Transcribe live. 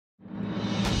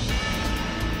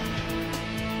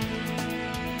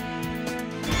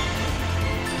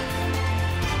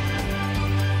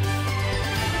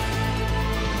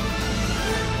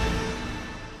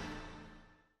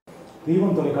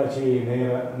தீபம் தொலைக்காட்சி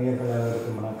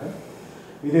நேயர்களுக்கு வணக்கம்.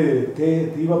 இது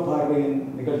தீப பார்வையின்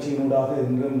நிகழ்ச்சியினூடாக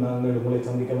இன்றும் நாங்கள் உங்களை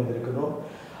சந்திக்க வந்திருக்கிறோம்.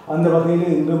 அந்த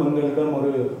வகையில் இன்றும் எங்களிடம்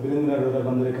ஒரு விருந்தினர்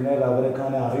வந்திருக்கிறார்.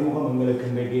 அவருக்கான அறிமுகம் எங்களுக்கு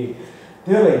இன்றைக்கு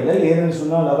தேவையில்லை. ஏனென்று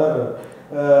சொன்னால் அவர்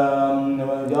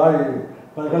யாழ்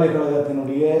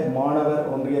பல்கலைக்கழகத்தினுடைய மாணவர்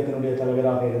ஒன்றியத்தினுடைய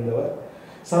தலைவராக இருந்தவர்.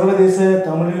 சர்வதேச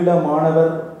தமிழீழ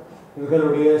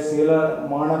மாணவர்களுடைய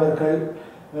மாணவர்கள்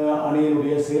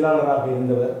அணியினுடைய செயலாளராக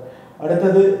இருந்தவர்.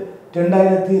 அடுத்தது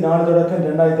 2004 தொடக்கம்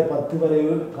 2010 வரை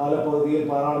காலப்பகுதியில்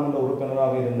பாராளுமன்ற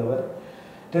உறுப்பினராக இருந்தவர்.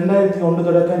 2001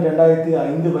 தொடக்கம்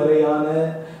 2005 வரையான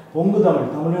பொங்கு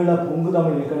தமிழ் தமிழீழ பொங்கு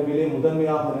தமிழ் நிகழ்விலே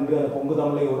முதன்மையாக நின்று அந்த பொங்கு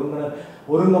தமிழை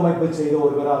ஒருங்கமைப்பு செய்த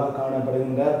ஒருவராக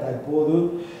காணப்படுகின்றார். தற்போது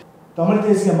தமிழ்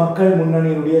தேசிய மக்கள்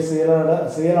முன்னணியினுடைய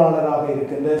செயலாளராக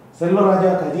இருக்கின்ற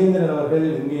செல்வராஜா கஜேந்திரன் அவர்கள்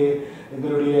இங்கே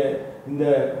எங்களுடைய இந்த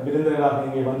விருந்தினராக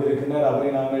இங்கே வந்திருக்கின்றார். அவரை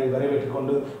நாங்கள் வரவேற்றுக்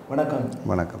கொண்டு வணக்கம்.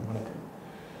 வணக்கம். வணக்கம்.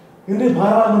 இன்று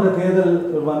பாராளுமன்ற தேர்தல்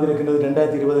வந்திருக்கின்றது.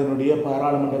 2020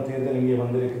 பாராளுமன்ற தேர்தல் இங்கே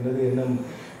வந்திருக்கின்றது. இன்னும்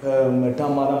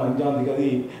 8ஆம் மாதம் 5ஆம் தேதி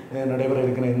நடைபெற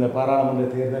இருக்கிற இந்த பாராளுமன்ற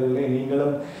தேர்தலிலே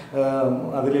நீங்களும்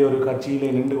அதிலே ஒரு கட்சியிலே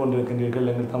நின்று கொண்டிருக்கின்றீர்கள்.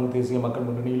 எங்கள் தமிழ் தேசிய மக்கள்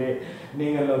முன்னணியிலே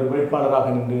நீங்கள் ஒரு வேட்பாளராக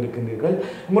நின்று இருக்கின்றீர்கள்.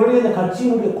 உங்களுடைய இந்த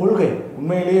கட்சியினுடைய கொள்கை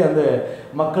உண்மையிலேயே அந்த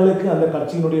மக்களுக்கு அந்த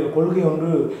கட்சியினுடைய கொள்கை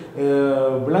ஒன்று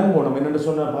விளங்கணும். என்னென்று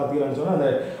பார்த்தீங்கன்னு சொன்னால் அந்த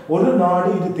ஒரு நாடு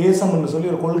இது தேசம் என்று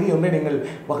சொல்லி ஒரு கொள்கை ஒன்றை நீங்கள்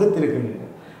வகுத்திருக்கின்றீர்கள்.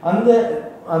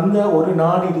 அந்த ஒரு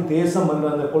நாடு இது தேசம் என்ற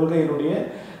அந்த கொள்கையினுடைய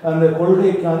அந்த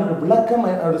கொள்கைக்கான ஒரு விளக்கம்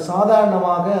ஒரு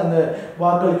சாதாரணமாக அந்த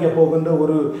வாக்களிக்க போகின்ற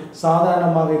ஒரு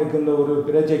சாதாரணமாக இருக்கின்ற ஒரு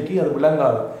பிரஜைக்கு அது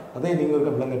விளங்காது. அதை நீங்கள்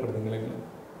விளங்கப்படுத்துங்களேன்.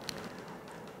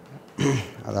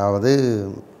 அதாவது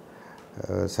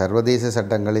சர்வதேச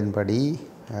சட்டங்களின்படி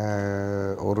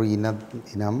ஒரு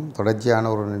இனம்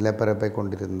தொடர்ச்சியான ஒரு நிலப்பரப்பை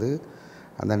கொண்டிருந்து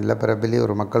அந்த நிலப்பரப்பிலே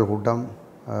ஒரு மக்கள் கூட்டம்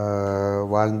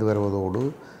வாழ்ந்து வருவதோடு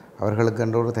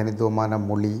அவர்களுக்கென்ற ஒரு தனித்துவமான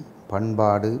மொழி,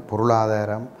 பண்பாடு,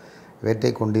 பொருளாதாரம்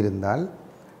இவற்றை கொண்டிருந்தால்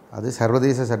அது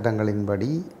சர்வதேச சட்டங்களின்படி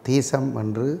தேசம்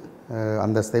என்று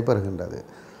அந்தஸ்தை பெறுகின்றது.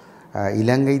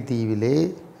 இலங்கை தீவிலே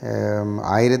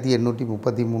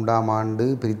 1833ஆம் ஆண்டு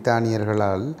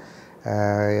பிரித்தானியர்களால்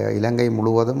இலங்கை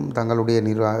முழுவதும் தங்களுடைய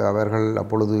அவர்கள்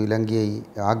அப்பொழுது இலங்கையை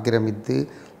ஆக்கிரமித்து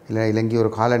இலங்கை ஒரு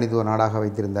காலனித்துவ நாடாக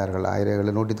வைத்திருந்தார்கள்.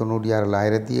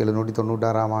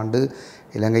 1796ஆம் ஆண்டு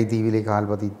இலங்கை தீவிலே கால்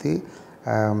பதித்து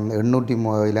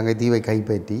இலங்கை தீவை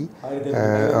கைப்பற்றி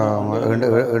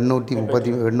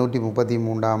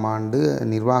 833ஆம் ஆண்டு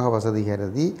நிர்வாக வசதி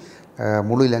கருதி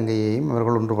முழு இலங்கையையும்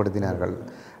அவர்கள் ஒன்றுபடுத்தினார்கள்.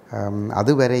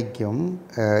 அதுவரைக்கும்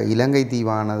இலங்கை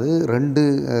தீவானது 2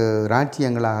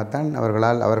 இராச்சியங்களாகத்தான்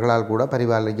அவர்களால் கூட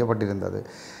பரிபாலிக்கப்பட்டிருந்தது.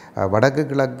 வடக்கு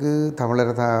கிழக்கு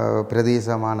தமிழர்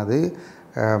பிரதேசமானது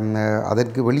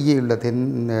அதற்கு வெளியே உள்ள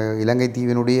இலங்கை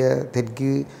தீவினுடைய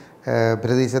தெற்கு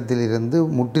பிரதேசத்திலிருந்து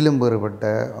முற்றிலும் வேறுபட்ட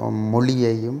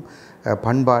மொழியையும்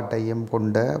பண்பாட்டையும்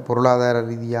கொண்ட பொருளாதார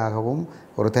ரீதியாகவும்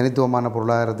ஒரு தனித்துவமான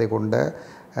பொருளாதாரத்தை கொண்ட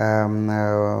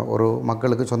ஒரு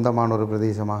மக்களுக்கு சொந்தமான ஒரு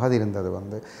பிரதேசமாக அது இருந்தது.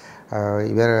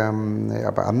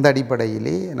 அப்போ அந்த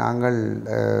அடிப்படையிலே நாங்கள்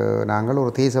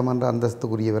ஒரு தேசம் என்ற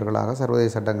அந்தஸ்துக்குரியவர்களாக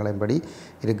சர்வதேச சட்டங்களின்படி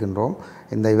இருக்கின்றோம்.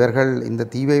 இந்த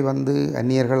தீவை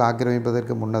அந்நியர்கள்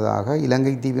ஆக்கிரமிப்பதற்கு முன்னதாக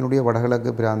இலங்கை தீவினுடைய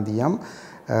வடகிழக்கு பிராந்தியம்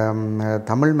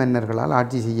தமிழ் மன்னர்களால்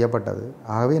ஆட்சி செய்யப்பட்டது.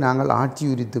 ஆகவே நாங்கள் ஆட்சி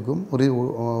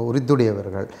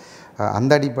உரித்துடையவர்கள்.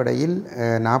 அந்த அடிப்படையில்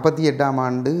 48ஆம்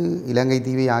ஆண்டு இலங்கை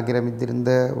தீவை ஆக்கிரமித்திருந்த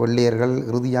வெள்ளையர்கள்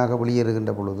இறுதியாக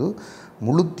வெளியேறுகின்ற பொழுது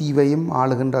முழு தீவையும்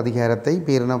ஆளுகின்ற அதிகாரத்தை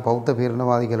பௌத்த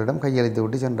பேரினவாதிகளிடம்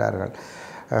கையளித்துவிட்டு சென்றார்கள்.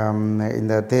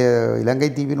 இந்த இலங்கை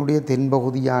தீவினுடைய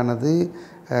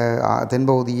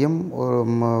தென்பகுதியும்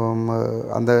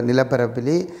அந்த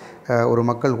நிலப்பரப்பிலே ஒரு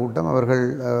மக்கள் கூட்டம் அவர்கள்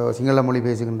சிங்கள மொழி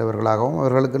பேசுகின்றவர்களாகவும்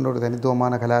அவர்களுக்கு ஒரு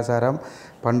தனித்துவமான கலாச்சாரம்,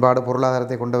 பண்பாடு,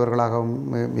 பொருளாதாரத்தை கொண்டவர்களாகவும்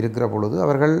இருக்கிற பொழுது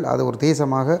அவர்கள் அது ஒரு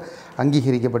தேசமாக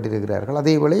அங்கீகரிக்கப்பட்டிருக்கிறார்கள்.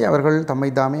 அதேவேளை அவர்கள் தம்மை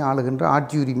ஆளுகின்ற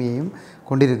ஆட்சி உரிமையையும்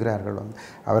கொண்டிருக்கிறார்கள்.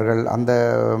 அவர்கள்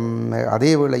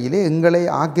அதே வேளையிலே எங்களை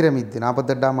ஆக்கிரமித்து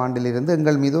 48ஆம் ஆண்டிலிருந்து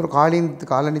எங்கள் மீது ஒரு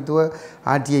காலனித்துவ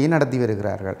ஆட்சியையும் நடத்தி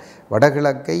வருகிறார்கள்.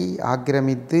 வடகிழக்கை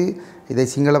ஆக்கிரமித்து இதை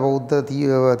சிங்கள பௌத்த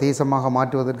தேசமாக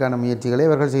மாற்றுவதற்கான முயற்சிகளை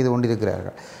அவர்கள் செய்து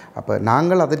கொண்டிருக்கிறார்கள். அப்போ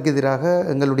நாங்கள் அதற்கு எதிராக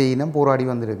எங்களுடைய இனம் போராடி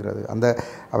வந்திருக்கிறது.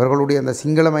 அவர்களுடைய அந்த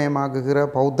சிங்களமயமாக்குகிற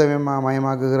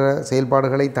பௌத்தமயமாக்குகிற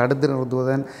செயல்பாடுகளை தடுத்து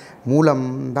நிறுத்துவதன்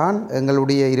மூலம்தான்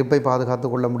எங்களுடைய இருப்பை பாதுகாத்து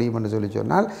கொள்ள முடியும் என்று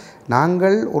சொன்னால்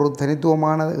நாங்கள் ஒரு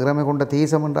தனித்துவமான இறமை கொண்ட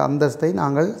தேசம் என்ற அந்தஸ்தை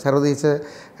நாங்கள் சர்வதேச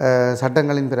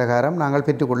சட்டங்களின் பிரகாரம் நாங்கள்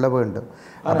பெற்றுக்கொள்ள வேண்டும்.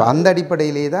 அப்போ அந்த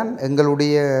அடிப்படையிலே தான்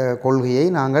எங்களுடைய கொள்கையை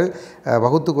நாங்கள்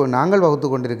வகுத்து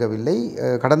கொண்டிருக்கவில்லை.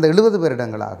 கடந்த 70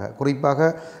 வருடங்களாக, குறிப்பாக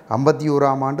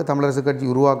 51ஆம் ஆண்டு தமிழரசு கட்சி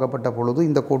உருவாக்கப்பட்ட பொழுது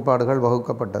இந்த கோட்பாடுகள்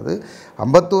வகுக்கப்பட்டது.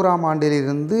 51ஆம்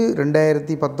ஆண்டிலிருந்து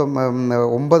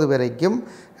 2019 வரைக்கும்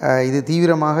இது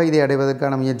தீவிரமாக இதை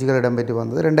அடைவதற்கான முயற்சிகள் இடம்பெற்று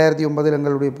வந்தது. 2009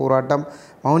 எங்களுடைய போராட்டம்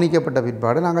மௌனிக்கப்பட்ட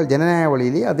பிற்பாடு நாங்கள் ஜனநாயக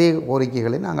வழியிலே அதே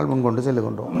கோரிக்கைகளை நாங்கள் முன்கொண்டு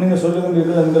செல்லுகின்றோம். நீங்கள்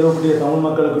சொல்லுகின்றீர்கள் எங்களுடைய தமிழ்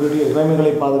மக்களுடைய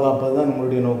உரிமைகளை பாதுகாப்பது தான்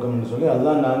நம்மளுடைய நோக்கம் என்று சொல்லி,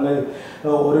 அதுதான் நாங்கள்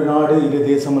ஒரு நாடு இரு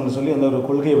தேசம் என்று சொல்லி அந்த ஒரு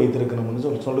கொள்கையை வைத்திருக்கணும்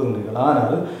என்று சொல்லுகின்றீர்கள்.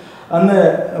 ஆனால் அந்த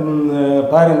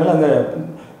பாருங்கள், அந்த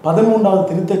 13வது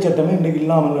திருத்தச் சட்டமே இன்றைக்கு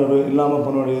இல்லாமல்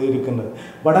போனது இருக்கின்றது.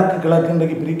 வடக்கு கிழக்கு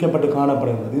இன்றைக்கு பிரிக்கப்பட்டு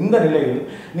காணப்படுகிறது. இந்த நிலையில்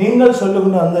நீங்கள்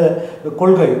சொல்லுகின்ற அந்த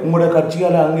கொள்கை, உங்களுடைய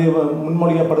கட்சியால் அங்கே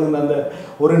முன்மொழியப்படுகின்ற அந்த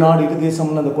ஒரு நாடு இரு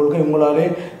தேசம்னு அந்த கொள்கை உங்களாலே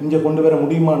இங்கே கொண்டு வர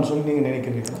முடியுமான்னு சொல்லி நீங்கள்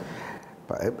நினைக்கிறீர்களா?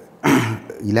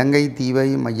 இலங்கை தீவை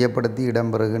மையப்படுத்தி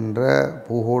இடம்பெறுகின்ற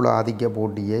பூகோள ஆதிக்க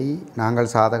போட்டியை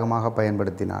நாங்கள் சாதகமாக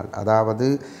பயன்படுத்தினால், அதாவது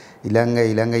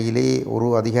இலங்கையிலே ஒரு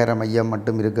அதிகார மையம்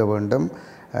மட்டும் இருக்க வேண்டும்,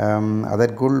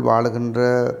 அதற்குள் வாழுகின்ற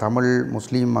தமிழ்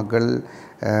முஸ்லீம்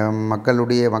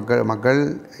மக்கள்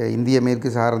இந்திய மேற்கு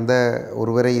சார்ந்த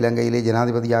ஒருவரை இலங்கையிலே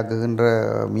ஜனாதிபதியாக்குகின்ற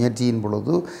முயற்சியின்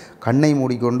பொழுது கண்ணை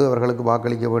மூடிக்கொண்டு அவர்களுக்கு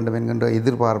வாக்களிக்க வேண்டும் என்கின்ற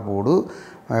எதிர்பார்ப்போடு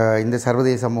இந்த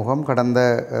சர்வதேச சமூகம் கடந்த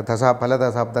பல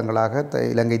தசாப்தங்களாக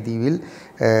இலங்கை தீவில்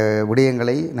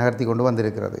விடயங்களை நகர்த்தி கொண்டு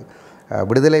வந்திருக்கிறது.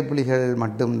 விடுதலை புலிகள்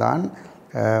மட்டும்தான்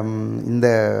இந்த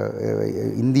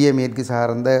இந்திய மேற்கு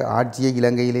சார்ந்த ஆட்சியை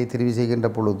இலங்கையிலே தெரிவு செய்கின்ற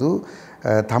பொழுது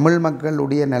தமிழ்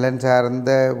மக்களுடைய நலன்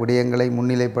சார்ந்த விடயங்களை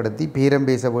முன்னிலைப்படுத்தி பேரம்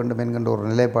பேச வேண்டும் என்கின்ற ஒரு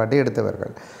நிலைப்பாட்டை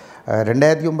எடுத்தவர்கள்.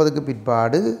 2009க்கு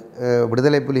பிற்பாடு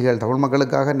விடுதலை புலிகள், தமிழ்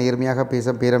மக்களுக்காக நேர்மையாக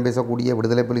பேரம் பேசக்கூடிய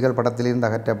விடுதலை புலிகள் படத்திலிருந்து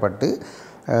அகற்றப்பட்டு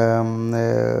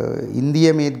இந்திய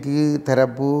மேற்கு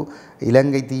தரப்பு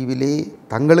இலங்கை தீவிலே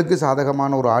தங்களுக்கு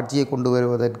சாதகமான ஒரு ஆட்சியை கொண்டு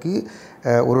வருவதற்கு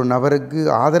ஒரு நபருக்கு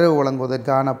ஆதரவு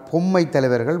வழங்குவதற்கான பொம்மை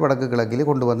தலைவர்கள் வடக்கு கிழக்கிலே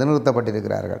கொண்டு வந்து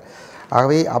நிறுத்தப்பட்டிருக்கிறார்கள்.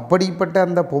 ஆகவே அப்படிப்பட்ட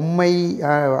அந்த பொம்மை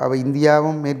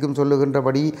இந்தியாவும் மேற்கும்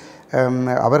சொல்லுகின்றபடி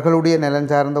அவர்களுடைய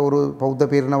நலன் சார்ந்த ஒரு பௌத்த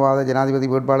பேரினவாத ஜனாதிபதி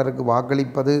வேட்பாளருக்கு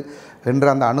வாக்களிப்பது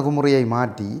என்ற அந்த அணுகுமுறையை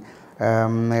மாற்றி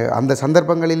அந்த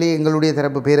சந்தர்ப்பங்களிலே எங்களுடைய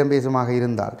தரப்பு பேரம் பேசுமாக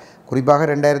இருந்தால், குறிப்பாக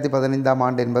 2015ஆம்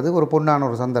ஆண்டு என்பது ஒரு பொன்னான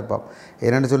ஒரு சந்தர்ப்பம்.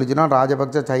 என்னென்னு சொல்லிச்சுன்னா,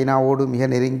 ராஜபக்ச சைனாவோடு மிக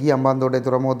நெருங்கி அம்பாந்தோட்டை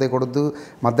துறைமுகத்தை கொடுத்து,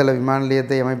 மத்தள விமான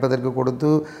நிலையத்தை அமைப்பதற்கு கொடுத்து,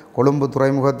 கொழும்பு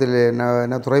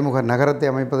துறைமுக நகரத்தை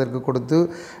அமைப்பதற்கு கொடுத்து,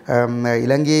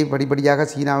 இலங்கையை படிப்படியாக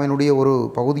சீனாவினுடைய ஒரு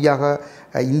பகுதியாக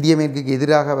இந்திய மேற்குக்கு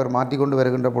எதிராக அவர் மாற்றிக்கொண்டு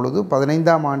வருகின்ற பொழுது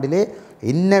 15ஆம் ஆண்டிலே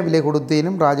என்ன விலை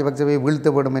கொடுத்தேனும் ராஜபக்சவை வீழ்த்த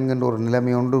வேண்டும் என்கின்ற ஒரு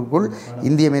நிலைமை ஒன்றுக்குள்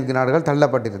இந்திய மேற்கு நாடுகள்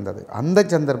தள்ளப்பட்டிருந்தது. அந்த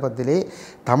சந்தர்ப்பத்திலே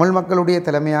தமிழ் மக்களுடைய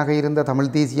தலைமையாக இருந்த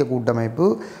தமிழ் தேசிய கூட்டமைப்பு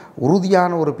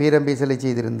உறுதியான ஒரு பேரம் பேசலை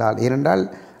செய்திருந்தால், ஏனென்றால்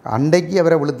அன்றைக்கு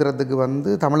அவரை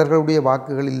விழுத்துறதுக்கு தமிழர்களுடைய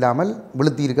வாக்குகள் இல்லாமல்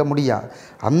விழுத்தி இருக்க முடியாது.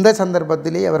 அந்த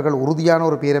சந்தர்ப்பத்திலே அவர்கள் உறுதியான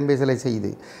ஒரு பேரம் பேசலை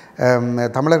செய்து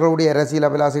தமிழர்களுடைய அரசியல்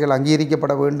அபிலாசைகள்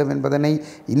அங்கீகரிக்கப்பட வேண்டும் என்பதனை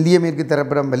இந்திய மேற்கு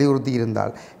தரப்பிடம் வலியுறுத்தி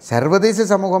இருந்தால், சர்வதேச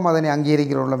சமூகம் அதனை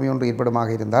அங்கீகரிக்கிற நிலைமை ஒன்று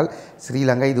ஏற்படுமாக இருந்தால்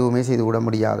ஸ்ரீலங்கா இதுவுமே செய்துவிட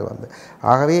முடியாது.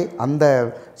 ஆகவே அந்த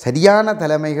சரியான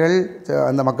தலைமைகள்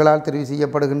அந்த மக்களால் தெரிவு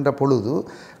செய்யப்படுகின்ற பொழுது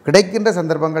கிடைக்கின்ற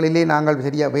சந்தர்ப்பங்களிலே நாங்கள்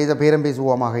பேரம்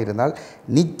பேசுவோமாக இருந்தால்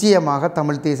நிச்சயமாக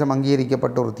தமிழ் தேசம்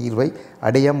அங்கீகரிக்கப்பட்ட ஒரு தீர்வை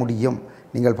அடைய முடியும்.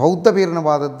 நீங்கள் பௌத்த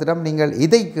பேரினவாதத்திடம் நீங்கள்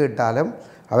எதை கேட்டாலும்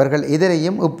அவர்கள்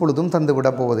எதிரையும் எப்பொழுதும்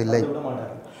தந்துவிடப் போவதில்லை.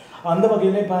 அந்த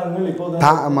வகையிலே பாருங்கள்,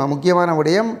 இப்போது முக்கியமான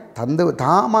விடயம்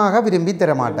தாமாக விரும்பி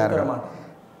தரமாட்டார்கள்.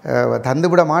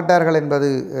 தந்துவிட மாட்டார்கள் என்பது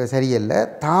சரியல்ல,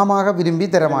 தாமாக விரும்பி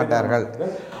தரமாட்டார்கள்.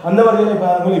 அந்த வகையில்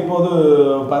பாருங்கள், இப்போது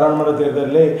பாராளுமன்ற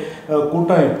தேர்தலிலே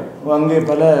கூட்டமைப்பு அங்கே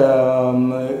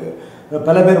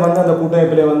பல பேர் அந்த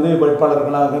கூட்டமைப்பிலே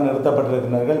வேட்பாளர்களாக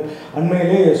நிறுத்தப்பட்டிருக்கிறார்கள்.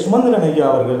 அண்மையிலே சுமந்திரன் ஐயா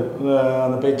அவர்கள்,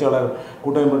 அந்த பேச்சாளர்,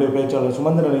 கூட்டமைப்புடைய பேச்சாளர்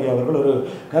சுமந்திரன் ஐயா அவர்கள் ஒரு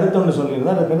கருத்து ஒன்று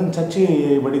சொல்லியிருந்தார். அது பெரும்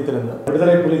சர்ச்சையை வெடித்திருந்தார்.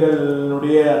 விடுதலை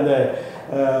புலிகளுடைய அந்த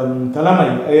தலைமை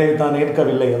தான்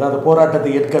ஏற்கவில்லை, அதாவது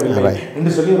போராட்டத்தை ஏற்கவில்லை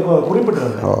என்று சொல்லி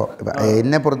குறிப்பிட்டிருந்தார்.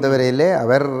 என்னை பொறுத்தவரையிலே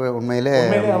அவர் உண்மையிலே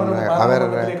அவர்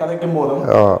கதைக்கும் போதும்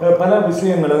பல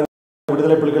விஷயங்கள்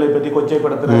விடுதலை புலிகளை பற்றி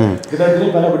கொச்சைப்படுத்துகிற விதத்திலே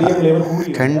பல விடயங்களை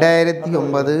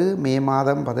 2009 மே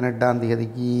மாதம் 18ஆம்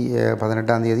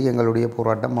தேதி எங்களுடைய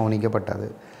போராட்டம் மௌனிக்கப்பட்டது.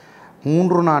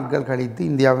 3 நாட்கள் கழித்து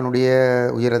இந்தியாவினுடைய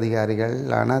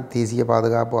உயரதிகாரிகளான தேசிய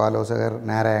பாதுகாப்பு ஆலோசகர்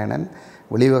நாராயணன்,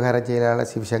 வெளிவிவகார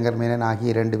செயலாளர் சிவசங்கர் மேனன்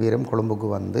ஆகிய 2 பேரும்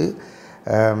கொழும்புக்கு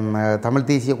தமிழ்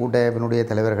தேசிய கூட்டமைப்பினுடைய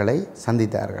தலைவர்களை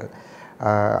சந்தித்தார்கள்.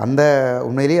 அந்த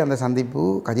உண்மையிலேயே அந்த சந்திப்பு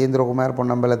கஜேந்திரகுமார்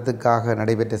பொன்னம்பலத்துக்காக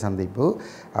நடைபெற்ற சந்திப்பு.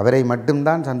 அவரை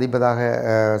மட்டும்தான்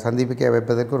சந்திப்பிக்க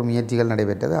வைப்பதற்கு ஒரு முயற்சிகள்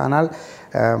நடைபெற்றது. ஆனால்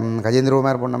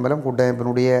கஜேந்திரகுமார் பொன்னம்பலம்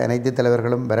கூட்டமைப்பினுடைய அனைத்து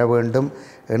தலைவர்களும் வர வேண்டும்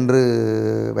என்று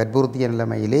வற்புறுத்திய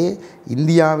நிலைமையிலே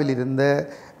இந்தியாவில் இருந்த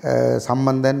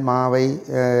சம்பந்தன், மாவை,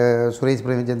 சுரேஷ்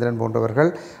பிரேமச்சந்திரன் போன்றவர்கள்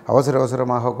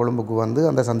அவசரமாக கொழும்புக்கு வந்து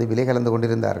அந்த சந்திப்பிலே கலந்து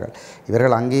கொண்டிருந்தார்கள்.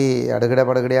 இவர்கள் அங்கே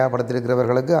அடுகிடையாக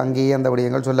படுத்திருக்கிறவர்களுக்கு அங்கேயே அந்த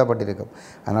விடயங்கள் சொல்லப்பட்டிருக்கும்.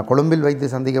 ஆனால் கொழும்பில்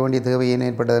வைத்து சந்திக்க வேண்டிய தேவை ஏன்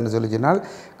ஏற்பட்டது என்று சொல்லி சொன்னால்,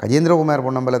 கஜேந்திரகுமார்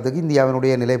பொன்னம்பலத்துக்கு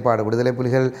இந்தியாவினுடைய நிலைப்பாடு, விடுதலை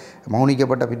புலிகள்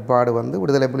மௌனிக்கப்பட்ட பிற்பாடு வந்து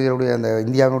விடுதலை புலிகளுடைய அந்த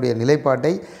இந்தியாவினுடைய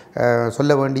நிலைப்பாட்டை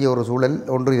சொல்ல வேண்டிய ஒரு சூழல்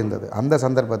ஒன்று இருந்தது. அந்த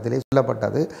சந்தர்ப்பத்திலே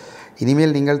சொல்லப்பட்டது,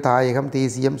 இனிமேல் நீங்கள் தாயகம்,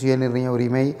 தேசியம், சுயநிர்ணய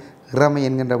உரிமை, இறமை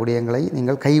என்கின்ற விடயங்களை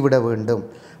நீங்கள் கைவிட வேண்டும்.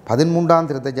 13ஆம்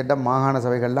திருத்தச் சட்டம், மாகாண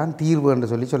சபைகள்லாம் தீர்வு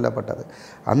என்று சொல்லப்பட்டது.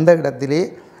 அந்த இடத்திலே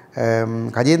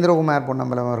கஜேந்திரகுமார்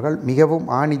பொன்னம்பலம் அவர்கள் மிகவும்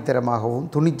ஆணித்தரமாகவும்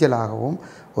துணிச்சலாகவும்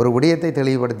ஒரு விடயத்தை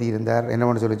தெளிவுபடுத்தி இருந்தார்.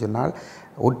 என்னவென்று சொன்னால்,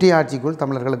 ஒற்றையாட்சிக்குள்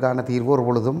தமிழர்களுக்கான தீர்வு ஒரு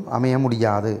பொழுதும் அமைய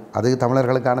முடியாது, அது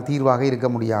தமிழர்களுக்கான தீர்வாக இருக்க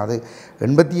முடியாது.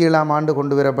 87ஆம் ஆண்டு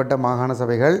கொண்டு வரப்பட்ட மாகாண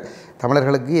சபைகள்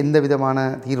தமிழர்களுக்கு எந்த விதமான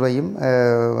தீர்வையும்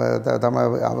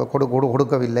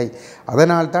கொடுக்கவில்லை.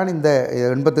 அதனால்தான் இந்த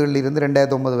 87லிருந்து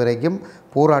 2009 வரைக்கும்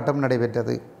போராட்டம்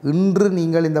நடைபெற்றது. இன்று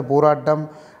நீங்கள் இந்த போராட்டம்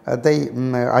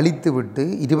அழித்துவிட்டு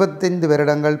 25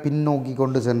 வருடங்கள் பின்னோக்கி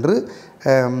கொண்டு சென்று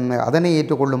அதனை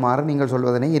ஏற்றுக்கொள்ளுமாறு நீங்கள்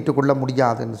சொல்வதனை ஏற்றுக்கொள்ள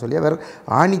முடியாது என்று சொல்லி அவர்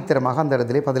ஆணித்தரமாக அந்த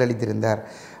இடத்திலே பதிலளித்திருந்தார்.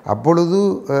 அப்பொழுது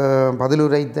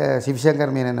பதிலுரைத்த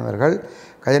சிவசங்கர் மேனன் அவர்கள்,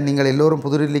 நீங்கள் எல்லோரும்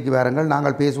புதுடில்லிக்கு வாருங்கள்,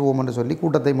 நாங்கள் பேசுவோம் என்று சொல்லி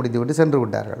கூட்டத்தை முடித்துவிட்டு சென்று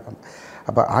விட்டார்கள்.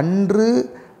 அப்போ அன்று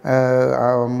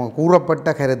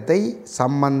கூறப்பட்ட கருத்தை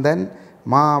சம்பந்தன்,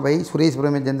 மாவை, சுரேஷ்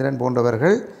பிரேமச்சந்திரன்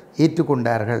போன்றவர்கள்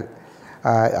ஏற்றுக்கொண்டார்கள்.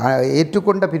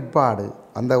 ஏற்றுக்கொண்ட பிற்பாடு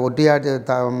அந்த ஒற்றையாட்சி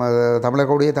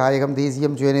தமிழர்களுடைய தாயகம்,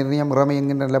 தேசியம், சுயநிர்ணயம், உரிமை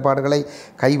என்கின்ற நிலைப்பாடுகளை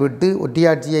கைவிட்டு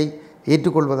ஒற்றையாட்சியை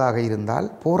ஏற்றுக்கொள்வதாக இருந்தால்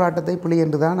போராட்டத்தை பிழை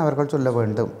என்றுதான் அவர்கள் சொல்ல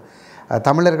வேண்டும்.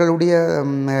 தமிழர்களுடைய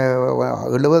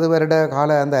 70 வருட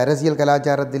கால அந்த அரசியல்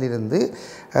கலாச்சாரத்திலிருந்து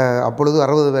அப்பொழுது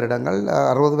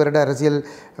 60 வருட அரசியல்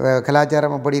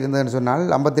கலாச்சாரம் எப்படி இருந்ததுன்னு சொன்னால்,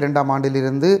 52ஆம்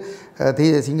ஆண்டிலிருந்து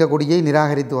சிங்கக்கொடியை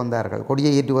நிராகரித்து வந்தார்கள்,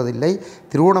 கொடியை ஏற்றுவதில்லை.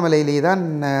 திருவோணமலையிலே தான்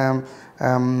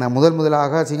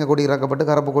முதலாக சிங்கக்கொடி இறக்கப்பட்டு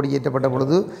கருப்பு கொடி ஏற்றப்பட்ட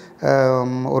பொழுது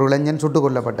ஒரு இளைஞன் சுட்டுக்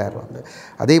கொல்லப்பட்டார்.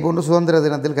 அதே போன்று சுதந்திர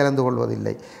தினத்தில் கலந்து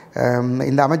கொள்வதில்லை,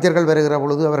 இந்த அமைச்சர்கள் வருகிற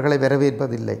பொழுது அவர்களை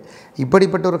வரவேற்பதில்லை.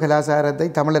 இப்படிப்பட்ட ஒரு கலாச்சாரத்தை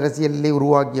தமிழ் அரசியலிலே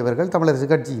உருவாக்கியவர்கள் தமிழரசு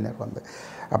கட்சியினர்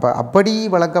அப்படி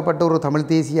வளர்க்கப்பட்ட ஒரு தமிழ்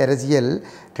தேசிய அரசியல்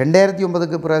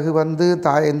 2009க்கு பிறகு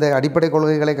இந்த அடிப்படை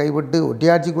கொள்கைகளை கைவிட்டு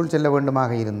ஒற்றையாட்சிக்குள் செல்ல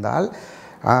வேண்டுமாக இருந்தால்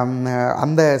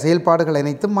அந்த செயல்பாடுகள்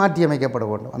அனைத்தும் மாற்றியமைக்கப்பட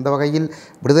வேண்டும். அந்த வகையில்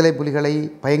விடுதலை புலிகளை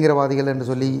பயங்கரவாதிகள் என்று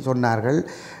சொன்னார்கள்.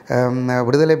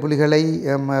 விடுதலை புலிகளை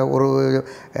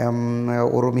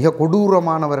ஒரு மிக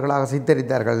கொடூரமானவர்களாக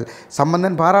சித்தரித்தார்கள்.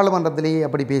 சம்பந்தன் பாராளுமன்றத்திலேயே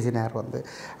அப்படி பேசினார்.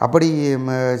 அப்படி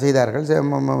செய்தார்கள்.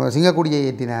 சிங்கக்கொடியை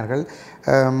ஏற்றினார்கள்.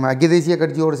 ஐக்கிய தேசிய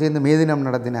கட்சியோடு சேர்ந்து மேதினம்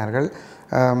நடத்தினார்கள்.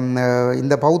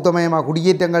 இந்த பௌத்தமயமாக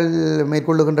குடியேற்றங்கள்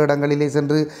மேற்கொள்ளுகின்ற இடங்களிலே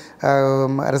சென்று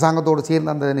அரசாங்கத்தோடு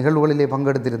சேர்ந்து அந்த நிகழ்வுகளிலே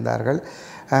பங்கெடுத்திருந்தார்கள்.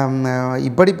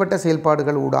 இப்படிப்பட்ட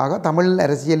செயல்பாடுகள் ஊடாக தமிழ்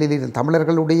அரசியலில்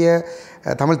தமிழர்களுடைய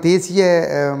தமிழ் தேசிய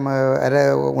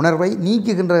உணர்வை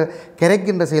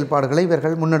கரைக்கின்ற செயல்பாடுகளை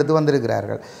இவர்கள் முன்னெடுத்து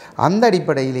வந்திருக்கிறார்கள். அந்த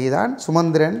அடிப்படையிலே தான்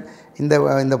சுமந்திரன் இந்த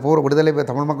விடுதலை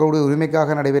தமிழ் மக்களுடைய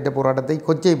உரிமைக்காக நடைபெற்ற போராட்டத்தை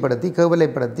கொச்சைப்படுத்தி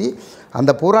கேவலைப்படுத்தி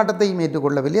அந்த போராட்டத்தையும்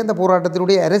ஏற்றுக்கொள்ளவில்லை, அந்த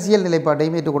போராட்டத்தினுடைய அரசியல்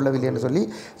நிலைப்பாட்டையும் ஏற்றுக்கொள்ளவில்லை என்று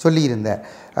சொல்லியிருந்தார்.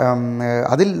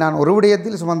 அதில் நான் ஒரு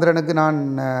விடயத்தில்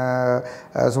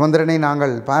சுமந்திரனை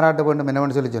நாங்கள் பாராட்ட வேண்டும்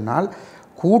என்னவென்று சொன்னால்,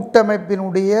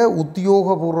 கூட்டமைப்பினுடைய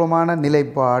உத்தியோகபூர்வமான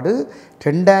நிலைப்பாடு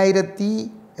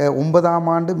 2009ஆம்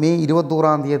ஆண்டு மே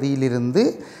 21ஆம் தேதியிலிருந்து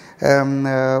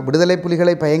விடுதலை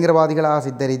புலிகளை பயங்கரவாதிகளாக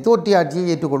சித்தரித்து ஒற்றையாட்சியை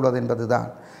ஏற்றுக்கொள்வது என்பதுதான்.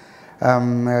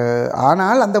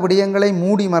 ஆனால் அந்த விடயங்களை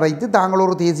மூடி மறைத்து தாங்கள்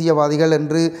ஒரு தேசியவாதிகள்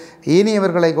என்று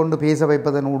ஏனையவர்களை கொண்டு பேச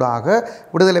வைப்பதனூடாக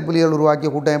விடுதலை புலிகள் உருவாக்கிய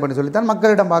கூட்டமைப்பு சொல்லித்தான்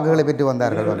மக்களிடம் வாக்குகளை பெற்று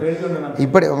வந்தார்கள்.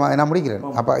 இப்படி நான் முடிக்கிறேன்.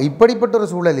 அப்போ இப்படிப்பட்ட ஒரு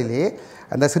சூழலிலே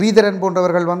அந்த ஸ்ரீதரன்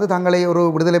போன்றவர்கள் தங்களை ஒரு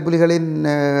விடுதலை புலிகளின்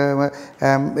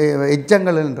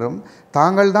எச்சங்கள் என்றும்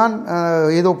தாங்கள் தான்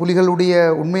ஏதோ புலிகளுடைய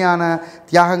உண்மையான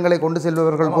தியாகங்களை கொண்டு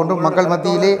செல்பவர்கள் போன்றும் மக்கள்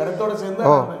மத்தியிலே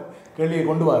கேள்வியை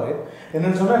கொண்டு வாரு.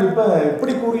 என்னென்னு சொன்னால், இப்போ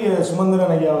இப்படி கூறிய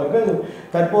சுமந்திரன் ஐயா அவர்கள்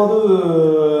தற்போது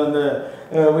அந்த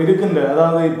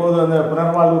அதாவது இப்போது அந்த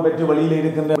புனர்வாழ்வு பெற்று வழியில்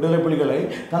இருக்கின்ற விடுதலை புலிகளை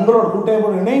தங்களோட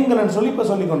கூட்டமைப்போடு இணையுங்கள்னு சொல்லி இப்போ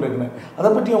சொல்லி கொண்டிருக்கிறேன். அதை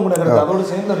பற்றி உங்களோட கருத்து, அதோடு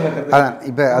சேர்ந்து அதான்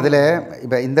இப்போ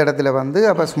இப்போ இந்த இடத்துல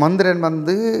அப்போ சுமந்திரன்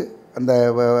அந்த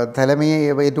தலைமையை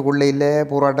ஏற்றுக்கொள்ள இல்லை,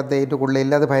 போராட்டத்தை ஏற்றுக்கொள்ள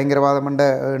இல்லை, அது பயங்கரவாதம் என்ற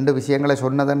 2 விஷயங்களை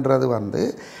சொன்னதுன்றது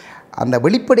அந்த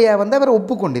வெளிப்படையாக வந்து அவர்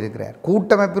ஒப்புக்கொண்டிருக்கிறார்.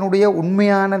 கூட்டமைப்பினுடைய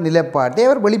உண்மையான நிலைப்பாட்டை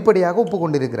அவர் வெளிப்படையாக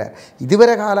ஒப்புக்கொண்டிருக்கிறார்.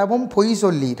 இதுவரை காலமும் பொய்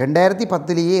சொல்லி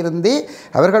 2010 இருந்தே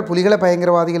அவர்கள் புலிகளை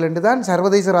பயங்கரவாதிகள் என்று தான்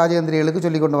சர்வதேச ராஜதந்திரிகளுக்கு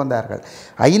சொல்லிக் கொண்டு வந்தார்கள்.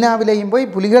 ஐநாவிலேயும் போய்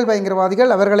புலிகள்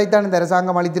பயங்கரவாதிகள் அவர்களைத்தான் இந்த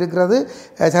அரசாங்கம் அளித்திருக்கிறது,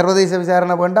 சர்வதேச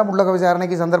விசாரணை வேண்டாம், உள்ளக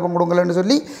விசாரணைக்கு சந்தர்ப்பம் கொடுங்கள் என்று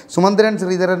சொல்லி சுமந்திரன்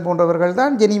ஸ்ரீதரன் போன்றவர்கள்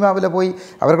தான் ஜெனீவாவில் போய்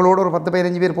அவர்களோடு ஒரு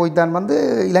 10-15 பேர் போய்த்தான் வந்து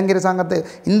இலங்கை அரசாங்கத்தை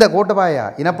இந்த கோட்டபாயா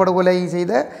இனப்படுகொலை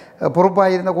செய்த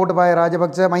பொறுப்பாக இருந்த கோட்டபாய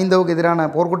ராஜபக்ச மைந்தவுக்கு எதிரான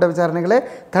போர்க்குற்ற விசாரணைகளை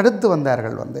தடுத்து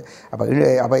வந்தார்கள் வந்து.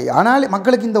 அப்போ ஆனால்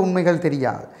மக்களுக்கு இந்த உண்மைகள்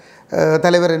தெரியாது.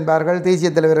 தலைவர் என்பார்கள், தேசிய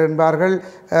தலைவர் என்பார்கள்,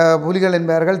 புலிகள்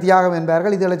என்பார்கள், தியாகம்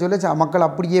என்பார்கள். இதில் சொல்ல மக்கள்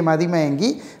அப்படியே மதிமயங்கி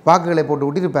வாக்குகளை போட்டு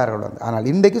விட்டு இருப்பார்கள் வந்து. ஆனால்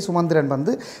இன்றைக்கு சுமந்திரன்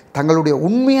வந்து தங்களுடைய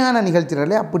உண்மையான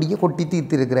நிகழ்ச்சிகளை அப்படியே கொட்டி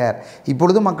தீர்த்திருக்கிறார்.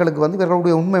 இப்பொழுது மக்களுக்கு வந்து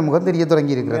இவர்களுடைய உண்மை முகம் தெரிய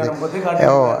தொடங்கி இருக்கிறது.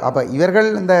 அப்போ இவர்கள்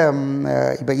இந்த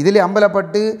இப்போ இதில்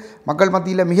அம்பலப்பட்டு மக்கள்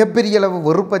மத்தியில் மிகப்பெரிய அளவு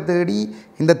வெறுப்பை தேடி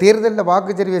இந்த தேர்தலில்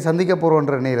வாக்குச்சரிவை சந்திக்க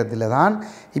போகிறோன்ற நேரத்தில் தான்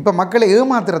இப்போ மக்களை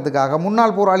ஏமாத்துறதுக்காக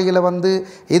முன்னாள் போராளிகளை வந்து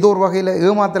ஏதோ ஒரு வகையில்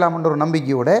ஏமாற்றலாம் என்ற ஒரு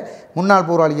நம்பிக்கையோட முன்னாள்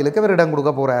போராளிகளுக்கு அவர் இடம்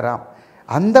கொடுக்க போகிறாராம்.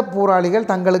 அந்த போராளிகள்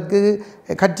தங்களுக்கு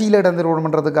கட்சியில் இடம் திருமணம்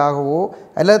பண்ணுறதுக்காகவோ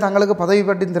அல்லது தங்களுக்கு பதவி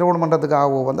பற்றி திருமணம்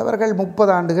பண்ணுறதுக்காகவோ வந்து அவர்கள்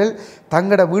 30 ஆண்டுகள்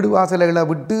தங்களோட வீடு வாசல்களை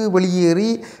விட்டு வெளியேறி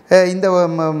இந்த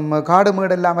காடு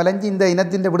மேடெல்லாம் அலைஞ்சி இந்த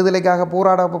இனத்தின் விடுதலைக்காக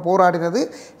போராடினது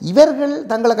இவர்கள்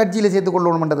தங்களை கட்சியில்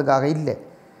சேர்த்துக்கொள்ளணும் பண்ணுறதுக்காக இல்லை.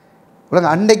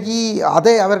 அன்றைக்கு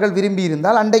அதை அவர்கள் விரும்பி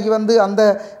இருந்தால் அன்றைக்கு வந்து அந்த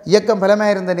இயக்கம்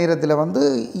பலமாக இருந்த நேரத்தில் வந்து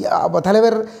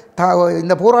தலைவர்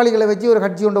இந்த போராளிகளை வச்சு ஒரு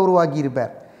கட்சி ஒன்றை உருவாக்கி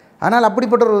இருப்பார். ஆனால்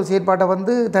அப்படிப்பட்ட ஒரு செயற்பாட்டை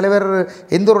வந்து தலைவர்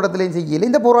எந்த ஒரு இடத்துலையும் செய்யலை.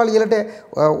 இந்த போராளிகள்கிட்ட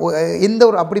எந்த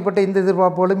ஒரு அப்படிப்பட்ட எந்த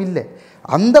எதிர்பார்ப்புகளும் இல்லை.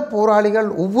 அந்த போராளிகள்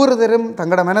ஒவ்வொருத்தரும்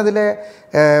தங்களோட மனதில்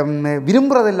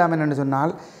விரும்புகிறது இல்லாமல் என்னென்னு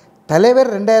சொன்னால்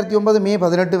தலைவர் 2009 மே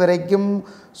 18 வரைக்கும்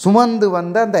சுமந்து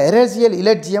வந்த அந்த அரசியல்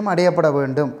இலட்சியம் அடையப்பட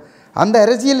வேண்டும். அந்த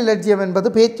அரசியல் இலட்சியம் என்பது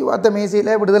பேச்சுவார்த்தை மேசையில்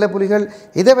விடுதலை புலிகள்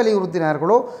எதை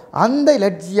வலியுறுத்தினார்களோ அந்த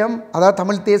இலட்சியம், அதாவது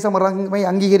தமிழ் தேச முறைமை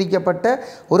அங்கீகரிக்கப்பட்ட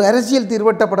ஒரு அரசியல்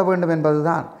தீர்வட்டப்பட வேண்டும் என்பது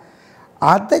தான்.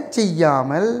 அதை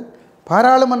செய்யாமல்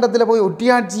பாராளுமன்றத்தில் போய்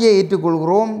ஒட்டியாட்சியை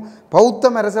ஏற்றுக்கொள்கிறோம்,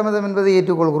 பௌத்தம் அரசமதம் என்பதை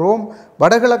ஏற்றுக்கொள்கிறோம்,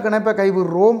 வடகிழக்கு இணைப்பை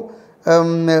கைவிடுறோம்,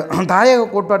 தாயக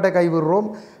கோட்பாட்டை கைவிடுறோம்,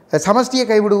 சமஷ்டியை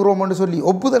கைவிடுகிறோம் என்று சொல்லி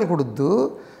ஒப்புதல் கொடுத்து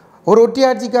ஒரு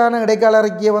ஒட்டியாட்சிக்கான இடைக்கால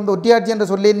அறிக்கையை வந்து ஒட்டியாட்சி என்ற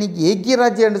சொல்லை நீக்கி ஏக்கிய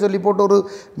ராஜ்யம் என்று சொல்லி போட்டு ஒரு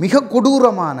மிக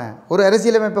கொடூரமான ஒரு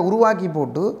அரசியலமைப்பை உருவாக்கி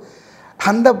போட்டு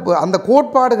அந்த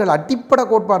கோட்பாடுகள் அடிப்படை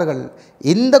கோட்பாடுகள்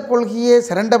எந்த கொள்கையை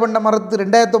சிரண்ட பண்ண மறுத்து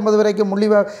 2009 வரைக்கும்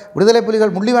விடுதலை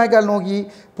புலிகள் முள்ளிவாய்க்கால் நோக்கி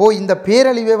போய் இந்த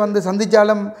பேரழிவை வந்து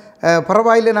சந்தித்தாலும்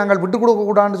பரவாயில்லை நாங்கள் விட்டு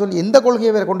கொடுக்கக்கூடாதுன்னு சொல்லி எந்த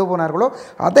கொள்கையை வேறு கொண்டு போனார்களோ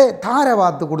அதை தார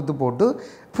வாத்து கொடுத்து போட்டு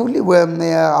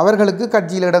அவர்களுக்கு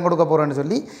கட்சியில் இடம் கொடுக்க போகிறேன்னு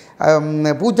சொல்லி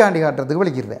பூச்சாண்டி காட்டுறதுக்கு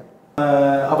வலிக்கிறார்.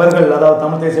 அவர்கள் அதாவது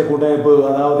தமிழ் தேசிய கூட்டமைப்பு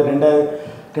அதாவது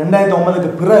 2009க்கு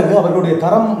பிறகு அவர்களுடைய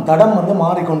தடம் வந்து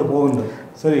மாறிக்கொண்டு போகின்றது.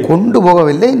 சரி, கொண்டு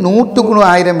போகவில்லை,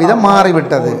 100% வீதம்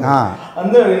மாறிவிட்டது.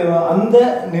 அந்த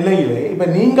நிலையிலே இப்போ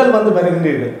நீங்கள் வந்து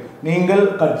வருகின்றீர்கள், நீங்கள்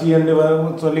கட்சி என்று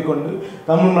சொல்லிக்கொண்டு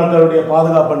தமிழ் மக்களுடைய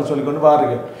பாதுகாப்புன்னு சொல்லிக்கொண்டு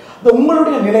வாருங்கள். இந்த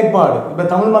உங்களுடைய நிலைப்பாடு இப்போ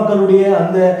தமிழ் மக்களுடைய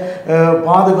அந்த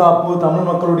பாதுகாப்பு, தமிழ்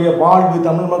மக்களுடைய வாழ்வு,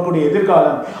 தமிழ் மக்களுடைய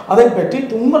எதிர்காலம், அதை பற்றி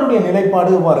உங்களுடைய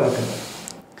நிலைப்பாடு எவ்வாறு இருக்குது?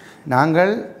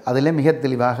 நாங்கள் அதில் மிக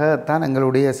தெளிவாகத்தான்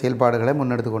எங்களுடைய செயல்பாடுகளை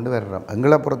முன்னெடுத்து கொண்டு வருகிறோம்.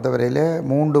 எங்களை பொறுத்தவரையில்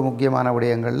 3 முக்கியமான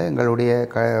விடயங்களில் எங்களுடைய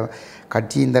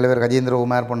கட்சியின் தலைவர்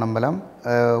கஜேந்திரகுமார் பொன்னம்பலம்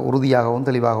உறுதியாகவும்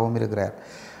தெளிவாகவும் இருக்கிறார்.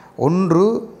 ஒன்று,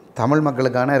 தமிழ்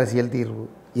மக்களுக்கான அரசியல் தீர்வு.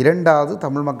 2வது,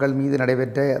 தமிழ் மக்கள் மீது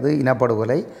நடைபெற்ற அது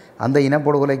இனப்படுகொலை, அந்த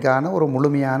இனப்படுகொலைக்கான ஒரு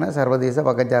முழுமையான சர்வதேச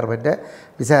பக்கச்சார்பற்ற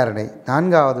விசாரணை.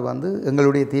 4வது வந்து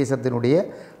எங்களுடைய தேசத்தினுடைய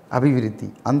அபிவிருத்தி.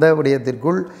 அந்த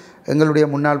விடயத்திற்குள் எங்களுடைய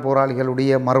முன்னாள்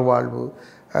போராளிகளுடைய மறுவாழ்வு,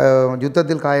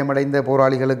 யுத்தத்தில் காயமடைந்த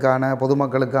போராளிகளுக்கான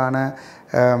பொதுமக்களுக்கான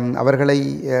அவர்களை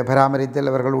பராமரித்தல்,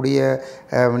 அவர்களுடைய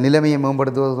நிலைமையை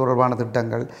மேம்படுத்துவது தொடர்பான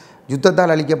திட்டங்கள்,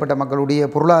 யுத்தத்தால் அளிக்கப்பட்ட மக்களுடைய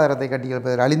பொருளாதாரத்தை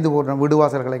கட்டியெழுப்பதல், அழிந்து போன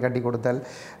வீடுவாசல்களை கட்டி கொடுத்தல்,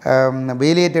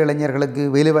 வேலையற்ற இளைஞர்களுக்கு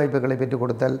வேலைவாய்ப்புகளை பெற்றுக்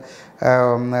கொடுத்தல்,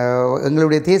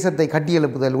 எங்களுடைய தேசத்தை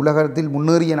கட்டியெழுப்புதல், உலகத்தில்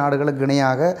முன்னேறிய நாடுகளுக்கு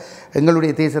இணையாக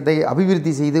எங்களுடைய தேசத்தை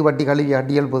அபிவிருத்தி செய்து வட்டி கல்வி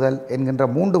கட்டியெழுப்புதல் என்கின்ற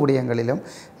 3 விடயங்களிலும்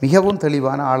மிகவும்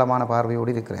தெளிவான ஆழமான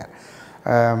பார்வையோடு இருக்கிறார்.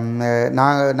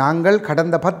 நாங்கள்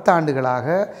கடந்த 10 ஆண்டுகளாக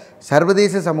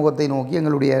சர்வதேச சமூகத்தை நோக்கி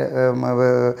எங்களுடைய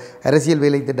அரசியல்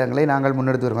வேலை திட்டங்களை நாங்கள்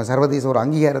முன்னெடுத்து வருகிறோம். சர்வதேச ஒரு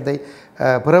அங்கீகாரத்தை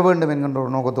பெற வேண்டும் என்கின்ற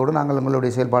ஒரு நோக்கத்தோடு நாங்கள்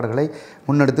எங்களுடைய செயல்பாடுகளை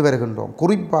முன்னெடுத்து வருகின்றோம்.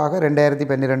 குறிப்பாக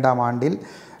 2012ஆம் ஆண்டில்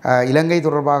இலங்கை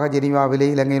தொடர்பாக ஜெனீவாவிலே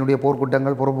இலங்கையினுடைய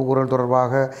போர்க்குற்றங்கள் பொறுப்புக்கூறல்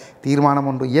தொடர்பாக தீர்மானம்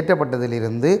ஒன்று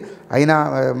இயற்றப்பட்டதிலிருந்து ஐநா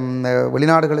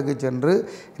வெளிநாடுகளுக்கு சென்று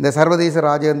இந்த சர்வதேச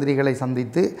ராஜதந்திரிகளை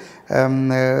சந்தித்து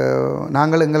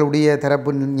நாங்கள் எங்களுடைய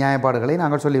தரப்பு நியாயப்பாடுகளை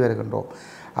நாங்கள் சொல்லி வருகின்றோம்.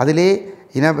 அதிலே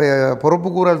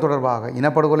பொறுப்புக்கூறல் தொடர்பாக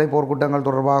இனப்படுகொலை போர்க்குற்றங்கள்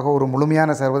தொடர்பாக ஒரு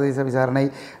முழுமையான சர்வதேச விசாரணை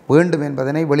வேண்டும்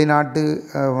என்பதனை வெளிநாட்டு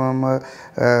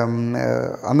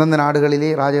அந்தந்த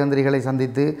நாடுகளிலே ராஜதந்திரிகளை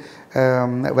சந்தித்து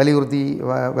வலியுறுத்தி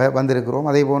வந்திருக்கிறோம்.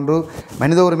 அதே போன்று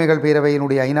மனித உரிமைகள்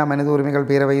பேரவையினுடைய ஐநா மனித உரிமைகள்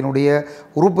பேரவையினுடைய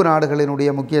உறுப்பு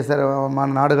நாடுகளினுடைய முக்கியமான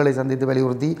நாடுகளை சந்தித்து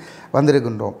வலியுறுத்தி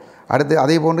வந்திருக்கின்றோம். அடுத்து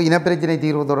அதே போன்று இனப்பிரச்சினை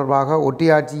தீர்வு தொடர்பாக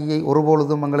ஒட்டியாட்சியை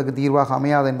ஒருபொழுதும் எங்களுக்கு தீர்வாக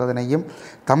அமையாது என்பதனையும்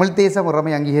தமிழ் தேச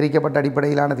முறைமை அங்கீகரிக்கப்பட்ட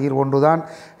அடிப்படையிலான தீர்வு ஒன்றுதான்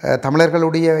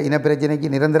தமிழர்களுடைய இனப்பிரச்சினைக்கு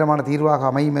நிரந்தரமான தீர்வாக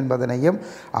அமையும் என்பதனையும்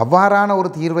அவ்வாறான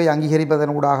ஒரு தீர்வை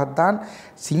அங்கீகரிப்பதனூடாகத்தான்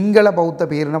சிங்கள பௌத்த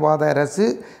பேரினவாத அரசு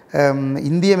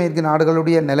இந்திய மேற்கு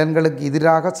நாடுகளுடைய நலன்களுக்கு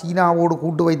எதிராக சீனாவோடு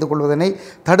கூட்டு வைத்துக் கொள்வதனை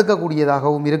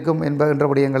தடுக்கக்கூடியதாகவும் இருக்கும் என்ற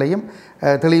விடயங்களையும்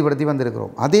தெளிவுபடுத்தி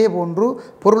வந்திருக்கிறோம். அதே போன்று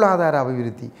பொருளாதார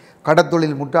அபிவிருத்தி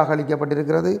கடத்தொழில் முற்றாக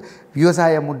அளிக்கப்பட்டிருக்கிறது,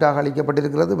 விவசாயம் முற்றாக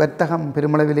அளிக்கப்பட்டிருக்கிறது, வர்த்தகம்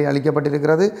பெருமளவிலே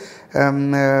அளிக்கப்பட்டிருக்கிறது.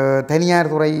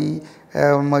 தனியார் துறை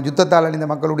யுத்தத்தால் அழிந்த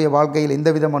மக்களுடைய வாழ்க்கையில்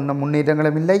எந்தவித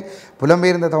முன்னேற்றங்களும் இல்லை.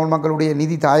 புலம்பெயர்ந்த தமிழ் மக்களுடைய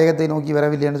நிதி தாயகத்தை நோக்கி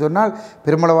வரவில்லை என்று சொன்னால்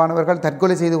பெருமளவானவர்கள்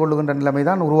தற்கொலை செய்து கொள்ளுகின்ற நிலைமை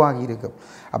தான் உருவாகி இருக்கும்.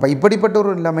 அப்போ இப்படிப்பட்ட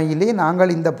ஒரு நிலைமையிலே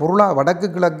நாங்கள் இந்த வடக்கு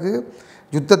கிழக்கு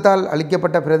யுத்தத்தால்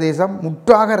அளிக்கப்பட்ட பிரதேசம்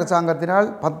முற்றாக அரசாங்கத்தினால்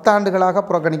 10 ஆண்டுகளாக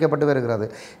புறக்கணிக்கப்பட்டு வருகிறது.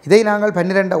 இதை நாங்கள்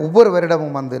 12 ஒவ்வொரு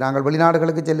வருடமும் நாங்கள்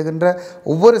வெளிநாடுகளுக்கு செல்லுகின்ற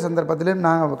ஒவ்வொரு சந்தர்ப்பத்திலும்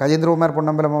கஜேந்திரகுமார்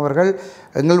பொன்னம்பலம் அவர்கள்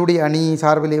எங்களுடைய அணி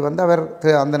சார்பிலே அவர்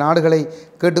அந்த நாடுகளை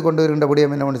கேட்டுக்கொண்டு வருகின்ற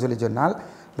விடயம் என்னவென்று சொன்னால்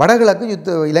வடகிழக்கு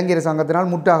இலங்கை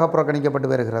அரசாங்கத்தினால் முற்றாக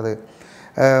புறக்கணிக்கப்பட்டு வருகிறது.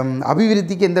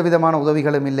 அபிவிருத்திக்கு எந்த விதமான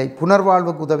உதவிகளும் இல்லை,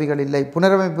 புனர்வாழ்வுக்கு உதவிகள் இல்லை,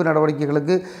 புனரமைப்பு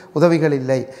நடவடிக்கைகளுக்கு உதவிகள்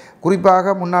இல்லை.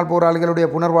 குறிப்பாக முன்னாள் போராளிகளுடைய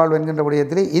புனர்வாழ்வு என்கின்ற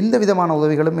விடயத்திலே எந்த விதமான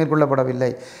உதவிகளும் மேற்கொள்ளப்படவில்லை.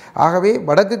 ஆகவே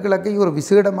வடக்கு கிழக்கை ஒரு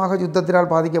விசேடமாக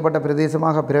யுத்தத்தினால் பாதிக்கப்பட்ட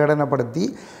பிரதேசமாக பிரகடனப்படுத்தி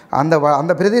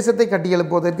அந்த பிரதேசத்தை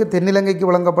கட்டியெழுப்புவதற்கு தென்னிலங்கைக்கு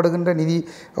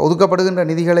ஒதுக்கப்படுகின்ற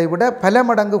நிதிகளை விட பல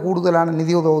மடங்கு கூடுதலான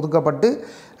நிதி ஒதுக்கப்பட்டு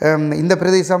இந்த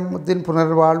பிரதேசத்தின்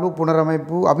புனர்வாழ்வு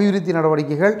புனரமைப்பு அபிவிருத்தி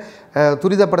நடவடிக்கைகள்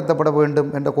துரிதப்படுத்தப்பட வேண்டும்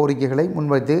என்ற கோரிக்கைகளை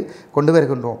முன்வைத்து கொண்டு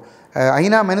வருகின்றோம்.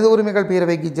 ஐநா மனித உரிமைகள்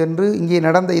பேரவைக்கு சென்று இங்கே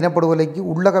நடந்த இனப்படுகொலைக்கு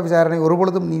உள்ளக விசாரணை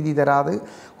ஒருபொழுதும் நீதி தராது,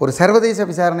 ஒரு சர்வதேச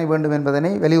விசாரணை வேண்டும்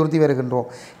என்பதனை வலியுறுத்தி வருகின்றோம்.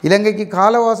 இலங்கைக்கு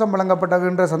காலவாசம்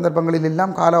வழங்கப்படுகின்ற சந்தர்ப்பங்களில்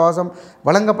எல்லாம் காலவாசம்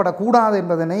வழங்கப்படக்கூடாது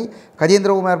என்பதனை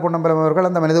கஜேந்திரகுமார் பொன்னம்பலம் அவர்கள்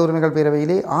அந்த மனித உரிமைகள்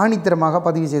பேரவையிலே ஆணித்தரமாக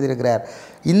பதிவு செய்திருக்கிறார்.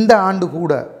 இந்த ஆண்டு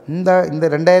கூட இந்த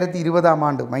 2020ஆம்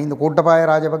ஆண்டு இந்த கோட்டபாய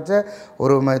ராஜபக்ச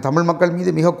ஒரு தமிழ் மக்கள் மீது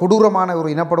மிக கொடூரமான ஒரு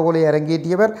இனப்படுகொலை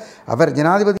அரங்கேற்றியவர். அவர்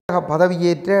ஜனாதிபதியாக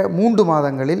பதவியேற்ற 3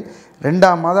 மாதங்களில்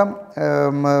 2ஆம் மாதம்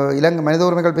இலங்கை மனித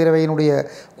உரிமைகள் பேரவையினுடைய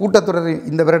கூட்டத்தொடர்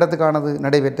இந்த வருடத்துக்கானது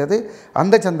நடைபெற்றது.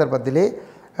 அந்த சந்தர்ப்பத்திலே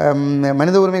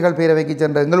மனித உரிமைகள் பேரவைக்கு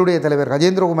சென்ற எங்களுடைய தலைவர்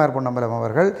கஜேந்திரகுமார் பொன்னம்பலம்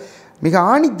அவர்கள் மிக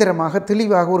ஆணித்தரமாக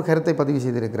தெளிவாக ஒரு கருத்தை பதிவு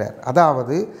செய்திருக்கிறார்.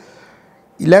 அதாவது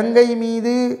இலங்கை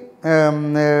மீது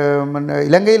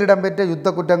இலங்கையில் இடம்பெற்ற யுத்த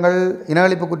குற்றங்கள்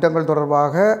இனஅழிப்பு குற்றங்கள்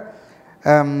தொடர்பாக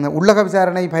உள்ளக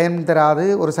விசாரணை பயன் தராது,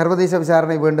 ஒரு சர்வதேச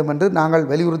விசாரணை வேண்டும் என்று நாங்கள்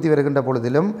வலியுறுத்தி வருகின்ற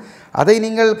பொழுதிலும் அதை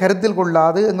நீங்கள் கருத்தில்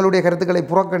கொள்ளாது எங்களுடைய கருத்துக்களை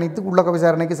புறக்கணித்து உள்ளக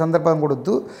விசாரணைக்கு சந்தர்ப்பம்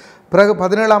கொடுத்து பிறகு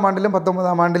 17ஆம் ஆண்டிலும்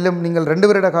 19ஆம் ஆண்டிலும் நீங்கள்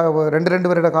 2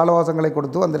 வருட காலவாசங்களை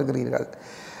கொடுத்து வந்திருக்கிறீர்கள்.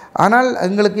 ஆனால்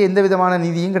எங்களுக்கு எந்த விதமான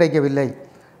நிதியும் கிடைக்கவில்லை.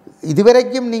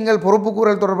 இதுவரைக்கும் நீங்கள்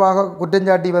பொறுப்புக்கூறல் தொடர்பாக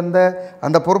குற்றஞ்சாட்டி வந்த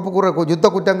அந்த பொறுப்புக்கூறல் யுத்த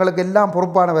குற்றங்களுக்கு எல்லாம்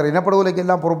பொறுப்பானவர், இனப்படுகொலைக்கு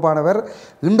எல்லாம் பொறுப்பானவர்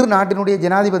இன்று நாட்டினுடைய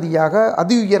ஜனாதிபதியாக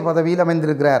அதி உயர் பதவியில்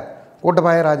அமைந்திருக்கிறார்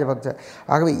கோட்டபாய ராஜபக்ச.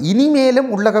 ஆகவே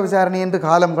இனிமேலும் உள்ளக விசாரணை என்று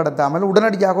காலம் கடத்தாமல்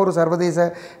உடனடியாக ஒரு சர்வதேச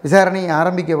விசாரணையை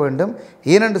ஆரம்பிக்க வேண்டும்.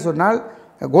 ஏனென்று சொன்னால்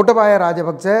கோட்டபாய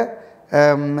ராஜபக்ச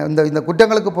இந்த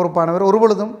குற்றங்களுக்கு பொறுப்பானவர்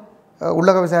ஒருபொழுதும்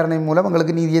உள்ளக விசாரணை மூலம்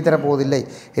எங்களுக்கு நீதியை தரப்போவதில்லை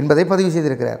என்பதை பதிவு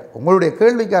செய்திருக்கிறார். உங்களுடைய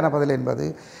கேள்விக்கான பதில் என்பது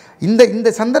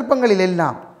இந்த சந்தர்ப்பங்களில்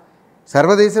எல்லாம்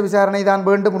சர்வதேச விசாரணை தான்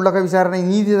வேண்டும், உள்ளக விசாரணை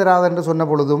நீதி தராது என்று சொன்ன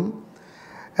பொழுதும்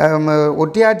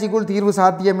ஒற்றையாட்சிக்குள் தீர்வு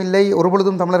சாத்தியமில்லை,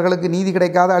 ஒருபொழுதும் தமிழர்களுக்கு நீதி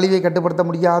கிடைக்காது, அழிவை கட்டுப்படுத்த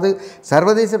முடியாது,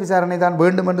 சர்வதேச விசாரணை தான்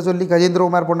வேண்டும் என்று சொல்லி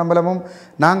கஜேந்திரகுமார் பொன்னம்பலமும்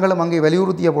நாங்களும் அங்கே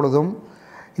வலியுறுத்திய பொழுதும்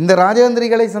இந்த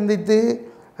ராஜதந்திரிகளை சந்தித்து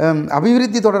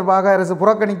அபிவிருத்தி தொடர்பாக அரசு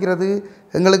புறக்கணிக்கிறது,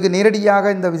 எங்களுக்கு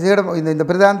நேரடியாக இந்த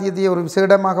பிராந்தியத்தை ஒரு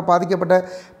விசேடமாக பாதிக்கப்பட்ட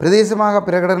பிரதேசமாக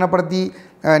பிரகடனப்படுத்தி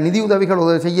நிதி உதவிகள்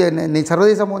செய்ய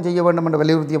சர்வதேசமும் செய்ய வேண்டும் என்று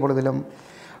வலியுறுத்திய பொழுதிலும்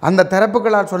அந்த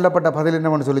தரப்புகளால் சொல்லப்பட்ட பதில்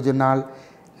என்னவென்று சொன்னால்,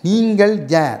 நீங்கள்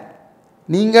யார்?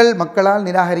 நீங்கள் மக்களால்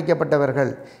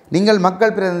நிராகரிக்கப்பட்டவர்கள், நீங்கள்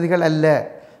மக்கள் பிரதிநிதிகள் அல்ல,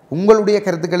 உங்களுடைய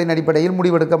கருத்துக்களின் அடிப்படையில்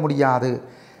முடிவெடுக்க முடியாது.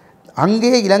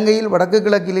 அங்கே இலங்கையில் வடக்கு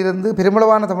கிழக்கிலிருந்து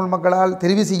பெருமளவான தமிழ் மக்களால்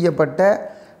தெரிவு செய்யப்பட்ட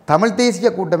தமிழ் தேசிய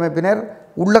கூட்டமைப்பினர்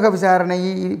உள்ளக விசாரணை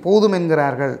போதும்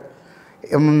என்கிறார்கள்,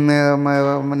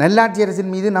 நல்லாட்சி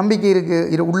அரசின் மீது நம்பிக்கை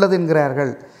உள்ளது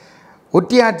என்கிறார்கள்,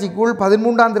 ஒற்றையாட்சிக்குள்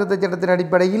 13ஆம் திருத்தச் சட்டத்தின்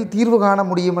அடிப்படையில் தீர்வு காண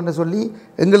முடியும் என்று சொல்லி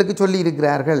எங்களுக்கு சொல்லி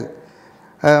இருக்கிறார்கள்.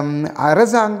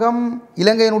 அரசாங்கம்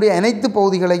இலங்கையினுடைய அனைத்து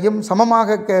பகுதிகளையும்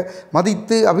சமமாக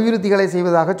மதித்து அபிவிருத்திகளை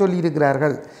செய்வதாக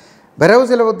சொல்லியிருக்கிறார்கள். வரவு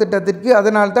செலவு திட்டத்திற்கு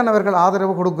அதனால்தான் அவர்கள்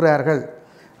ஆதரவு கொடுக்கிறார்கள்.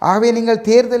 ஆகவே நீங்கள்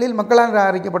தேர்தலில் மக்களால்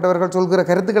நிராகரிக்கப்பட்டவர்கள் சொல்கிற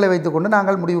கருத்துக்களை வைத்துக்கொண்டு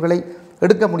நாங்கள் முடிவுகளை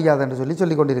எடுக்க முடியாது என்று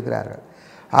சொல்லிக் கொண்டிருக்கிறார்கள்.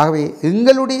 ஆகவே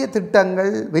எங்களுடைய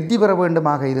திட்டங்கள் வெற்றி பெற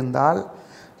வேண்டுமாக இருந்தால்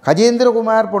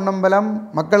கஜேந்திரகுமார் பொன்னம்பலம்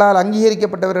மக்களால்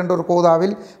அங்கீகரிக்கப்பட்டவர் என்ற ஒரு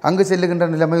கோதாவில் அங்கு செல்லுகின்ற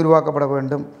நிலைமை உருவாக்கப்பட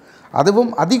வேண்டும்.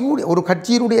 அதுவும் அதிகூடிய ஒரு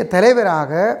கட்சியினுடைய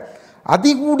தலைவராக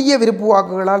அதிகூடிய விருப்பு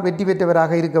வாக்குகளால் வெற்றி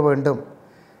பெற்றவராக இருக்க வேண்டும்.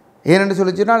 ஏனென்று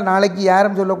சொன்னால் நாளைக்கு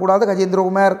யாரும் சொல்லக்கூடாது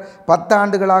கஜேந்திரகுமார் 10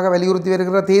 ஆண்டுகளாக வலியுறுத்தி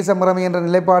வருகிற தேச முறைமை என்ற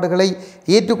நிலைப்பாடுகளை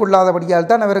ஏற்றுக்கொள்ளாதபடியால்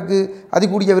தான் அவருக்கு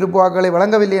அதிகூடிய விருப்பு வாக்குகளை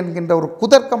வழங்கவில்லை என்கின்ற ஒரு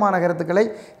குதர்க்கமான கருத்துக்களை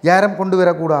யாரும் கொண்டு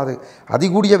வரக்கூடாது.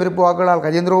 அதிகூடிய விருப்பு வாக்குகளால்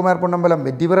கஜேந்திரகுமார் பொன்னம்பலம்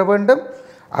வெற்றி பெற வேண்டும்.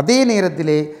 அதே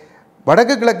நேரத்திலே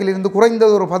வடக்கு கிழக்கிலிருந்து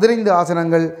குறைந்தது ஒரு 15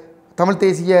 ஆசனங்கள் தமிழ்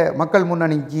தேசிய மக்கள்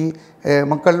முன்னணிக்கு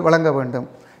மக்கள் வழங்க வேண்டும்.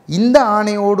 இந்த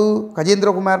ஆணையோடு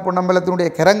கஜேந்திரகுமார் பொன்னம்பலத்தினுடைய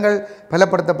கரங்கள்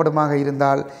பலப்படுத்தப்படுமாக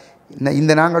இருந்தால்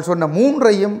இந்த நாங்கள் சொன்ன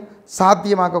 3ஐயும்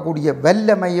சாத்தியமாக்கக்கூடிய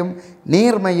வல்லமையும்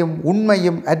நேர்மையும்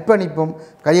உண்மையும் அர்ப்பணிப்பும்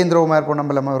கஜேந்திரகுமார்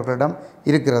பொன்னம்பலம் அவர்களிடம்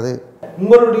இருக்கிறது.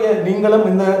 நீங்களும்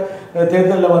இந்த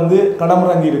தேர்தலில்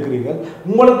களமிறங்கி இருக்கிறீர்கள்.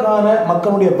 உங்களுக்கான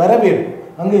மக்களுடைய வரவேற்பு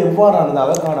அங்கு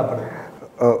எவ்வாறானதாக காணப்படும்?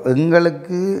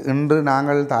 எங்களுக்கு இன்று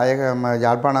நாங்கள் தாயக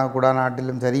யாழ்ப்பாண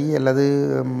குடாநாட்டிலும் சரி அல்லது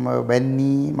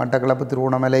வன்னி மட்டக்களப்பு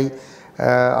திருவோணமலை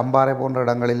அம்பாறை போன்ற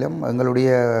இடங்களிலும் எங்களுடைய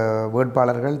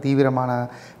வேட்பாளர்கள் தீவிரமான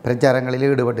பிரச்சாரங்களில்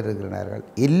ஈடுபட்டிருக்கிறார்கள்.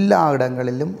 எல்லா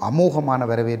இடங்களிலும் அமோகமான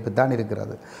வரவேற்பு தான்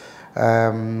இருக்கிறது.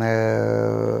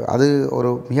 அது ஒரு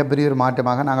மிகப்பெரிய ஒரு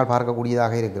மாற்றமாக நாங்கள்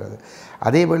பார்க்கக்கூடியதாக இருக்கிறது.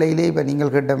 அதே வேளையிலே இப்போ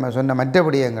நீங்கள் சொன்ன மற்ற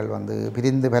விடயங்கள்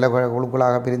பிரிந்து பல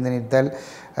குழுக்களாக பிரிந்து நிறுத்தல்,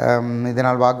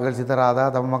 இதனால் வாக்குகள் சிதறாதா,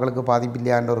 தமிழ் மக்களுக்கு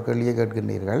பாதிப்பில்லையா என்ற ஒரு கேள்வியை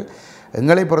கேட்கின்றீர்கள்.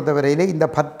 எங்களை பொறுத்தவரையிலே இந்த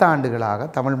 10 ஆண்டுகளாக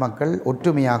தமிழ் மக்கள்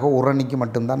ஒற்றுமையாக உரணிக்கு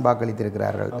மட்டும்தான்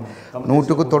வாக்களித்திருக்கிறார்கள்.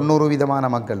 190%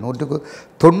 மக்கள்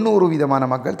 190%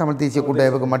 மக்கள் தமிழ் தேசிய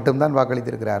கூட்டமைப்புக்கு மட்டும்தான்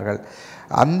வாக்களித்திருக்கிறார்கள்.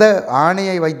 அந்த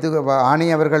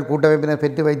ஆணையை அவர்கள் கூட்டமைப்பினர்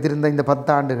பெற்று வைத்திருந்த இந்த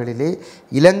 10 ஆண்டுகளிலே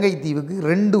இலங்கை தீவுக்கு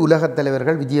 2 உலகத்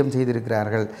தலைவர்கள் விஜயம்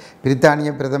செய்திருக்கிறார்கள்.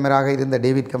 பிரித்தானிய பிரதமராக இருந்த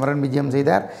டேவிட் கமரன் விஜயம்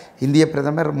செய்தார். இந்திய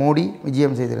பிரதமர் மோடி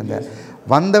விஜயம் செய்திருந்தார்.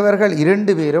 வந்தவர்கள்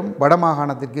 2 பேரும்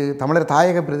வடமாகாணத்திற்கு தமிழர்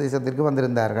தாயக பிரதேசத்திற்கு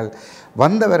வந்திருந்தார்கள்.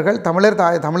 வந்தவர்கள்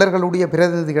தமிழர்களுடைய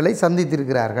பிரதிநிதிகளை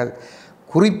சந்தித்திருக்கிறார்கள்.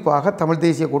 குறிப்பாக தமிழ்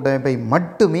தேசிய கூட்டமைப்பை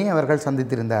மட்டுமே அவர்கள்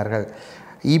சந்தித்திருந்தார்கள்.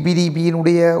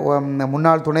 இபிடிபியினுடைய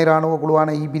முன்னாள் துணை இராணுவ குழுவான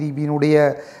இபிடிபியினுடைய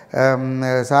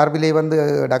சார்பிலே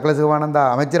டக்ளஸ் சிவானந்தா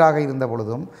அமைச்சராக இருந்த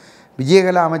பொழுதும்,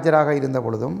 விஜயகலா அமைச்சராக இருந்த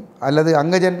பொழுதும், அல்லது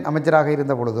அங்கஜன் அமைச்சராக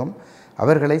இருந்த பொழுதும்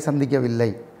அவர்களை சந்திக்கவில்லை.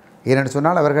 ஏனென்று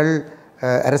சொன்னால் அவர்கள்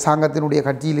அரசாங்கத்தினுடைய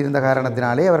கட்சியில் இருந்த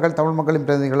காரணத்தினாலே அவர்கள் தமிழ் மக்களின்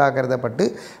பிரதிநிதிகளாக கருதப்பட்டு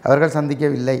அவர்கள்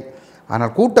சந்திக்கவில்லை.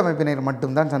 ஆனால் கூட்டமைப்பினர்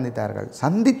மட்டும்தான் சந்தித்தார்கள்.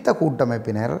 சந்தித்த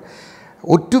கூட்டமைப்பினர்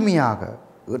ஒற்றுமையாக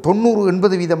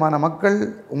 90-80% மக்கள்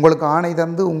உங்களுக்கு ஆணை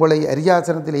தந்து உங்களை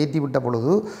அரியாசனத்தில் ஏற்றிவிட்ட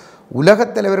பொழுது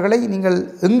உலகத் தலைவர்களை நீங்கள்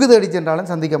எங்கு தேடி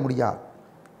சென்றாலும் சந்திக்க முடியாது.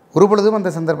 ஒரு பொழுதும் அந்த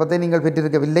சந்தர்ப்பத்தை நீங்கள்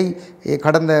பெற்றிருக்கவில்லை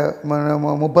கடந்த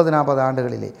 30-40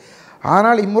 ஆண்டுகளிலே.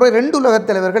 ஆனால் இம்முறை 2 உலகத்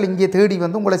தலைவர்கள் இங்கே தேடி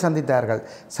உங்களை சந்தித்தார்கள்.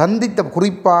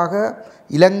 குறிப்பாக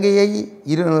இலங்கையை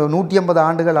 150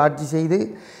 ஆண்டுகள் ஆட்சி செய்து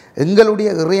எங்களுடைய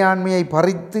இறையாண்மையை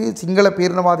பறித்து சிங்கள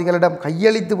பேரினவாதிகளிடம்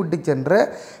கையளித்து விட்டு சென்ற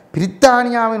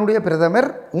பிரித்தானியாவினுடைய பிரதமர்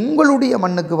உங்களுடைய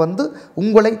மண்ணுக்கு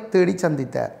உங்களை தேடி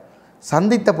சந்தித்தார்.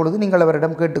 சந்தித்த பொழுது நீங்கள்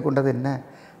அவரிடம் கேட்டுக்கொண்டது என்ன?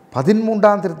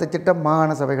 13ஆம் திருத்தச் சட்டம்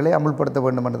மாகாண சபைகளை அமுல்படுத்த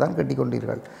வேண்டும் என்று தான்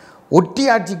கேட்டுக்கொண்டீர்கள்.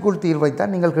 ஒற்றையாட்சிக்குள்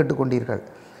தீர்வைத்தான் நீங்கள் கேட்டுக்கொண்டீர்கள்.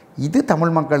 இது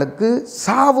தமிழ் மக்களுக்கு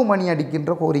சாவு மணி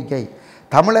அடிக்கின்ற கோரிக்கை.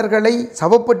 தமிழர்களை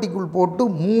சவப்பட்டிக்குள் போட்டு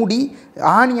மூடி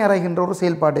ஆணி அறைகின்ற ஒரு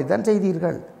செயல்பாட்டை தான்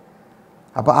செய்தீர்கள்.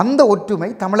 அப்போ அந்த ஒற்றுமை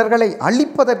தமிழர்களை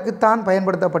அழிப்பதற்குத்தான்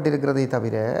பயன்படுத்தப்பட்டிருக்கிறதே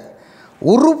தவிர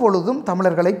ஒரு பொழுதும்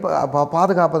தமிழர்களை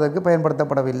பாதுகாப்பதற்கு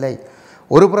பயன்படுத்தப்படவில்லை.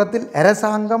 ஒரு புறத்தில்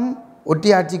அரசாங்கம்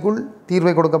ஒற்றையாட்சிக்குள்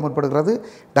தீர்வை கொடுக்க முற்படுகிறது.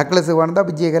 டக்ளஸ் சிவானந்தா,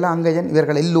 விஜயகலா, அங்கஜன்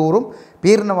இவர்கள் எல்லோரும்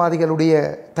பேரினவாதிகளுடைய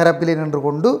தரப்பிலே நின்று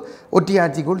கொண்டு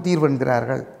ஒற்றையாட்சிக்குள் தீர்வு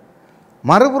என்கிறார்கள்.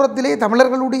 மறுபுறத்திலே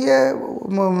தமிழர்களுடைய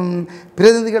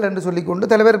பிரதிநிதிகள் என்று சொல்லிக்கொண்டு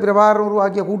தலைவர் பிரபாகரன்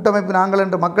உருவாக்கிய கூட்டமைப்பு நாங்கள்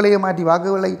என்று மக்களையே மாற்றி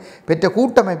வாக்குகளை பெற்ற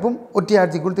கூட்டமைப்பும்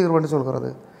ஒற்றையாட்சிக்குள் தீர்வு என்று சொல்கிறது.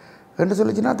 என்று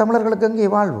சொல்லிச்சுன்னா தமிழர்களுக்கு அங்கே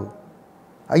வாழ்வு.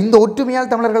 இந்த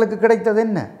ஒற்றுமையால் தமிழர்களுக்கு கிடைத்தது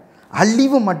என்ன?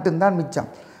 அழிவு மட்டும்தான் மிச்சம்.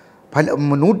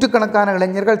 நூற்றுக்கணக்கான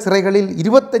இளைஞர்கள் சிறைகளில்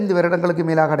 25 வருடங்களுக்கு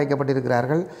மேலாக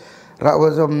அடைக்கப்பட்டிருக்கிறார்கள்.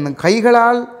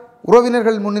 கைகளால்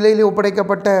உறவினர்கள் முன்னிலையில்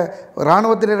ஒப்படைக்கப்பட்ட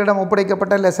இராணுவத்தினரிடம்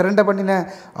ஒப்படைக்கப்பட்ட இல்லை சிரண்டை பண்ணின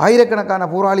ஆயிரக்கணக்கான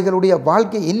போராளிகளுடைய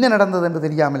வாழ்க்கை என்ன நடந்தது என்று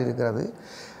தெரியாமல் இருக்கிறது.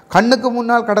 கண்ணுக்கு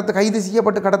முன்னால் கைது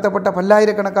செய்யப்பட்டு கடத்தப்பட்ட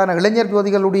பல்லாயிரக்கணக்கான இளைஞர்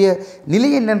ஜோதிகளுடைய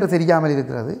நிலை என்னென்று தெரியாமல்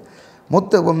இருக்கிறது.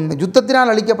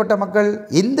 யுத்தத்தினால் அளிக்கப்பட்ட மக்கள்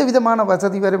எந்த விதமான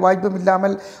வசதி வாய்ப்பும்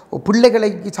இல்லாமல்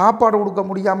பிள்ளைகளுக்கு சாப்பாடு கொடுக்க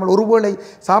முடியாமல் ஒருவேளை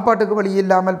சாப்பாட்டுக்கு வழி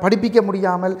இல்லாமல் படிப்பிக்க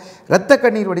முடியாமல் இரத்த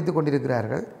கண்ணீர் வடித்து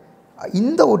கொண்டிருக்கிறார்கள்.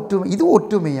 இது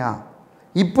ஒற்றுமையா?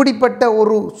 இப்படிப்பட்ட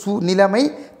ஒரு நிலைமை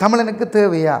தமிழனுக்கு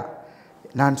தேவையா?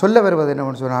 நான் சொல்ல வருவது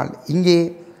என்னவென்று சொன்னால், இங்கே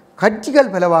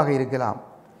கட்சிகள் பலவாக இருக்கலாம்.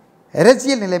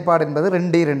 அரசியல் நிலைப்பாடு என்பது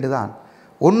ரெண்டு தான்.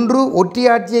 ஒன்று,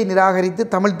 ஒற்றையாட்சியை நிராகரித்து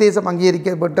தமிழ் தேசம்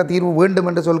அங்கீகரிக்கப்பட்ட தீர்வு வேண்டும்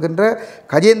என்று சொல்கின்ற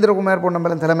கஜேந்திரகுமார்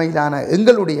பொன்னம்பலம் தலைமையிலான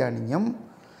எங்களுடைய அணியும்,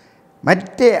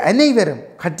 மற்ற அனைவரும்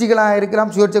கட்சிகளாக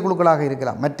இருக்கலாம், சுயேட்சை குழுக்களாக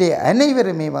இருக்கலாம், மற்ற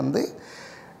அனைவருமே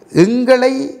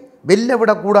எங்களை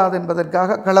வெல்லவிடக்கூடாது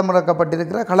என்பதற்காக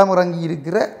களமிறங்கி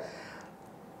இருக்கிற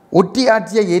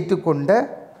ஒற்றையாட்சியை ஏற்றுக்கொண்ட,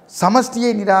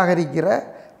 சமஷ்டியை நிராகரிக்கிற,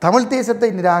 தமிழ் தேசத்தை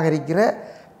நிராகரிக்கிற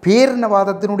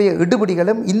பேரினவாதத்தினுடைய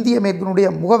எடுபடிகளும் இந்திய மேற்கினுடைய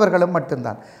முகவர்களும்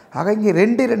மட்டும்தான். ஆக இங்கே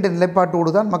ரெண்டு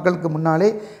நிலைப்பாட்டோடு தான் மக்களுக்கு முன்னாலே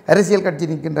அரசியல் கட்சி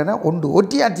நிற்கின்றன. ஒன்று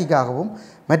ஒற்றையாட்சிக்காகவும்,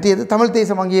 மற்றது தமிழ்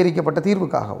தேசம் அங்கீகரிக்கப்பட்ட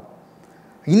தீர்வுக்காகவும்.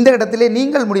 இந்த இடத்திலே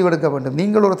நீங்கள் முடிவெடுக்க வேண்டும்.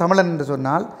 நீங்கள் ஒரு தமிழன் என்று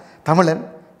சொன்னால் தமிழன்,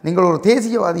 நீங்கள் ஒரு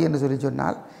தேசியவாதி என்று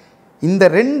சொன்னால் இந்த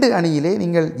ரெண்டு அணியிலே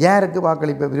நீங்கள் யாருக்கு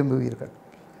வாக்களிப்ப விரும்புவீர்கள்?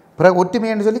 பிறகு ஒற்றுமை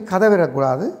என்று சொல்லி கதை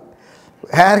வரக்கூடாது.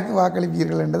 யாருக்கு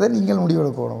வாக்களிப்பீர்கள் என்றதை நீங்கள்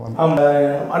முடிவெடுக்கணும்.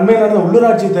 அண்மையில் நடந்த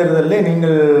உள்ளூராட்சி தேர்தலில்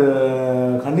நீங்கள்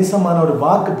கணிசமான ஒரு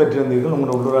வாக்கு பெற்றிருந்தீர்கள்.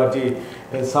 உங்களோட உள்ளூராட்சி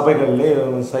சபைகளிலே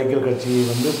சைக்கிள் கட்சி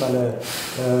பல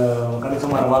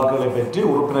கணிசமான வாக்குகளை பெற்று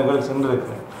உறுப்பினர்கள்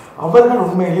சென்றிருக்கிறார். அவர்கள்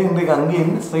உண்மையிலே இன்றைக்கு அங்கே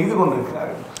என்ன செய்து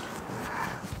கொண்டிருக்கிறார்கள்?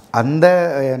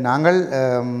 நாங்கள்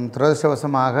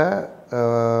துரதிர்ஷ்டவசமாக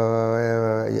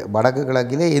வடக்கு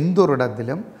கிழக்கிலே எந்த ஒரு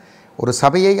இடத்திலும் ஒரு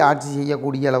சபையை ஆட்சி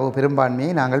செய்யக்கூடிய அளவு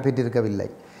பெரும்பான்மையை நாங்கள் பெற்றிருக்கவில்லை.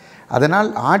 அதனால்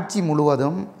ஆட்சி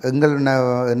முழுவதும்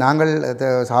நாங்கள்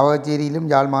சாவகச்சேரியிலும்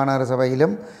யாழ் மாநகர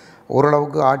சபையிலும்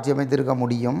ஓரளவுக்கு ஆட்சி அமைத்திருக்க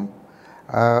முடியும்.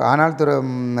 ஆனால்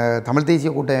தமிழ்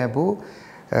தேசிய கூட்டமைப்பு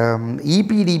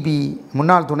இபிடிபி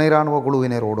முன்னாள் துணை இராணுவ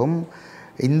குழுவினரோடும்,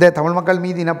 இந்த தமிழ் மக்கள்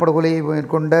மீது இனப்படுகொலையை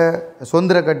மேற்கொண்ட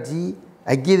சுதந்திர கட்சி,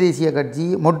 ஐக்கிய தேசிய கட்சி,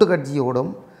 மொட்டு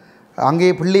கட்சியோடும், அங்கே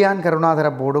பிள்ளையான்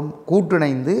கருணாதரப்போடும்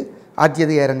கூட்டிணைந்து ஆட்சி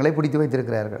அதிகாரங்களை பிடித்து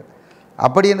வைத்திருக்கிறார்கள்.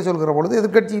 அப்படி என்று சொல்கிற பொழுது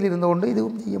எதிர்க்கட்சியில் இருந்து கொண்டு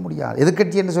இதுவும் செய்ய முடியாது.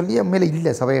 எதிர்க்கட்சி என்று சொல்லி அம்மையில்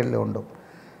இல்லை, சபைகளில் உண்டும்.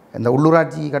 இந்த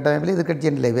உள்ளூராட்சி கட்டமைப்பில் எதிர்க்கட்சி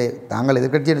இல்லை. நாங்கள்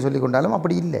எதிர்க்கட்சி என்று சொல்லி கொண்டாலும்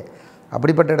அப்படி இல்லை.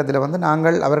 அப்படிப்பட்ட இடத்துல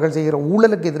நாங்கள் அவர்கள் செய்கிற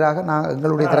ஊழலுக்கு எதிராக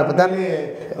எங்களுடைய தரப்பு தான்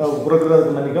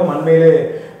நினைக்கிறோம். அண்மையிலே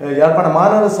யாழ்ப்பாண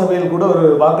மாநகர சபையில் கூட ஒரு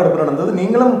வாக்கெடுப்பு நடந்தது.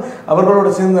 நீங்களும்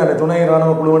அவர்களோடு சேர்ந்து அந்த துணை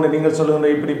இராணுவ குழுவினர் நீங்கள் சொல்லுகின்ற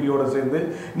இபிடிபியோடு சேர்ந்து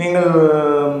நீங்கள்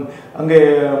அங்கே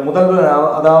முதல்வர்,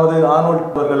 அதாவது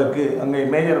ஆனோல்ட் அவர்களுக்கு, அங்கே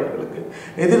மேயர் அவர்களுக்கு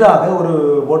எதிராக ஒரு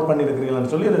ஓட்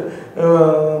பண்ணியிருக்கிறீங்கன்னு சொல்லி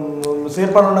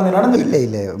செயற்பாடு நடந்து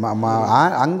இல்லை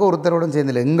அங்கே ஒருத்தருடன்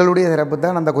சேர்ந்தில்லை. எங்களுடைய தரப்பு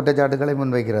தான் அந்த குற்றச்சாட்டுகளை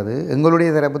முன்வைக்கிறது. எங்களுடைய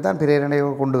தரப்பு தான் பிரேரணை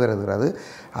கொண்டு வருகிறது.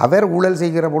 அவர் ஊழல்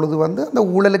செய்கிற பொழுது அந்த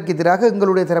ஊழலுக்கு எதிராக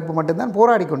எங்களுடைய தரப்பு மட்டும்தான்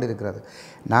போராடி கொண்டிருக்கிறது.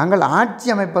 நாங்கள் ஆட்சி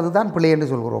அமைப்பது தான் பிள்ளை என்று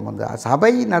சொல்கிறோம்.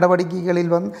 சபை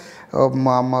நடவடிக்கைகளில்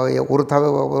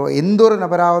எந்த ஒரு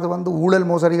நபராவது ஊழல்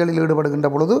மோசடிகளில் ஈடுபடுகின்ற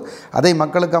பொழுது அதை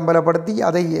மக்களுக்கு அம்பலப்படுத்தி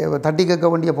அதை தட்டி கேட்க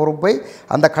வேண்டிய பொறுப்பை,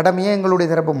 அந்த கடமையை எங்களுடைய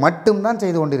தரப்பு மட்டும்தான்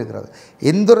செய்து கொண்டிருக்கிறது.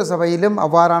 எந்த ஒரு சபையிலும்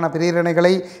அவ்வாறான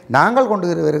பிரேரணைகளை நாங்கள்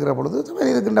கொண்டு வருகிற பொழுது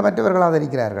சபையில் இருக்கின்ற மற்றவர்கள்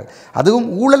ஆதரிக்கிறார்கள். அதுவும்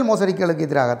ஊழல் மோசடிகளுக்கு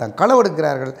எதிராகத்தான்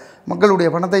களவெடுக்கிறார்கள், மக்களுடைய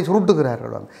பணத்தை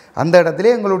சுருட்டுகிறார்கள். அந்த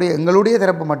இடத்திலே எங்களுடைய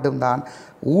தரப்பு மட்டும்தான்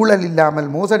ஊழல் இல்லாமல்,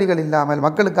 மோசடிகள் இல்லாமல்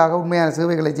மக்களுக்காக உண்மையான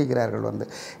சேவைகளை செய்கிறார்கள்.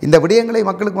 இந்த விடயங்களை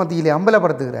மக்களுக்கு மத்தியிலே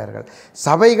அம்பலப்படுத்துகிறார்கள்.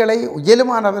 சபைகளை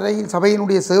இயலுமான வரையில்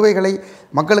சபையினுடைய சேவைகளை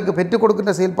மக்களுக்கு பெற்றுக்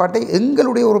கொடுக்கின்ற செயல்பாட்டை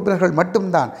எங்களுடைய உறுப்பினர்கள்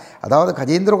மட்டும்தான், அதாவது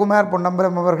கஜேந்திரகுமார்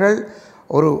பொன்னம்பலம் அவர்கள்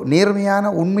ஒரு நேர்மையான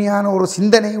உண்மையான ஒரு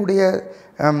சிந்தனையுடைய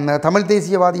தமிழ்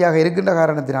தேசியவாதியாக இருக்கின்ற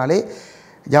காரணத்தினாலே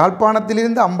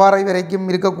யாழ்ப்பாணத்திலிருந்து அம்பாறை வரைக்கும்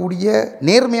இருக்கக்கூடிய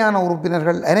நேர்மையான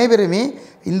உறுப்பினர்கள் அனைவருமே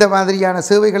இந்த மாதிரியான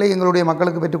சேவைகளை எங்களுடைய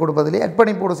மக்களுக்கு பெற்றுக் கொடுப்பதிலே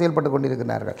அர்ப்பணிப்போடு செயல்பட்டு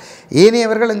கொண்டிருக்கிறார்கள்.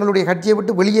 ஏனையவர்கள் எங்களுடைய கட்சியை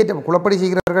விட்டு வெளியேற்ற குழப்படி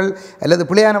செய்கிறார்கள் அல்லது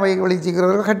பிழையான வழி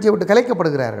செய்கிறவர்கள் கட்சியை விட்டு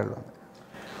கலைக்கப்படுகிறார்கள்.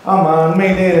 ஆமாம்,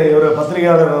 அண்மையிலே ஒரு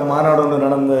பத்திரிகையாளர் மாநாடு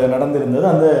ஒன்று நடந்திருந்தது.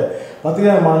 அந்த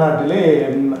பத்திரிகையாளர் மாநாட்டிலே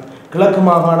கிழக்கு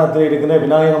மாகாணத்தில் இருக்கிற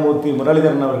விநாயகமூர்த்தி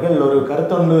முரளிதரன் அவர்கள் ஒரு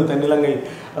கருத்தொண்டு தென்னிலங்கை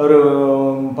ஒரு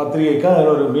பத்திரிகைக்காக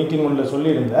ஒரு மீட்டிங் ஒன்றில்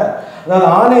சொல்லியிருந்தார். அதாவது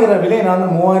ஆணையரவிலே நான்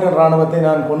 3000 இராணுவத்தை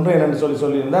நான் கொன்றேன் என்று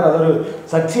சொல்லியிருந்தார். அது ஒரு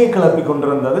சர்ச்சையை கிளப்பி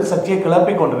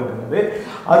கொண்டிருக்கிறது.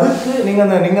 அதுக்கு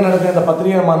நீங்கள் நடத்திய அந்த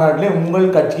பத்திரிகை மாநாட்டிலே உங்கள்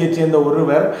கட்சியைச் சேர்ந்த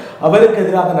ஒருவர் அவருக்கு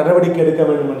எதிராக நடவடிக்கை எடுக்க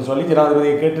வேண்டும் என்று சொல்லி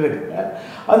ஜனாதிபதியை கேட்டிருக்கிறார்.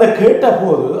 அந்த கேட்ட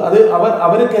போது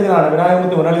அவருக்கு எதிரான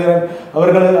விநாயகமூர்த்தி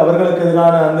முரளிதரன் அவர்களுக்கு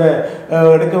எதிரான அந்த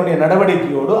எடுக்க வேண்டிய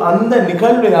நடவடிக்கையோடு அந்த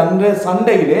நிகழ்வில் அந்த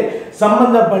சண்டையிலே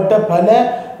சம்பந்தப்பட்ட பல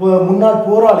முன்னாள்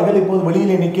போராளிகள் இப்போது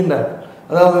வெளியிலே நிற்கின்றார்கள்.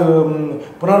 அதாவது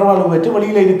புனர்வாழ்வு பெற்று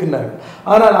வெளியில் இருக்கின்றார்கள்.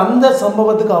 ஆனால் அந்த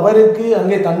சம்பவத்துக்கு அவருக்கு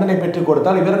அங்கே தண்டனை பெற்றுக்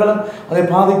கொடுத்தால் இவர்களும் அதை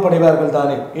பாதிப்படைவார்கள்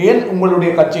தானே? ஏன்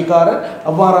உங்களுடைய கட்சிக்காரர்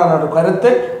அவ்வாறான ஒரு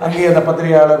கருத்தை அங்கே அந்த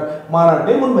பத்திரிகையாளர்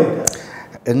மாநாட்டை முன்வைத்தார்?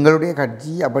 எங்களுடைய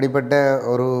கட்சி அப்படிப்பட்ட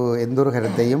எந்த ஒரு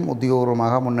கருத்தையும்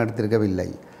உத்தியோகபூர்வமாக முன்னெடுத்திருக்கவில்லை.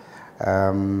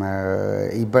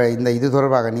 இப்போ இது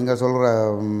தொடர்பாக நீங்கள் சொல்கிற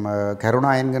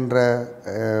கருணா என்கின்ற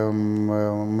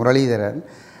முரளிதரன்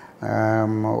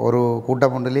ஒரு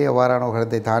கூட்டம் ஒன்றிலே அவ்வாறான ஒரு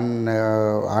கருத்தை தான்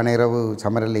ஆணையரவு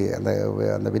சமரலே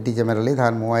அந்த வெற்றி சமரலே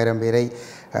தான் 3000 பேரை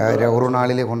ஒரு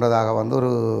நாளிலே கொண்டதாக வந்து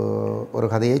ஒரு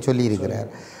கதையை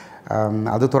சொல்லியிருக்கிறார்.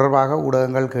 அது தொடர்பாக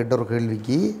ஊடகங்கள் கேட்ட ஒரு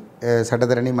கேள்விக்கு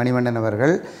சட்டத்தரணி மணிவண்ணன்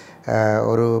அவர்கள்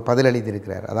ஒரு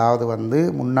பதிலளித்திருக்கிறார். அதாவது வந்து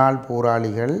முன்னாள்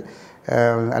போராளிகள்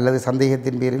அல்லது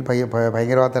சந்தேகத்தின் பேரில்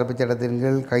பயங்கரவாத தடுப்புச் சட்டத்தின்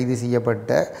கீழ் கைது செய்யப்பட்ட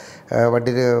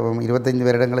 25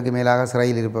 வருடங்களுக்கு மேலாக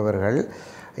சிறையில் இருப்பவர்கள்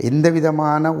எந்த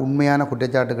விதமான உண்மையான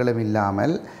குற்றச்சாட்டுகளும்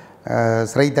இல்லாமல்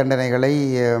சிறை தண்டனைகளை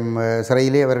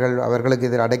சிறையிலே அவர்களுக்கு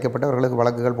எதிராக அடைக்கப்பட்டவர்களுக்கு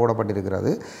வழக்குகள்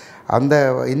போடப்பட்டிருக்கிறது. அந்த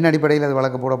அடிப்படையில் அது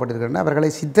வழக்கு போடப்பட்டிருக்கிறதுனா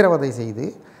அவர்களை சித்திரவதை செய்து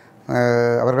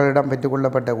அவர்களிடம்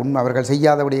பெற்றுக்கொள்ளப்பட்ட அவர்கள்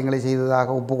செய்யாத விடயங்களை செய்ததாக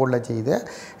ஒப்புக்கொள்ள செய்த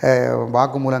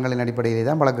வாக்குமூலங்களின் அடிப்படையிலே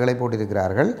தான் வழக்குகளை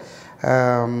போட்டிருக்கிறார்கள்.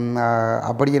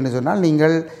 அப்படி என்று சொன்னால்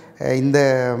நீங்கள்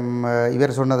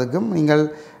இவர் சொன்னதுக்கும் நீங்கள்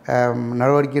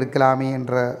நடவடிக்கை எடுக்கலாமே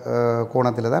என்ற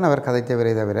கோணத்தில் தான் அவர்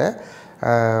கதைத்தவரே தவிர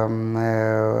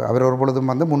அவர் ஒரு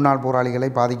பொழுதும் வந்து முன்னாள் போராளிகளை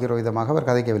பாதிக்கிற விதமாக அவர்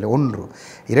கதைக்கவில்லை. ஒன்று.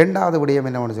 இரண்டாவது விடயம்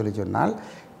என்னவென்று சொல்லிச்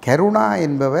கருணா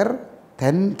என்பவர்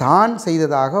தான்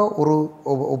செய்ததாக ஒரு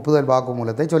ஒப்புதல்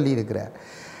வாக்குமூலத்தை சொல்லியிருக்கிறார்.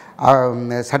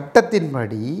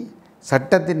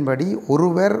 சட்டத்தின்படி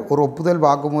ஒருவர் ஒரு ஒப்புதல்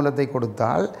வாக்குமூலத்தை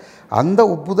கொடுத்தால் அந்த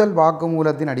ஒப்புதல்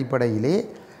வாக்குமூலத்தின் அடிப்படையிலே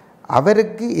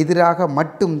அவருக்கு எதிராக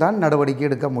மட்டும்தான் நடவடிக்கை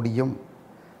எடுக்க முடியும்.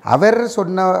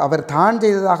 அவர் தான்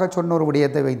செய்ததாக சொன்ன ஒரு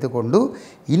விடயத்தை வைத்துக்கொண்டு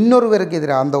இன்னொருவருக்கு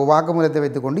எதிராக அந்த வாக்குமூலத்தை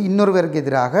வைத்துக்கொண்டு இன்னொருவருக்கு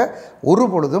எதிராக ஒரு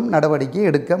பொழுதும் நடவடிக்கை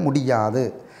எடுக்க முடியாது.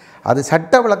 அது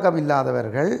சட்ட விளக்கம்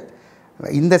இல்லாதவர்கள்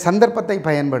இந்த சந்தர்ப்பத்தை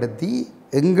பயன்படுத்தி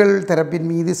எங்கள் தரப்பின்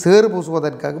மீது சேறு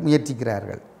பூசுவதற்காக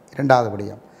முயற்சிக்கிறார்கள். இரண்டாவது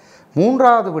விடயம்.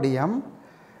 மூன்றாவது விடயம்,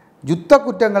 யுத்த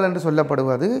குற்றங்கள் என்று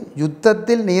சொல்லப்படுவது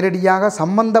யுத்தத்தில் நேரடியாக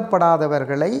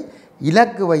சம்பந்தப்படாதவர்களை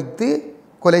இலக்கு வைத்து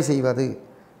கொலை செய்வது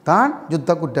தான்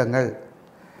யுத்த குற்றங்கள்.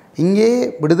 இங்கே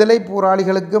விடுதலை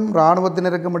போராளிகளுக்கும்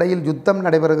இராணுவத்தினருக்கும் இடையில் யுத்தம்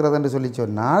நடைபெறுகிறது என்று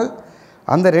சொன்னால்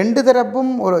அந்த ரெண்டு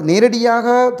தரப்பும் ஒரு நேரடியாக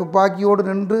துப்பாக்கியோடு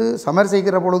நின்று சமர்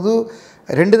செய்கிற பொழுது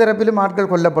ரெண்டு தரப்பிலும் ஆட்கள்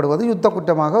கொல்லப்படுவது யுத்த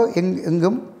குற்றமாக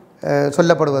எங்கும்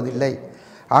சொல்லப்படுவதில்லை.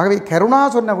 ஆகவே கருணா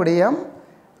சொன்ன விடயம்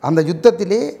அந்த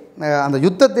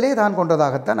யுத்தத்திலே தான்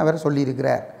கொண்டதாகத்தான் அவர்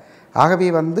சொல்லியிருக்கிறார். ஆகவே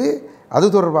வந்து அது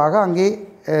தொடர்பாக அங்கே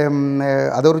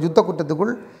அது ஒரு யுத்த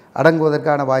குற்றத்துக்குள்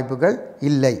அடங்குவதற்கான வாய்ப்புகள்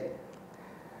இல்லை.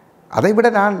 அதைவிட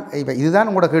நான் இப்போ இதுதான்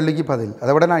உங்களோட கேள்விக்கு பதில்.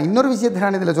 அதை விட நான் இன்னொரு விஷயத்தை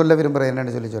நான் இதில் சொல்ல விரும்புகிறேன்.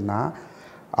 என்னென்னு சொன்னால்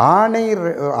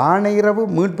ஆணையரவு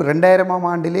மீட்பு 2000ஆம்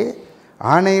ஆண்டிலே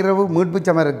ஆணையரவு மீட்பு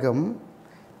சமருக்கும்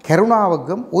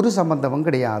கருணாவுக்கும் ஒரு சம்பந்தமும்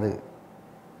கிடையாது.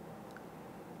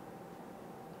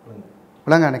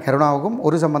 விளங்கான கருணாவுக்கும்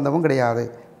ஒரு சம்பந்தமும் கிடையாது.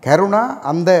 கருணா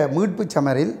அந்த மீட்பு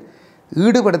சமரில்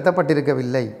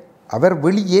ஈடுபடுத்தப்பட்டிருக்கவில்லை. அவர்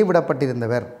வெளியே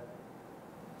விடப்பட்டிருந்தவர்.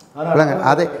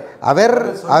 அதை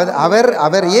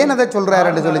அவர் ஏன் அதை சொல்கிறார்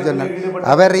என்று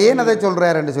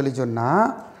சொல்லி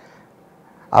சொன்னால்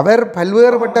அவர்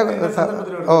பல்வேறுபட்ட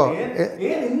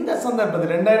இந்த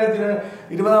சந்தர்ப்பத்தில்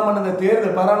 2020ஆம் ஆண்டு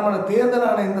தேர்தல் பாராளுமன்ற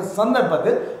தேர்தலான இந்த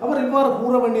சந்தர்ப்பத்தில் அவர் இவ்வாறு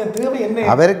கூற வேண்டிய தேவை என்ன?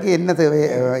 அவருக்கு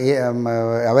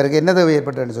என்ன தேவை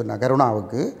ஏற்பட்டதுன்னு சொன்னார்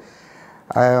கருணாவுக்கு.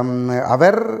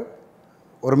 அவர்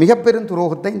ஒரு மிகப்பெரும்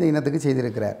துரோகத்தை இந்த இனத்துக்கு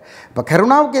செய்திருக்கிறார். இப்போ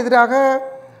கருணாவுக்கு எதிராக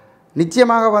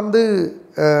நிச்சயமாக வந்து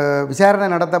விசாரணை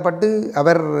நடத்தப்பட்டு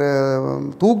அவர்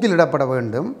தூக்கிலிடப்பட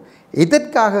வேண்டும்.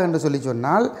 எதற்காக என்று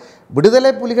சொன்னால்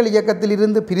விடுதலை புலிகள்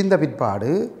இயக்கத்திலிருந்து பிரிந்த பிற்பாடு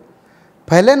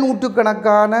பல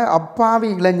நூற்றுக்கணக்கான அப்பாவி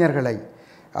இளைஞர்களை,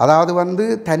 அதாவது வந்து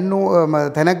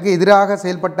தனக்கு எதிராக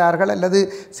செயல்பட்டார்கள் அல்லது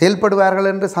செயல்படுவார்கள்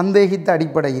என்று சந்தேகித்த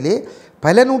அடிப்படையிலே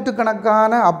பல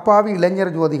நூற்றுக்கணக்கான அப்பாவி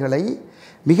இளைஞர் ஜோதிகளை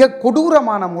மிக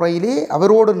கொடூரமான முறையிலே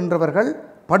அவரோடு நின்றவர்கள்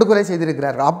படுகொலை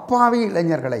செய்திருக்கிறார்கள். அப்பாவி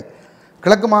இளைஞர்களை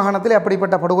கிழக்கு மாகாணத்தில்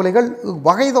அப்படிப்பட்ட படுகொலைகள்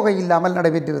வகை தொகை இல்லாமல்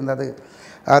நடைபெற்றிருந்தது.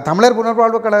 தமிழர்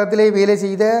புனர்வாழ்வு கழகத்திலே வேலை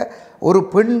செய்த ஒரு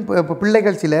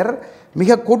பிள்ளைகள் சிலர்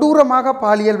மிக கொடூரமாக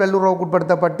பாலியல் வல்லுறவுக்கு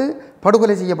உட்படுத்தப்பட்டு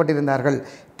படுகொலை செய்யப்பட்டிருந்தார்கள்.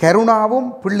 கருணாவும்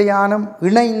பிள்ளையானும்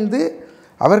இணைந்து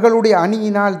அவர்களுடைய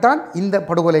அணியினால் தான் இந்த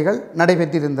படுகொலைகள்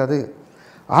நடைபெற்றிருந்தது.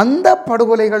 அந்த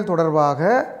படுகொலைகள் தொடர்பாக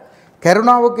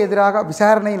கருணாவுக்கு எதிராக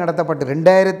விசாரணை நடத்தப்பட்டு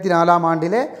 2004ஆம்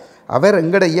ஆண்டிலே அவர்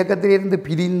எங்கட இயக்கத்திலிருந்து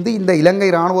பிரிந்து இந்த இலங்கை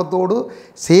இராணுவத்தோடு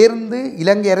சேர்ந்து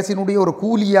இலங்கை அரசினுடைய ஒரு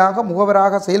கூலியாக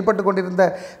முகவராக செயல்பட்டு கொண்டிருந்த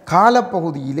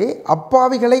காலப்பகுதியிலே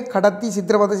அப்பாவிகளை கடத்தி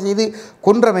சித்திரவதை செய்து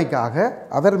கொன்றமைக்காக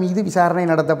அவர் மீது விசாரணை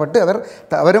நடத்தப்பட்டு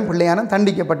அவரும் பிள்ளையானும்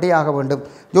தண்டிக்கப்பட்டே ஆக வேண்டும்.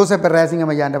 ஜோசப்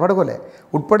ராசிங்கம் ஐயா என்ற படுகொலை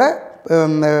உட்பட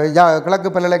கிழக்கு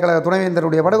பல்கலைக்கழக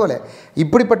துணைவேந்தருடைய படுகொலை,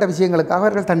 இப்படிப்பட்ட விஷயங்களுக்காக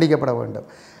அவர்கள் தண்டிக்கப்பட வேண்டும்.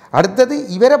 அடுத்தது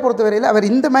இவரை பொறுத்தவரையில் அவர்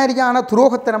இந்த மாதிரியான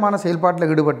துரோகத்தனமான செயல்பாட்டில்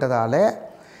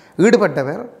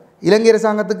ஈடுபட்டவர், இலங்கை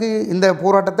அரசாங்கத்துக்கு இந்த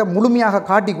போராட்டத்தை முழுமையாக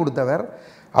காட்டி கொடுத்தவர்.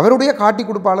 அவருடைய காட்டி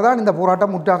கொடுப்பால் தான் இந்த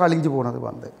போராட்டம் முற்றாக அழிஞ்சு போனது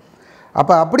வந்து.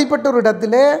 அப்போ அப்படிப்பட்ட ஒரு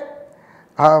இடத்துல,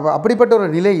 அப்படிப்பட்ட ஒரு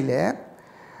நிலையில்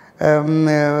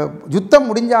யுத்தம்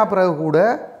முடிஞ்ச பிறகு கூட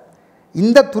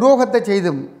இந்த துரோகத்தை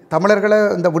செய்தும் தமிழர்களை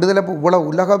இந்த விடுதலை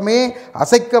உலகமே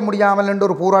அசைக்க முடியாமல் என்ற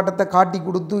ஒரு போராட்டத்தை காட்டி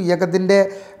கொடுத்து இயக்கத்தின்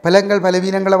பலங்கள்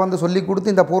பலவீனங்களை வந்து சொல்லி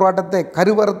கொடுத்து இந்த போராட்டத்தை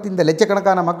கருவறுத்து இந்த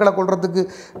லட்சக்கணக்கான மக்களை கொள்றதுக்கு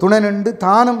துணை நின்று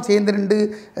தானும் சேர்ந்து நின்று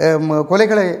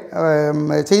கொலைகளை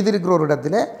செய்திருக்கிற ஒரு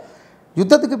இடத்துல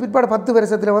யுத்தத்துக்கு பிற்பாடு 10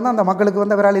 வருஷத்தில் வந்து அந்த மக்களுக்கு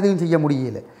வந்து அவரால் எதுவும் செய்ய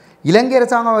முடியலை. இலங்கை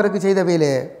அரசாங்கம் அவருக்கு செய்த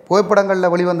வேலை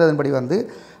புகைப்படங்களில் வெளிவந்ததன்படி வந்து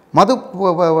மது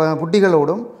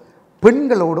புட்டிகளோடும்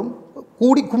பெண்களோடும்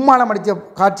கூடி கும்மாளம் அடித்த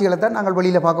காட்சிகளை தான் நாங்கள்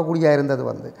வெளியில் பார்க்கக்கூடிய இருந்தது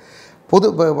வந்து. பொது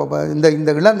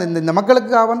இந்த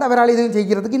மக்களுக்காக வந்து அவரால் எதுவும்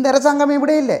செய்கிறதுக்கு இந்த அரசாங்கமே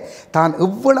விட இல்லை. தான்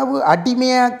எவ்வளவு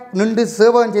அடிமையாக நின்று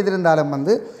சேவகம் செய்திருந்தாலும்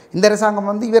வந்து இந்த அரசாங்கம்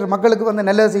வந்து இவர் மக்களுக்கு வந்து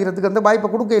நல்லது செய்கிறதுக்கு வந்து வாய்ப்பை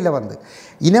கொடுக்க இல்லை வந்து.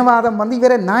 இனவாதம் வந்து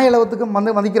இவரை நாயளவுத்துக்கும்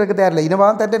வந்து மதிக்கிறதுக்கு தேவையில்லை.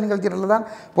 இனவாதம் தட்ட நிகழ்ச்சிகளில் தான்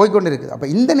போய்கொண்டிருக்குது. அப்போ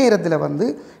இந்த நேரத்தில் வந்து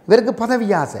இவருக்கு பதவி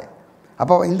ஆசை.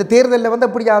 அப்போ இந்த தேர்தலில் வந்து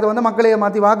எப்படியாவது வந்து மக்களை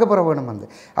மாற்றி வாக்கு பெற வேணும் வந்து.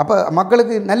 அப்போ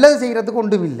மக்களுக்கு நல்லது செய்கிறதுக்கு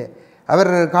ஒன்றும் இல்லை. அவர்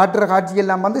காட்டுற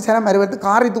காட்சியெல்லாம் வந்து சனம் அறிவத்து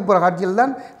காரி துப்புற காட்சிகள்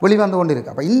தான் வெளிவந்து கொண்டு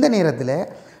இருக்குது. அப்போ இந்த நேரத்தில்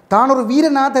தான் ஒரு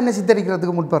வீரனாக தன்னை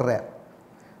சித்தரிக்கிறதுக்கு முற்படுறார்.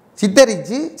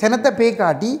 சித்தரித்து சனத்தை பேய்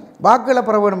காட்டி வாக்குகளை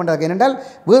பெற வேணுமென்றாங்க. ஏனென்றால்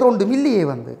வேறொன்றும் இல்லையே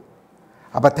வந்து.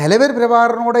 அப்போ தலைவர்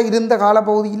பிரபாகரனோட இருந்த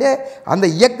காலப்பகுதியில் அந்த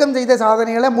இயக்கம் செய்த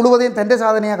சாதனைகளை முழுவதையும் தண்டை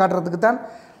சாதனையாக காட்டுறதுக்கு தான்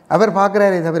அவர்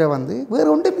பார்க்குறாரே தவிர வந்து வேறு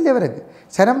ஒன்றும் இல்லை. அவருக்கு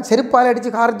சனம் செருப்பால் அடித்து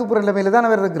காரி துப்புற நிலைமையில் தான்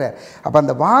அவர் இருக்கிறார். அப்போ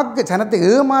அந்த வாக்கு சனத்தை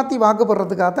ஏமாற்றி வாக்கு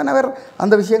போடுறதுக்காகத்தான் அவர்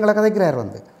அந்த விஷயங்களை கதைக்கிறார்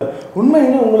வந்து.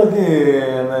 உண்மையில உங்களுக்கு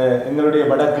அந்த எங்களுடைய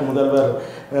வடக்கு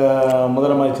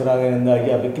முதலமைச்சராக இருந்த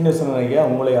ஐயா விக்னேஸ்வரன் ஐயா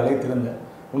உங்களை அழைத்திருந்த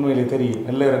உண்மையிலே தெரியும்,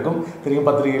 எல்லோருக்கும் தெரியும்,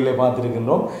 பத்திரிகைகளில்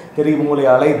பார்த்துருக்கின்றோம், தெரியும். உங்களை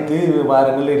அழைத்து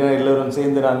வாரங்கள் எல்லோரும்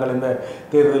சேர்ந்து நாங்கள் இந்த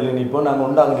தேர்தலில் நிற்போம், நாங்கள்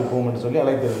உண்டாக நிற்போம் என்று சொல்லி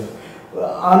அழைத்திருந்தோம்.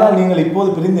 ஆனால் நீங்கள் இப்போது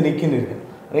பிரிந்து நிற்கின்றீர்கள்.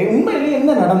 உண்மையிலே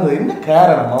என்ன நடந்தது, என்ன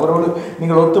காரணம்? அவரோடு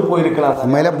நீங்கள் ஒத்து போயிருக்கலாம்.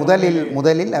 உண்மையில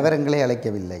முதலில் அவர் எங்களை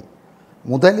அழைக்கவில்லை.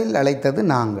 முதலில் அழைத்தது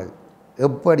நாங்கள்.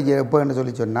 எப்போன்னு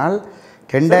சொல்லி சொன்னால்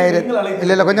 2000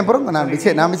 இல்லை கொஞ்சம் பொறுங்க,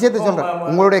 நான் விஷயத்தை சொல்கிறேன்.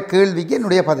 உங்களுடைய கேள்விக்கு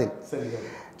என்னுடைய பதில்.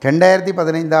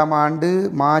 2015ஆம் ஆண்டு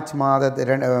மார்ச்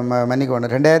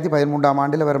மன்னிக்கணும் 2013ஆம்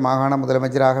ஆண்டில் அவர் மாகாண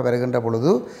முதலமைச்சராக வருகின்ற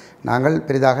பொழுது நாங்கள்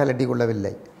பெரிதாக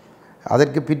அலட்டிக்கொள்ளவில்லை.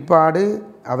 அதற்கு பிற்பாடு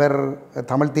அவர்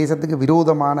தமிழ் தேசத்துக்கு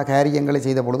விரோதமான காரியங்களை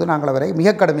செய்த பொழுது நாங்கள் அவரை மிக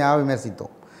கடுமையாக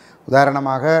விமர்சித்தோம்.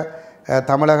 உதாரணமாக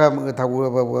தமிழக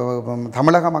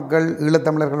மக்கள்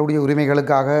ஈழத்தமிழர்களுடைய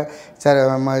உரிமைகளுக்காக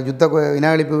யுத்த இன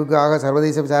அழிப்புக்காக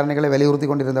சர்வதேச விசாரணைகளை வலியுறுத்தி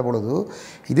கொண்டிருந்த பொழுது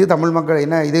இது தமிழ் மக்கள்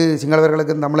இது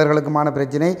சிங்களவர்களுக்கும் தமிழர்களுக்குமான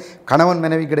பிரச்சனை, கணவன்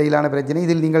மனைவிக்கு இடையிலான பிரச்சனை,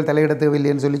 இதில் நீங்கள் தலையிட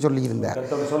தேவையில்லை என்று சொல்லியிருந்தார்.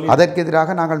 அதற்கு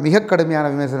எதிராக நாங்கள் மிக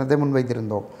கடுமையான விமர்சனத்தை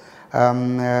முன்வைத்திருந்தோம்.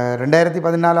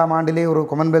 2014ஆம் ஆண்டிலே ஒரு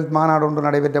காமன்வெல்த் மாநாடு ஒன்று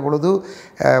நடைபெற்ற பொழுது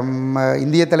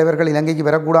இந்திய தலைவர்கள் இலங்கைக்கு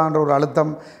வரக்கூடாது என்ற ஒரு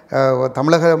அழுத்தம்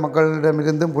தமிழக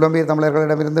மக்களிடமிருந்தும் புலம்பெயர்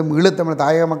தமிழர்களிடமிருந்தும் ஈழத்தமிழ்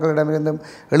தாயக மக்களிடமிருந்தும்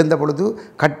எழுந்த பொழுது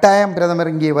கட்டாயம்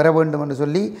பிரதமர் இங்கே வர வேண்டும் என்று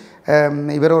சொல்லி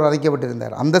இவர் ஒரு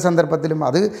அறிக்கப்பட்டிருந்தார். அந்த சந்தர்ப்பத்திலும்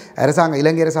அது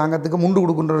இலங்கை அரசாங்கத்துக்கு முண்டு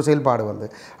கொடுக்கின்ற ஒரு செயல்பாடு வந்து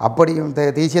அப்படியும்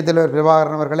தேசிய தலைவர்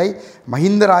பிரபாகரன் அவர்களை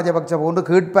மஹிந்த ராஜபக்ச போன்று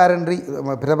கேட்பாரின்றி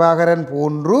பிரபாகரன்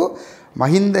போன்று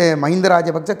மஹிந்த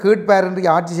ராஜபக்ச கேட்பாரின்றி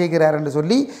ஆட்சி செய்கிறார் என்று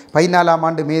சொல்லி 14ஆம்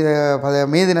ஆண்டு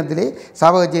மே தினத்திலே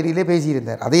சாவகச்சேரியிலே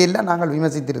பேசியிருந்தார். அதையெல்லாம் நாங்கள்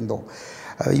விமர்சித்திருந்தோம்.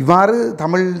 இவ்வாறு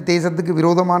தமிழ் தேசத்துக்கு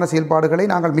விரோதமான செயல்பாடுகளை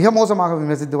நாங்கள் மிக மோசமாக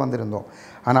விமர்சித்து வந்திருந்தோம்.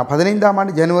 ஆனால் 15ஆம்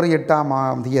ஆண்டு ஜனவரி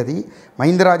 8ஆம் தேதி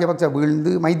மஹிந்த ராஜபக்ச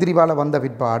வீழ்ந்து மைத்திரிபால வந்த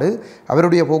பிற்பாடு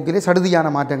அவருடைய போக்கிலே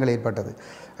சடுதியான மாற்றங்கள் ஏற்பட்டது.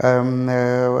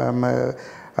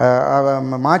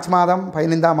 மார்ச் மாதம்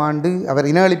 15ஆம் ஆண்டு அவர்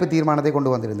இன அழிப்பு தீர்மானத்தை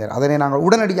கொண்டு வந்திருந்தார். அதனை நாங்கள்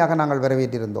உடனடியாக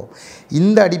வரவேற்றிருந்தோம்.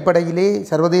 இந்த அடிப்படையிலே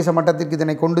சர்வதேச மட்டத்திற்கு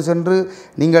இதனை கொண்டு சென்று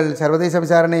நீங்கள் சர்வதேச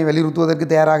விசாரணையை வலியுறுத்துவதற்கு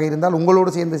தயாராக இருந்தால்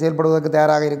உங்களோடு சேர்ந்து செயல்படுவதற்கு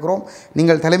தயாராக இருக்கிறோம்,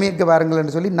 நீங்கள் தலைமையேற்க வாருங்கள்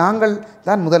என்று சொல்லி நாங்கள்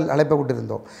தான் முதல் அழைப்பு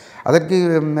விட்டிருந்தோம். அதற்கு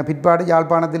பிற்பாடு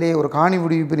யாழ்ப்பாணத்திலே ஒரு காணி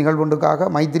விடுவிப்பு நிகழ்வொன்றுக்காக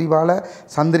மைத்திரிபால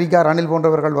சந்திரிகா ரணில்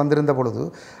போன்றவர்கள் வந்திருந்த பொழுது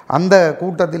அந்த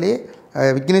கூட்டத்திலே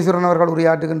விக்னேஸ்வரன் அவர்கள்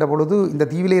உரையாற்றுகின்ற பொழுது இந்த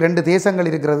தீவிலே 2 தேசங்கள்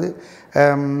இருக்கிறது,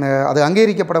 அது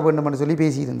அங்கீகரிக்கப்பட வேண்டும் என்று சொல்லி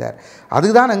பேசியிருந்தார்.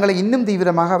 அதுதான் எங்களை இன்னும்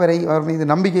தீவிரமாக அவர் மீது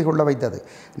நம்பிக்கை கொள்ள வைத்தது.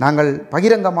 நாங்கள்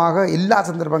பகிரங்கமாக எல்லா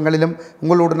சந்தர்ப்பங்களிலும்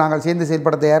உங்களோடு நாங்கள் சேர்ந்து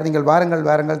செயல்பட தயார், நீங்கள்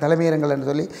வாருங்கள் தலைமையேறுங்கள் என்று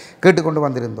சொல்லி கேட்டுக்கொண்டு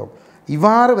வந்திருந்தோம்.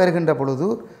 இவ்வாறு வருகின்ற பொழுது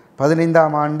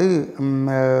 15ஆம் ஆண்டு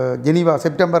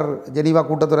செப்டம்பர் ஜெனீவா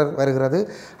கூட்டத்தொடர் வருகிறது.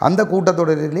 அந்த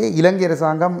கூட்டத்தொடரிலே இலங்கை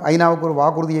அரசாங்கம் ஐநாவுக்கு ஒரு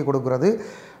வாக்குறுதியை கொடுக்கிறது.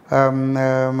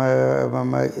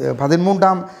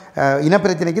 13ஆம்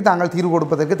இனப்பிரச்சனைக்கு தாங்கள் தீர்வு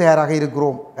கொடுப்பதற்கு தயாராக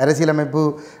இருக்கிறோம், அரசியலமைப்பு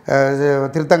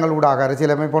திருத்தங்களூடாக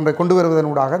அரசியலமைப்பு ஒன்றை கொண்டு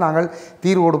வருவதனூடாக நாங்கள்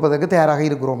தீர்வு கொடுப்பதற்கு தயாராக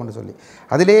இருக்கிறோம் என்று சொல்லி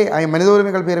அதிலே மனித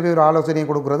உரிமைகள் பேரவை ஒரு ஆலோசனையை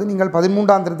கொடுக்கிறது. நீங்கள்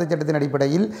 13ஆம் திருத்தச் சட்டத்தின்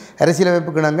அடிப்படையில்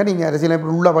அரசியலமைப்புக்கு இணங்க நீங்கள்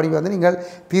அரசியலமைப்பில் உள்ளபடி வந்து நீங்கள்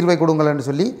தீர்வை கொடுங்கள் என்று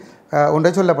சொல்லி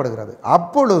ஒன்றை சொல்லப்படுகிறது.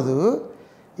 அப்பொழுது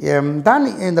தான்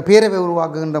இந்த பேரவை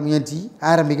உருவாக்குகின்ற முயற்சி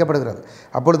ஆரம்பிக்கப்படுகிறது.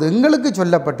 அப்பொழுது எங்களுக்கு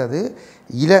சொல்லப்பட்டது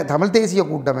தமிழ் தேசிய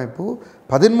கூட்டமைப்பு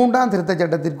 13ஆம் திருத்தச்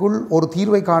சட்டத்திற்குள் ஒரு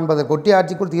தீர்வை காண்பதற்கு,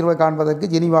 ஒற்றையாட்சிக்குள் தீர்வை காண்பதற்கு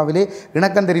ஜெனீவாவிலே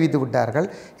இணக்கம் தெரிவித்து விட்டார்கள்.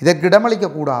 இதற்கு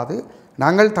இடமளிக்கக்கூடாது,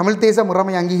 நாங்கள் தமிழ் தேச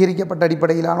முறைமை அங்கீகரிக்கப்பட்ட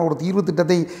அடிப்படையிலான ஒரு தீர்வு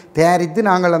திட்டத்தை தயாரித்து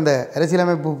நாங்கள் அந்த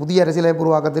புதிய அரசியலமைப்பு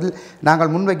உருவாக்கத்தில்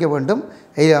நாங்கள் முன்வைக்க வேண்டும்,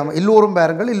 எல்லோரும்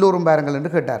பாருங்கள்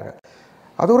என்று கேட்டார்கள்.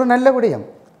 அது ஒரு நல்ல விடயம்.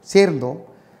 சேர்ந்தோம்,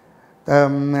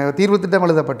 தீர்வு திட்டம்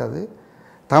எழுதப்பட்டது.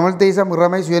 தமிழ் தேசம்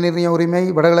முறைமை சுயநிர்ணய உரிமை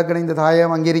வடகிழக்கிணைந்த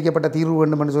தாயம் அங்கீகரிக்கப்பட்ட தீர்வு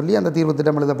வேண்டும் என்று சொல்லி அந்த தீர்வு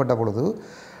திட்டம் எழுதப்பட்ட பொழுது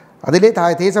அதிலே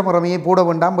தேச முறைமையை போட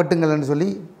வேண்டாம், வெட்டுங்கள் என்று சொல்லி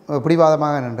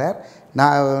பிடிவாதமாக நின்றார்.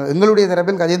 எங்களுடைய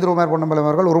தரப்பில் கஜேந்திரகுமார் பொன்னம்பலம்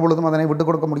அவர்கள் ஒரு பொழுதும் அதனை விட்டுக்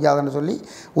கொடுக்க முடியாதுன்னு சொல்லி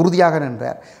உறுதியாக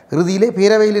நின்றார். இறுதியிலே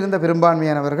பேரவையில் இருந்த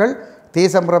பெரும்பான்மையானவர்கள்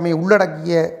தேச முறைமையை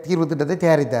உள்ளடக்கிய தீர்வு திட்டத்தை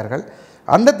தயாரித்தார்கள்.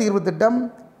 அந்த தீர்வு திட்டம்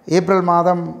ஏப்ரல்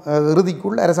மாதம்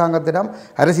இறுதிக்குள் அரசாங்கத்திடம்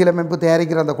அரசியலமைப்பு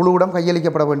தயாரிக்கிற அந்த குழுவிடம்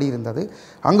கையளிக்கப்பட வேண்டியிருந்தது.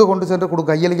 அங்கு கொண்டு சென்று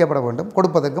கையளிக்கப்பட வேண்டும்,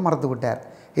 கொடுப்பதற்கு மறுத்துவிட்டார்.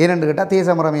 ஏனென்று கேட்டால்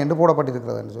தேச முறைமை என்று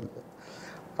போடப்பட்டிருக்கிறது என்று சொல்லி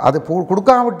அது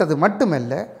கொடுக்காவிட்டது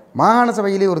மட்டுமல்ல, மாகாண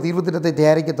சபையிலே ஒரு தீர்வு திட்டத்தை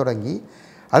தயாரிக்க தொடங்கி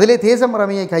அதிலே தேச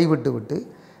முறைமையை கைவிட்டு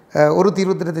ஒரு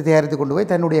தீர்வு திட்டத்தை தயாரித்து கொண்டு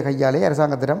போய் தன்னுடைய கையாலே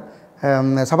அரசாங்கத்திடம்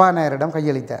சபாநாயகரிடம்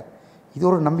கையளித்தார். இது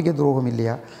ஒரு நம்பிக்கை துரோகம்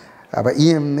இல்லையா? அப்போ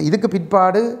இதுக்கு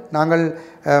பிற்பாடு நாங்கள்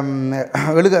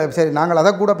நாங்கள்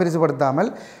அதை கூட பெருசுபடுத்தாமல்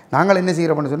நாங்கள் என்ன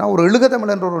செய்கிறோம்னு சொன்னால், ஒரு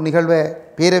எழுகதமிழ் என்ற ஒரு நிகழ்வை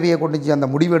பேரவையை கொண்டு அந்த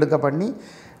முடிவு எடுக்க பண்ணி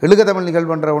எழுகதமிழ்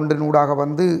நிகழ்வுன்ற ஒன்றினூடாக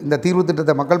வந்து இந்த தீர்வு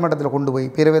திட்டத்தை மக்கள் மட்டத்தில் கொண்டு போய்,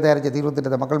 பேரவை தயாரித்த தீர்வு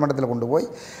திட்டத்தை மக்கள் மட்டத்தில் கொண்டு போய்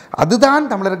அதுதான்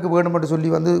தமிழருக்கு வேணும் என்று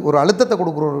சொல்லி வந்து ஒரு அழுத்தத்தை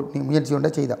கொடுக்குற ஒரு முயற்சி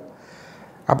ஒன்றை செய்தோம்.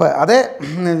 அப்போ அதை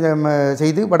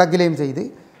செய்து வடக்கிலேயும் செய்து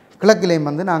கிழக்கிலேயும்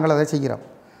வந்து நாங்கள் அதை செய்கிறோம்.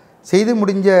 செய்து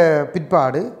முடிஞ்ச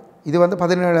பிற்பாடு இது வந்து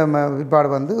 17 பிற்பாடு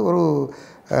வந்து ஒரு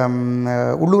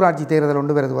உள்ளூராட்சி தேர்தல்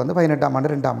ஒன்று வருது வந்து 18ஆம்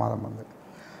ஆண்டு 2ஆம் மாதம் வந்து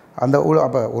அந்த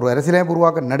அப்போ ஒரு அரசியலமைப்பு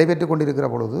உருவாக்க நடைபெற்று கொண்டிருக்கிற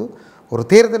பொழுது ஒரு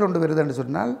தேர்தல் ஒன்று வருது என்று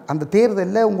சொன்னால் அந்த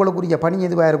தேர்தலில் உங்களுக்குரிய பணி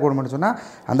எதுவாக இருக்கணும்னு சொன்னால்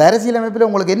அந்த அரசியலமைப்பில்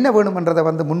உங்களுக்கு என்ன வேணுமென்றதை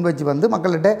வந்து முன் வச்சு வந்து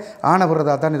மக்கள்கிட்ட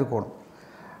ஆணவரதாக தான் இருக்கணும்.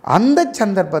 அந்த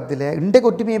சந்தர்ப்பத்தில் இன்றைக்கு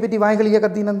ஒற்றுமையை பற்றி வாய்கள்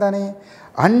இயக்கத்தினம் தானே,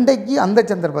 அன்றைக்கு அந்த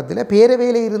சந்தர்ப்பத்தில்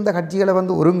பேரவையில் இருந்த கட்சிகளை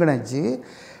வந்து ஒருங்கிணைச்சு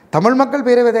தமிழ் மக்கள்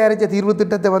பேரவை தயாரித்த தீர்வு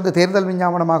திட்டத்தை வந்து தேர்தல்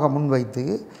விஞ்ஞாபனமாக முன்வைத்து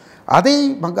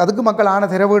அதுக்கு மக்கள் ஆணை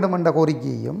தர வேண்டும் என்ற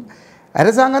கோரிக்கையையும்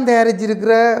அரசாங்கம்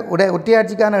தயாரிச்சிருக்கிற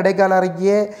ஒற்றையாட்சிக்கான இடைக்கால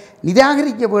அறிக்கையை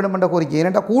நிராகரிக்க வேண்டும் என்ற கோரிக்கை.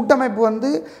 ஏனென்றால் கூட்டமைப்பு வந்து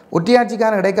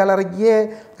ஒற்றையாட்சிக்கான இடைக்கால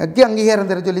அறிக்கைக்கு அங்கீகாரம்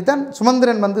தர சொல்லித்தான்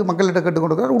சுமந்திரன் வந்து மக்கள்கிட்ட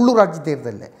கேட்டுக்கொண்டிருக்கிறார் உள்ளூராட்சி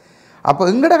தேர்தலில். அப்போ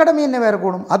எங்களோட கடமை என்ன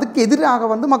இருக்கணும்? அதுக்கு எதிராக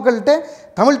வந்து மக்கள்கிட்ட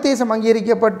தமிழ் தேசம்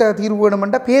அங்கீகரிக்கப்பட்ட தீர்வு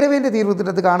வேணுமென்ற பேரவையின் தீர்வு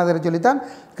திட்டத்துக்கு ஆனதை சொல்லித்தான்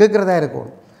கேட்குறதா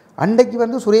இருக்கணும். அன்றைக்கு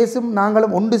வந்து சுரேஷும்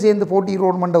நாங்களும் ஒன்று சேர்ந்து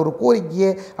போட்டியிடணுமென்ற ஒரு கோரிக்கையை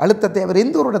அழுத்தத்தை அவர்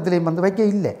எந்த ஒரு இடத்துலையும் வந்து வைக்க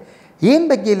இல்லை. ஏன்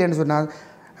வைக்க இல்லைன்னு சொன்னால்,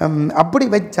 அப்படி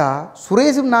வச்சா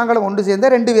சுரேஷும் நாங்களும் ஒன்று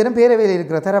சேர்ந்தால் 2 பேரும் பேரவையில்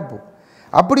இருக்கிற தரப்பு.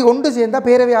 அப்படி ஒன்று சேர்ந்தால்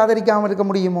பேரவை ஆதரிக்காமல் இருக்க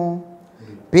முடியுமோ?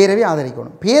 பேரவை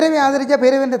ஆதரிக்கணும். பேரவை ஆதரித்தா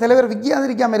பேரவையின் தலைவர் விக்கி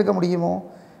ஆதரிக்காமல் இருக்க முடியுமோ?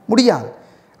 முடியாது.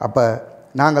 அப்போ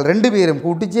நாங்கள் 2 பேரும்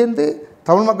கூட்டி சேர்ந்து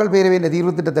தமிழ் மக்கள் பேரவையின்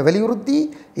தீர்வு திட்டத்தை வலியுறுத்தி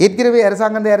ஏற்கனவே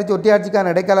அரசாங்கம் தயாரித்து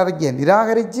ஒற்றையாட்சிக்கான இடைக்கால அறிக்கையை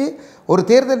நிராகரித்து ஒரு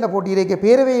தேர்தலில் போட்டியிலேக்க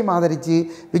பேரவையை ஆதரித்து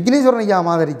விக்னேஸ்வரன் ஐயா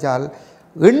ஆதரித்தால்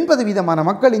 80%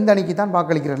 மக்கள் இந்த அணிக்கு தான்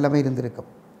வாக்களிக்கிற நிலைமை இருந்திருக்கும்.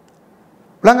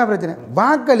 விளங்க பிரச்சனை.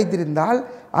 வாக்களித்திருந்தால்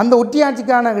அந்த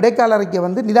ஒற்றையாட்சிக்கான இடைக்கால அறிக்கை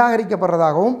வந்து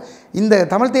நிராகரிக்கப்படுறதாகவும் இந்த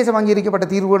தமிழ் தேசம் அங்கீகரிக்கப்பட்ட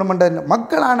தீர்வு வேணுமென்ற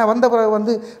மக்களான வந்த பிறகு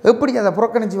வந்து எப்படி அதை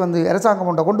புறக்கணித்து வந்து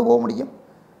அரசாங்கம் ஒன்றை கொண்டு போக முடியும்?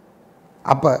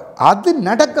 அப்போ அது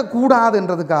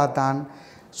நடக்கக்கூடாதுன்றதுக்காகத்தான்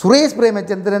சுரேஷ்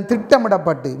பிரேமச்சந்திரன்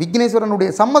திட்டமிடப்பட்டு விக்னேஸ்வரனுடைய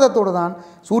சம்மதத்தோடு தான்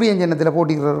சூரியன் சின்னத்தில்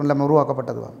போட்டிக்கிற நிலைமை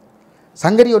உருவாக்கப்பட்டது.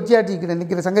 சங்கரி ஒற்றையாட்சிக்கு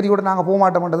நிற்கிற சங்கரியோடு நாங்கள் போக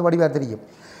மாட்டோம்ன்றது வடிவாக தெரியும்.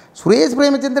 சுரேஷ்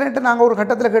பிரேமச்சந்திரன்ட்டு நாங்கள் ஒரு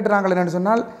கட்டத்தில் கேட்டுறாங்களே என்னென்னு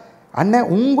சொன்னால், அண்ணன்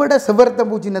உங்களோட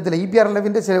சிவரத்தம்பூ சின்னத்தில் இபிஆர்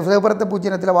லெவின் சிவரத்தம்பூ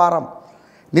சின்னத்தில் வாரம்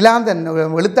நிலாந்தன்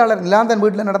எழுத்தாளர் நிலாந்தன்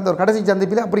வீட்டில் நடந்த ஒரு கடைசி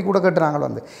சந்திப்பில் அப்படி கூட கேட்டுறாங்க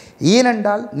வந்து.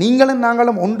 ஏனென்றால் நீங்களும்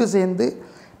நாங்களும் ஒன்று சேர்ந்து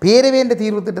பேரவையின்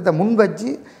தீர்வு திட்டத்தை முன்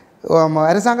வச்சு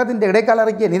அரசாங்கத்தின் இடைக்கால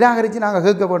அறிக்கையை நிராகரித்து நாங்கள்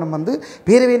கேட்க வேணும் வந்து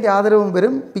பேரவையின் ஆதரவும்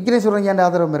பெறும் விக்னேஸ்வரன் ஐயாண்ட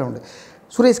ஆதரவும் பெறும் உண்டு.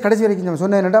 சுரேஷ் கடைசி வரைக்கும் நம்ம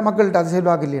சொன்ன என்னடா மக்கள்கிட்ட அது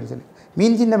செல்வாக்கு இல்லைன்னு சொல்லி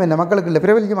மீன் சின்னம் என்ன மக்களுக்கு இல்லை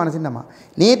பிரபலியமான சின்னமா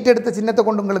நேற்று எடுத்த சின்னத்தை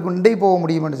கொண்டு உங்களுக்கு உண்டை போக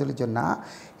முடியும்னு சொல்லி சொன்னால்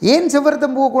ஏன்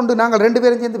செவ்வரத்தம் பூவை கொண்டு நாங்கள் 2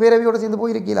 பேரும் சேர்ந்து பேரவையோடு சேர்ந்து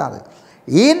போயிருக்கீங்களா? அது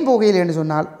ஏன் போகையில்லைன்னு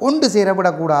சொன்னால் ஒன்று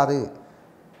சேரவிடக்கூடாது.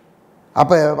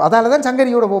 அப்போ அதால் தான்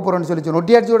சங்கரியோட போகிறோன்னு சொல்லி சொன்னோம்.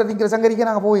 ஒட்டியாட்சியோட நிற்கிற சங்கரிக்கு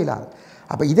நாங்கள் போயிடலாம்.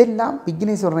 அப்போ இதெல்லாம்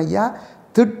விக்னேஸ்வரன் ஐயா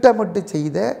திட்டமிட்டு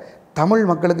செய்த தமிழ்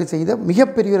மக்களுக்கு செய்த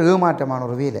மிகப்பெரிய ஒரு ஏமாற்றமான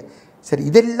ஒரு வேலை. சரி,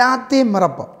 இதெல்லாத்தையும்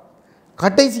மறப்போம்.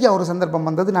 கடைசியாக ஒரு சந்தர்ப்பம்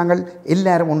வந்தது, நாங்கள்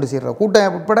எல்லாரும் ஒன்று சேர்றோம்,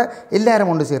 கூட்டம் உட்பட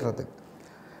எல்லாரும் ஒன்று சேர்றது.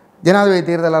 ஜனாதிபதி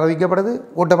தேர்தல் அறிவிக்கப்படுது,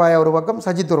 கோட்டபாய ஒரு பக்கம்,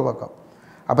 சஜித் ஒரு பக்கம்.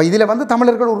 அப்போ இதில் வந்து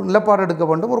தமிழர்கள் ஒரு நிலப்பாடு எடுக்க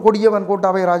வேண்டும். ஒரு கொடியவன்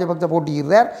கோட்டாபய ராஜபக்ச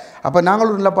போட்டியிடுறார். அப்போ நாங்கள்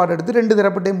ஒரு நிலப்பாடு எடுத்து 2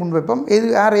 தரப்பட்டையும் முன்வைப்போம். எது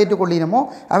யார் ஏற்றுக்கொள்ளினமோ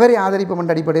அவரை ஆதரிப்போம்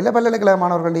என்ற அடிப்படையில் பல்கலைக்கழக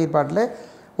மாணவர்களுடைய ஏற்பாட்டில்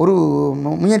ஒரு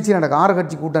முயற்சி நடக்குது. 6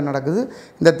 கட்சி கூட்டம் நடக்குது.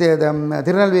 இந்த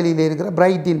திருநெல்வேலியில் இருக்கிற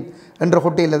பிரைட்டின் என்ற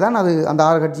ஹோட்டலில் தான் அது அந்த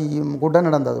 6 கட்சி கூட்டம்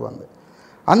நடந்தது. வந்து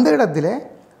அந்த இடத்துல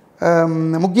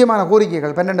முக்கியமான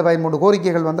கோரிக்கைகள் 12-13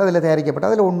 கோரிக்கைகள் வந்து அதில் தயாரிக்கப்பட்டு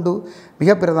அதில் ஒன்று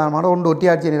மிக பிரதானமான ஒன்று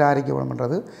ஒட்டியாட்சியை நிராகரிக்க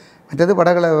வேண்டும்ன்றது. மற்றது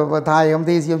வடகள தாயகம்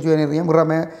தேசியம் சுயநிர்ணயம்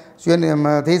முறைமை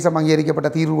தேசம் அங்கீகரிக்கப்பட்ட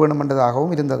தீர்வு வேணும்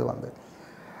என்றதாகவும் இருந்தது. வந்து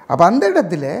அப்போ அந்த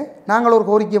இடத்துல நாங்கள் ஒரு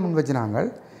கோரிக்கையை முன் வச்சு நாங்கள்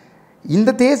இந்த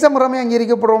தேச முறைமை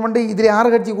அங்கீகரிக்கப்படுவோம்ட்டு இதில் 6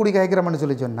 கட்சி கூடி கேட்குறோம்னு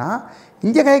சொல்லி சொன்னால்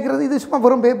இங்கே கேட்குறது இது சும்மா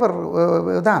வெறும் பேப்பர்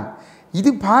தான். இது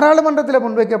பாராளுமன்றத்தில்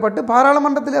முன்வைக்கப்பட்டு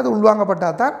பாராளுமன்றத்தில் அது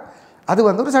உள்வாங்கப்பட்டால் தான் அது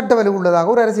வந்து ஒரு சட்ட வலு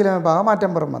உள்ளதாக ஒரு அரசியலமைப்பாக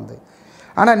மாற்றம் பெறும். வந்து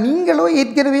ஆனால் நீங்களோ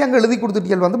ஏற்கனவே அங்கே எழுதி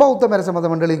கொடுத்துட்டீர்கள், வந்து பௌத்த அரச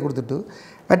மதம் எழுதி கொடுத்துட்டு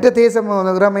மற்ற தேசம்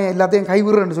உரிமை எல்லாத்தையும்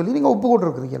கைவிடுறன்னு சொல்லி நீங்கள் ஒப்பு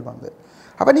கொண்டிருக்கிறீர்கள். வந்து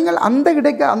அப்போ நீங்கள் அந்த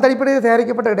அடிப்படையில்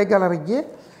தயாரிக்கப்பட்ட இடைக்கால அறிக்கையை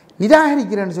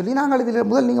நிராகரிக்கிறேன்னு சொல்லி நாங்கள் இதில்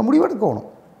முதல் நீங்கள் முடிவெடுக்கணும்.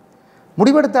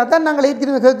 முடிவெடுத்தால் தான் நாங்கள்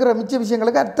ஏற்கனவே கேட்குற மிச்ச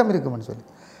விஷயங்களுக்கு அர்த்தம் இருக்குமென்னு சொல்லி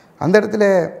அந்த இடத்துல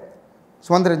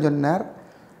சுதந்திரன் சொன்னார்.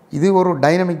 இது ஒரு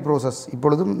டைனமிக் ப்ரோசஸ்.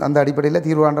 இப்பொழுதும் அந்த அடிப்படையில்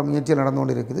தீர்வாண்ட முயற்சிகள் நடந்து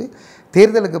கொண்டு இருக்குது.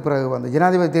 தேர்தலுக்கு பிறகு வந்து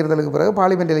ஜனாதிபதி தேர்தலுக்கு பிறகு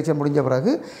பார்லிமெண்ட் எலெக்ஷன் முடிஞ்ச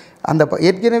பிறகு அந்த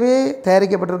ஏற்கனவே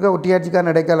தயாரிக்கப்பட்டிருக்க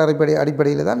ஒட்டியாட்சிக்கான இடைக்கால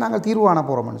அடிப்படையில் தான் நாங்கள் தீர்வான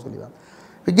போகிறோம்னு சொல்லிடுவாங்க.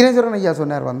 விக்னேஸ்வரன் ஐயா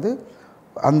சொன்னார் வந்து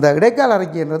அந்த இடைக்கால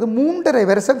அறிக்கைன்றது 3.5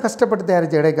 வருஷம் கஷ்டப்பட்டு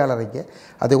தயாரித்த இடைக்கால அறிக்கை,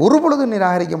 அதை ஒரு பொழுதும்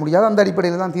நிராகரிக்க முடியாது. அந்த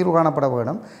அடிப்படையில் தான் தீர்வு காணப்பட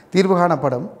வேணும். தீர்வு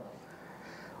காணப்படும்.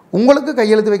 உங்களுக்கு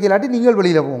கையெழுத்து வைக்கலாட்டி நீங்கள்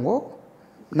வெளியில் போங்கோ,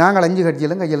 நாங்கள் 5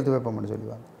 கட்சியிலும் கையெழுத்து வைப்போம்னு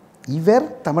சொல்லுவாங்க. இவர்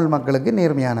தமிழ் மக்களுக்கு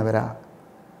நேர்மையானவரா?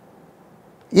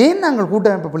 ஏன் நாங்கள்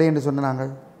கூட்டமைப்பு பிள்ளை என்று சொன்ன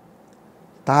நாங்கள்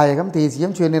தாயகம்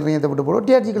தேசியம் சுயநிர்ணயத்தை விட்டு போட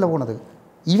ஒட்டியாட்சிக்குள்ளே போனது.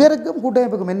 இவருக்கும்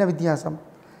கூட்டமைப்புக்கும் என்ன வித்தியாசம்?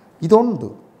 இது ஒன்று.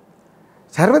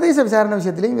 சர்வதேச விசாரணை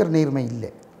விஷயத்திலையும் இவர் நேர்மை இல்லை.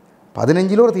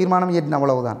 15 ஒரு தீர்மானம் ஏற்றின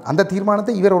அவ்வளவுதான். அந்த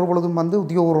தீர்மானத்தை இவர் ஒரு பொழுதும் வந்து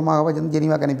உத்தியோகபூர்வமாக வந்து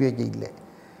ஜெனீவாக்கு அனுப்பி வைக்க இல்லை.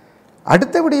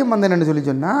 அடுத்த விடயம் வந்து என்னென்னு சொல்லி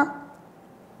சொன்னால்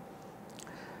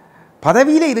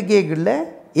பதவியில் இருக்கைகளில்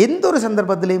எந்த ஒரு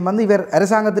சந்தர்ப்பத்திலையும் வந்து இவர்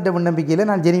அரசாங்கத்திட்ட விண்ணப்பிக்கையில்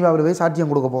நான் ஜெனீவாவில் போய்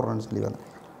சாட்சியம் கொடுக்க போகிறேன்னு சொல்லி வந்து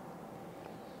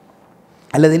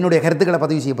அல்லது என்னுடைய கருத்துக்களை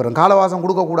பதிவு செய்ய போகிறேன், காலவாசம்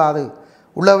கொடுக்கக்கூடாது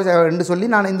உள்ள என்று சொல்லி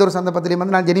நான் இந்த ஒரு சந்தர்ப்பத்திலையும்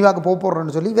வந்து நான் ஜெனீவாக்கு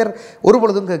போகிறேன்னு சொல்லி இவர் ஒரு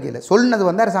பொழுதும் கேட்கல. சொன்னது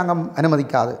வந்து அரசாங்கம்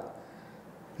அனுமதிக்காது.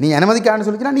 நீ அனுமதிக்காதுன்னு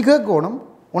சொல்லிச்சுன்னா நீ கேட்கணும்.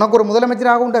 உனக்கு ஒரு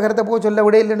முதலமைச்சராக உண்ட கருத்தை போய் சொல்ல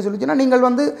விட இல்லைன்னு சொல்லிச்சுன்னா நீங்கள்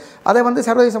வந்து அதை வந்து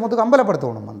சர்வதேச சமூகத்துக்கு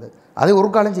அம்பலப்படுத்தணும். வந்து அதை ஒரு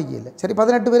காலம் செய்யலை. சரி,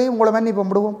 18 பேரையும் உங்களை மன்னிப்பு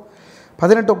விடுவோம்.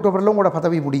 18 அக்டோபரில் உங்களோட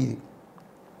பதவி முடியுது.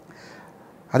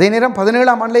 அதே நேரம்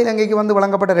 17ஆம் ஆண்டில் இலங்கைக்கு வந்து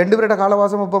வழங்கப்பட்ட 2 வருட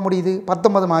காலவாசம் இப்போ முடியுது.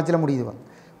 19 மார்ச்சில் முடியுது.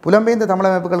 வந்து புலம்பெயர்ந்த தமிழ்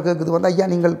அமைப்புகள் கேட்குது வந்து ஐயா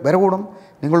நீங்கள் வரக்கூடும்,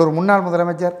 நீங்கள் ஒரு முன்னாள்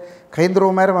முதலமைச்சர்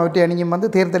கைந்திரோமேரம் அவற்றை அணியும் வந்து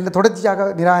தேர்தலில் தொடர்ச்சியாக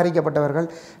நிராகரிக்கப்பட்டவர்கள்,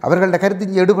 அவர்களோட கருத்து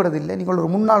இங்கே எடுபடுவதில்லை, நீங்கள் ஒரு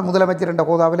முன்னாள் முதலமைச்சர் என்ற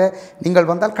கோதாவில் நீங்கள்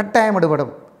வந்தால் கட்டாயம்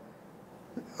எடுபடும்,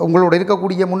 உங்களோட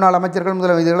இருக்கக்கூடிய முன்னாள் அமைச்சர்கள்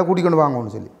முதலமைச்சர்களை கூட்டிக் கொண்டு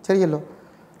வாங்கன்னு சொல்லி சரியல்லோ.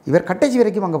 இவர் கடைசி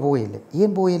வரைக்கும் அங்கே போகவில்லை.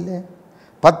 ஏன் போகவில்லை?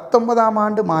 19ஆம்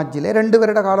ஆண்டு மார்ச்சில் 2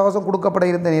 வருட காலவாசம் கொடுக்கப்பட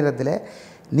இருந்த நேரத்தில்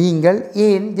நீங்கள்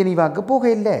ஏன் ஜெனீவாக்கு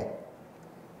போகவில்லை?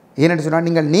 ஏனென்று சொன்னால்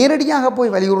நீங்கள் நேரடியாக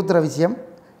போய் வலியுறுத்துகிற விஷயம்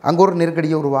அங்கே ஒரு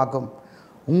நெருக்கடியை உருவாக்கும்.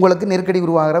 உங்களுக்கு நெருக்கடி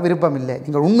உருவாகிற விருப்பம் இல்லை.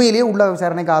 நீங்கள் உண்மையிலேயே உள்ள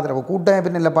விசாரணைக்கு ஆதரவு,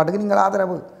 கூட்டமைப்பு நிலப்பாட்டுக்கு நீங்கள்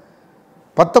ஆதரவு.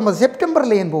 19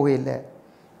 செப்டம்பரில் ஏன் போகவில்லை?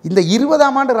 இந்த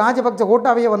 20ஆம் ஆண்டு ராஜபக்ச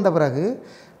கோட்டாவையே வந்த பிறகு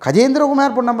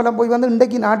கஜேந்திரகுமார் பொன்னம்பலம் போய் வந்து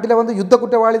இன்றைக்கு நாட்டில் வந்து யுத்த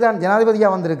குற்றவாளி தான்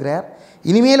ஜனாதிபதியாக வந்திருக்கிறார்,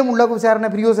 இனிமேலும் உள்ள விசாரணை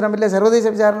பிரியோசனம் இல்லை, சர்வதேச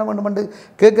விசாரணை வேண்டும் என்று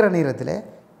கேட்குற நேரத்தில்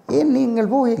ஏன்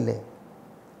நீங்கள் போகவில்லை?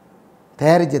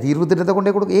 தயாரித்த தீர்வு திட்டத்தை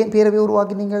கொண்டே கொடுக்க ஏன் பேரவை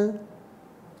உருவாக்கினீங்கள்?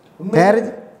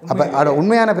 தயாரித்து அப்போ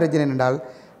உண்மையான பிரச்சனை என்றால்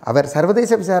அவர்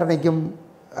சர்வதேச விசாரணைக்கும்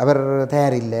அவர்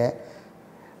தயாரில்லை,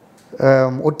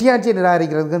 ஒட்டியாட்சியை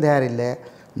நிராகரிக்கிறதுக்கும் தயாரில்லை.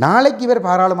 நாளைக்கு இவர்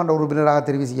பாராளுமன்ற உறுப்பினராக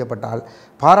தெரிவு செய்யப்பட்டால்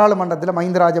பாராளுமன்றத்தில்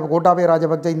மஹிந்த கோட்டாபய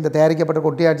ராஜபக்ச இந்த தயாரிக்கப்பட்ட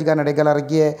ஒட்டியாட்சிக்கான இடைக்கால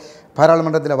அறிக்கையை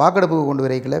பாராளுமன்றத்தில் வாக்கெடுப்புக்கு கொண்டு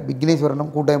வரைக்கல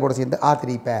விக்னேஸ்வரனும் கூட்டமைப்போடு சேர்ந்து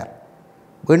ஆதரிப்பார்.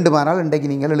 வேண்டுமானால் இன்றைக்கு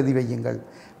நீங்கள் எழுதி வையுங்கள்.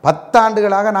 10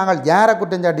 ஆண்டுகளாக நாங்கள் யாரை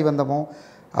குற்றஞ்சாட்டி வந்தோமோ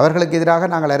அவர்களுக்கு எதிராக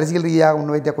நாங்கள் அரசியல் ரீதியாக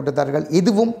முன்வைத்த குற்றச்சாட்டுகள்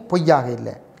எதுவும் பொய்யாக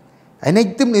இல்லை,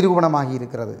 அனைத்தும் நிரூபணமாகி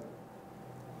இருக்கிறது.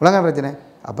 உலக பிரச்சனை.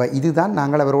 அப்போ இதுதான்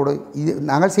நாங்கள் அவரோடு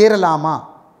நாங்கள் சேரலாமா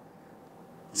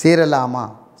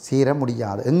சேர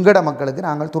முடியாது. எங்கட மக்களுக்கு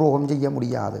நாங்கள் துரோகம் செய்ய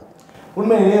முடியாது.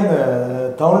 உண்மையிலேயே அந்த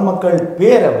தமிழ் மக்கள்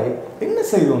பேரவை என்ன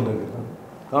செய்து கொண்டிருக்கிறது?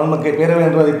 தமிழ் மக்கள் பேரவை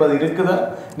என்றது இப்போ இருக்குதா?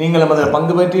 நீங்கள் அதில்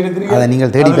பங்கு பெற்று இருக்கிறீர்கள், அதை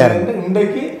நீங்கள் தேடி பாருங்க.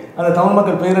 இன்றைக்கு அந்த தமிழ்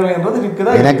மக்கள் பேரவை என்றது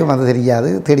இருக்குதா? எனக்கும் அது தெரியாது,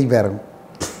 தேடி பாருங்க.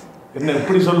 என்ன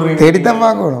எப்படி சொல்கிறீங்க? தேடித்தான்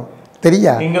பார்க்கணும்.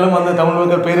 தெரியா? நீங்களும் அந்த தமிழ்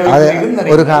மக்கள் பேரவை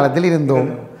ஒரு காலத்தில் இருந்தோம்,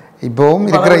 இப்போவும்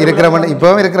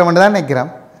இருக்கிறவன் தான்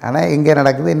நிற்கிறோம். ஆனால் எங்கே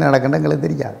நடக்குது என்ன நடக்குதுன்னு எங்களுக்கு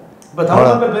தெரியாது. இப்போ தமிழ்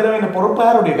மக்கள் பேரவையின் பொறுப்பு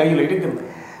யாருடைய கையில் இருக்கிறது?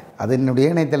 அது என்னுடைய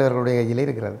இணைத்தலைவர்களுடைய கையில்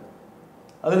இருக்கிறது.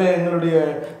 அதில் எங்களுடைய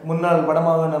முன்னாள்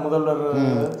வடமாகாண முதல்வர்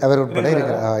அவர் உட்பட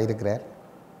இருக்கிறார்.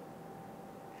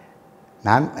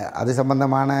 நான் அது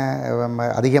சம்பந்தமான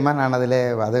அதிகமாக நான்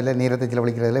அதில் நேரத்தை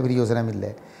செலவழிக்கிறதுல விரியோசனம்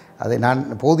இல்லை. அதை நான்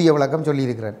போதிய விளக்கம்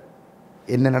சொல்லியிருக்கிறேன்,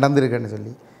 என்ன நடந்திருக்குன்னு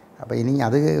சொல்லி. அப்போ இனி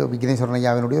அது விக்னேஸ்வரன்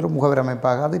ஐயாவினுடைய ஒரு முகவர்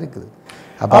அமைப்பாக அது இருக்குது.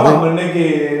 அப்போ அது இன்னைக்கு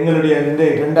எங்களுடைய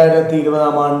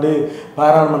 2020ஆம் ஆண்டு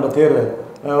பாராளுமன்ற தேர்தல்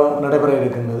நடைபெற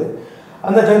இருக்கின்றது.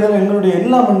 அந்த தேர்தலில் எங்களுடைய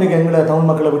எல்லாம் இன்றைக்கு எங்களை தமிழ்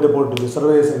மக்களை விட்டு போட்டு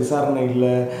சர்வதேச விசாரணை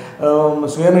இல்லை,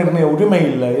 சுயநிர்ணய உரிமை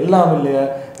இல்லை, எல்லாம் இல்லையா,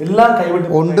 எல்லாம்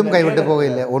கைவிட்டு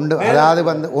போகவில்லை. ஒன்றும்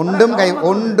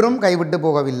கைவிட்டு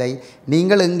போகவில்லை.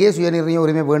 நீங்கள் எங்கே சுயநிர்ணய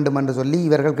உரிமை வேண்டும் என்று சொல்லி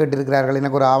இவர்கள் கேட்டிருக்கிறார்கள்.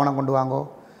 எனக்கு ஒரு ஆவணம் கொண்டு வாங்கோ.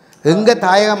 எங்கே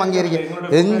தாயகம்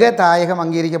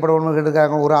அங்கீகரிக்கப்பட வேண்டும்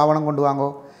கேட்டிருக்கிறார்கள், ஒரு ஆவணம் கொண்டு வாங்கோ.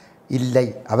 இல்லை.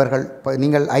 அவர்கள்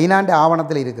நீங்கள் ஐநாண்டு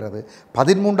ஆவணத்தில் இருக்கிறது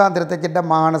 13ஆம் திருத்தச் சட்டம்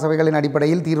மாகாண சபைகளின்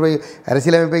அடிப்படையில் தீர்வை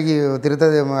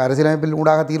அரசியலமைப்பில்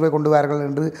ஊடாக தீர்வை கொண்டு வார்கள்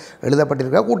என்று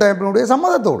எழுதப்பட்டிருக்கிற கூட்டமைப்பினுடைய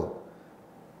சம்மதத்தோடு.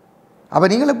 அப்போ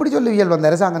நீங்கள் எப்படி சொல்லுவீர்கள்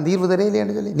அரசாங்கம் தீர்வு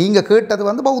தரையில்லைன்னு சொல்லி? நீங்கள் கேட்டது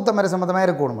பௌத்த மர சம்மதமாக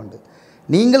இருக்கணுமெண்டு,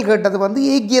 நீங்கள் கேட்டது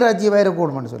ஏக்கிய ராஜ்யமாக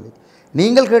இருக்கணுமென்னு சொல்லி,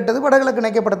 நீங்கள் கேட்டது வடகிழக்கு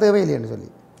இணைக்கப்பட தேவையில்லைன்னு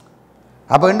சொல்லி.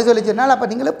 அப்போ என்று சொல்லி சொன்னால் அப்போ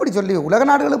நீங்கள் எப்படி சொல்லி உலக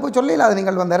நாடுகளுக்கு போய் சொல்லல அது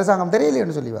நீங்கள் அரசாங்கம்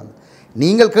தெரியலைன்னு சொல்லி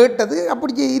நீங்கள் கேட்டது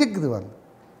அப்படி இருக்குது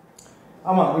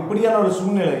ஆமாம். இப்படியான ஒரு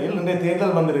சூழ்நிலையில் இன்றைய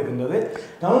தேர்தல் வந்திருக்கின்றது.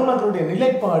 தமிழ் மக்களுடைய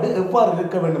நிலைப்பாடு எவ்வாறு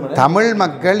இருக்க வேண்டும்? தமிழ்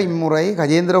மக்கள் இம்முறை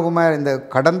கஜேந்திரகுமார் இந்த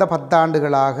கடந்த 10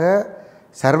 ஆண்டுகளாக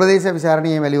சர்வதேச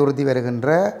விசாரணையை வலியுறுத்தி வருகின்ற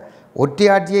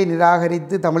ஒற்றையாட்சியை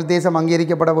நிராகரித்து தமிழ் தேசம்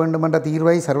அங்கீகரிக்கப்பட வேண்டும் என்ற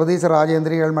தீர்வை சர்வதேச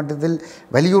ராஜேந்திரிகள் மட்டத்தில்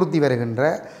வலியுறுத்தி வருகின்ற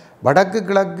வடக்கு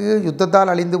கிழக்கு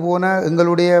யுத்தத்தால் அழிந்து போன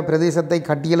எங்களுடைய பிரதேசத்தை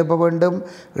கட்டியெழுப்ப வேண்டும்,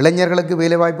 இளைஞர்களுக்கு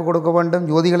வேலைவாய்ப்பு கொடுக்க வேண்டும்,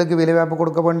 யுவதிகளுக்கு வேலைவாய்ப்பு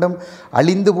கொடுக்க வேண்டும்,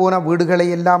 அழிந்து போன வீடுகளை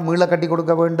எல்லாம் மீள கட்டி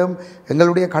கொடுக்க வேண்டும்,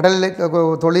 எங்களுடைய கடல்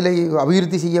தொழிலை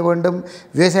அபிவிருத்தி செய்ய வேண்டும்,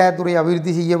 விவசாயத்துறை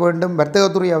அபிவிருத்தி செய்ய வேண்டும்,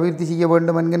 வர்த்தகத்துறை அபிவிருத்தி செய்ய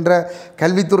வேண்டும் என்கின்ற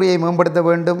கல்வித்துறையை மேம்படுத்த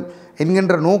வேண்டும்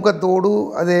என்கின்ற நோக்கத்தோடு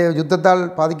அது யுத்தத்தால்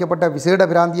பாதிக்கப்பட்ட விசேட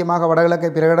பிராந்தியமாக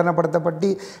வடகிழக்கை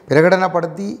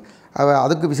பிரகடனப்படுத்தி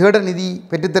அதுக்கு விசேட நிதி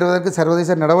பெற்றுத்தருவதற்கு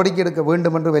சர்வதேச நடவடிக்கை எடுக்க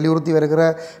வேண்டும் என்று வலியுறுத்தி வருகிற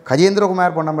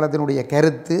கஜேந்திரகுமார் பொன்னம்பலத்தினுடைய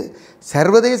கருத்து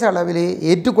சர்வதேச அளவிலே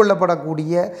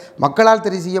ஏற்றுக்கொள்ளப்படக்கூடிய மக்களால்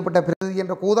தெரிவு செய்யப்பட்ட பிரதி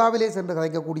என்ற கோதாவிலே சென்று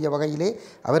கதைக்கக்கூடிய வகையிலே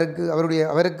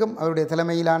அவருக்கும் அவருடைய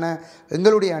தலைமையிலான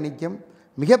எங்களுடைய அணிக்கும்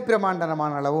மிக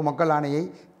பிரமாண்டமான அளவு மக்கள் ஆணையை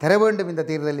தர வேண்டும் இந்த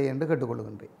தேர்தலில் என்று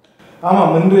கேட்டுக்கொள்கின்றேன்.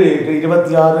 ஆமாம், இன்று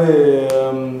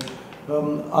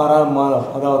 26ஆம் மாதம்,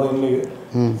 அதாவது இன்னைக்கு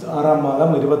 6ஆம்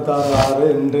மாதம் 26/6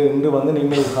 இன்று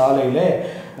நீங்கள் காலையில்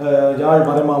யாழ்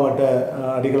மறைமாவட்ட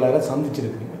அடிகளாரை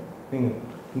சந்திச்சிருக்கிறீங்க. நீங்கள்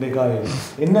இன்றைய காலையில்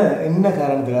என்ன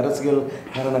காரணத்துக்கு? அரசியல்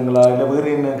காரணங்களா இல்லை வேறு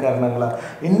என்ன காரணங்களா?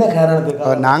 என்ன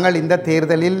காரணத்துக்கு நாங்கள் இந்த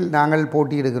தேர்தலில் நாங்கள்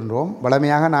போட்டியிடுகின்றோம்?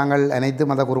 வழமையாக நாங்கள் அனைத்து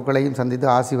மத குருக்களையும் சந்தித்து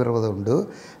ஆசி வருவது உண்டு.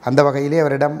 அந்த வகையிலே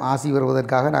அவரிடம் ஆசி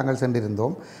வருவதற்காக நாங்கள்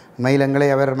சென்றிருந்தோம். உண்மையில் எங்களை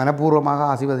அவர் மனப்பூர்வமாக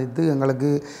ஆசீர்வதித்து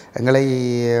எங்களை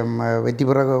வெற்றி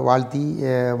பெற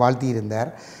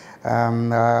வாழ்த்தியிருந்தார்.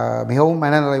 மிகவும்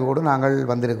மனநிறைவோடு நாங்கள்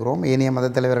வந்திருக்கிறோம். ஏனைய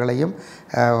மத தலைவர்களையும்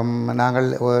நாங்கள்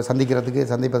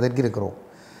சந்திப்பதற்கு இருக்கிறோம்.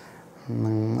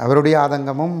 அவருடைய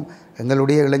ஆதங்கமும்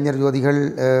எங்களுடைய இளைஞர் ஜோதிகள்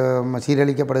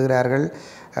சீரழிக்கப்படுகிறார்கள்,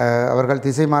 அவர்கள்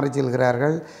திசை மாறி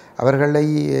செல்கிறார்கள், அவர்களை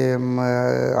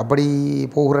அப்படி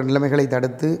போகிற நிலைமைகளை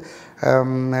தடுத்து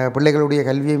பிள்ளைகளுடைய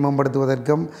கல்வியை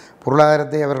மேம்படுத்துவதற்கும்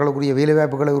பொருளாதாரத்தை அவர்களுக்குரிய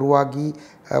வேலைவாய்ப்புகளை உருவாக்கி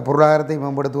பொருளாதாரத்தை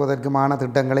மேம்படுத்துவதற்குமான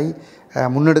திட்டங்களை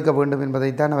முன்னெடுக்க வேண்டும்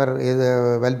என்பதைத்தான் அவர்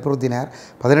வலியுறுத்தினார்.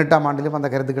 18ஆம் ஆண்டிலும் அந்த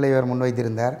கருத்துக்களை அவர்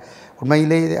முன்வைத்திருந்தார்.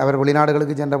 உண்மையிலே அவர்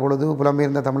வெளிநாடுகளுக்கு சென்ற பொழுது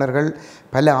புலம்பெயர்ந்த தமிழர்கள்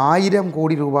பல 1000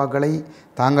 கோடி ரூபாய்களை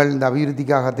தாங்கள் இந்த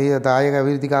தாயக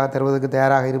அபிவிருத்திக்காக தருவதற்கு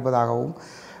தயாராக இருப்பதாகவும்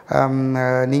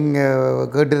நீங்கள்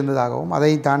கேட்டிருந்ததாகவும்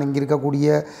அதை தான் இங்கே இருக்கக்கூடிய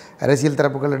அரசியல்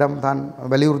தரப்புகளிடம் தான்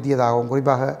வலியுறுத்தியதாகவும்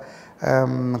குறிப்பாக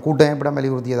கூட்டமைப்பிடம்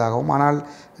வலியுறுத்தியதாகவும், ஆனால்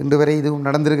இன்று வரை இதுவும்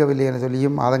நடந்திருக்கவில்லை என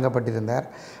சொல்லியும் ஆதங்கப்பட்டிருந்தார்.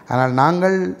 ஆனால்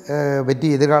நாங்கள்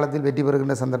எதிர்காலத்தில் வெற்றி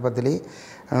பெறுகின்ற சந்தர்ப்பத்திலே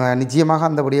நிச்சயமாக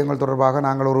அந்த விடயங்கள் தொடர்பாக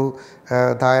நாங்கள் ஒரு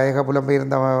தாயக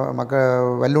புலம்பெயர்ந்த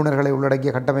வல்லுநர்களை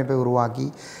உள்ளடக்கிய கட்டமைப்பை உருவாக்கி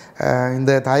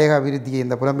இந்த தாயக அபிவிருத்தியை,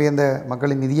 இந்த புலம்பெயர்ந்த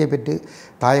மக்களின் நிதியை பெற்று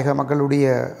தாயக மக்களுடைய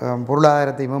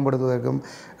பொருளாதாரத்தை மேம்படுத்துவதற்கும்,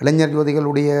 இளைஞர்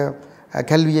யுவதிகளுடைய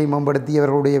கல்வியை மேம்படுத்தி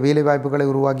அவர்களுடைய வேலைவாய்ப்புகளை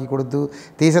உருவாக்கி கொடுத்து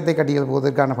தேசத்தை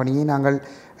கட்டியெழுப்புவதற்கான பணியை நாங்கள்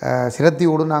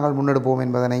சிரத்தையோடு நாங்கள் முன்னெடுப்போம்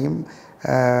என்பதனையும்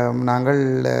நாங்கள்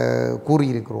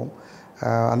கூறியிருக்கிறோம்.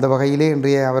 அந்த வகையிலே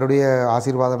இன்றைய அவருடைய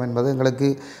ஆசீர்வாதம் என்பது எங்களுக்கு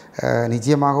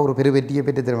நிச்சயமாக ஒரு பெருவெற்றியை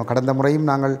பெற்று தரும். கடந்த முறையும்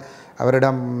நாங்கள்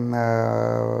அவரிடம்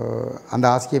அந்த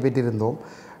ஆசையை பெற்றிருந்தோம்.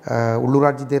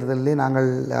 உள்ளூராட்சி தேர்தலிலே நாங்கள்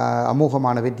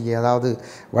அமோகமான வெற்றியை, அதாவது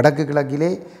வடக்கு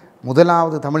கிழக்கிலே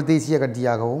முதலாவது தமிழ் தேசிய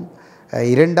கட்சியாகவும்,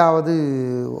 இரண்டாவது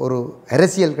ஒரு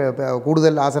அரசியல்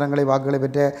கூடுதல் ஆசனங்களை வாக்குகளை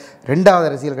பெற்ற இரண்டாவது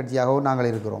அரசியல் கட்சியாகவும் நாங்கள்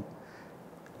இருக்கிறோம்.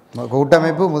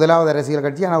 கூட்டமைப்பு முதலாவது அரசியல்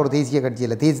கட்சி, ஆனால் ஒரு தேசிய கட்சி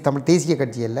இல்லை, தமிழ் தேசிய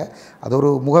கட்சி இல்லை, அது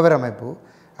ஒரு முகவர் அமைப்பு.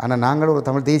 ஆனால் நாங்கள் ஒரு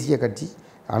தமிழ் தேசிய கட்சி,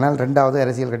 ஆனால் ரெண்டாவது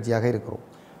அரசியல் கட்சியாக இருக்கிறோம்.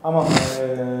 ஆமாம்,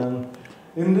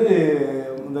 இன்று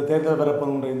இந்த தேர்தல்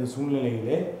வரப்போகின்ற இந்த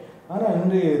சூழ்நிலையிலே, ஆனால்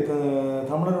இன்று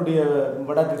தமிழருடைய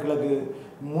வடக்கு கிழக்கு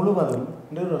முழுவதும்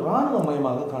இன்று ஒரு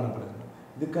இராணுவமயமாக காணப்படுகிறது.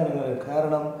 இதுக்கான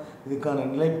காரணம், இதுக்கான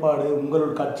நிலைப்பாடு,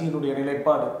 உங்களுடைய கட்சியினுடைய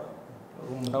நிலைப்பாடு?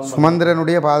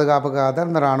 சுமந்திரனுடைய பாதுகாப்புக்காக தான்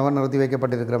இந்த இராணுவம் நிறுத்தி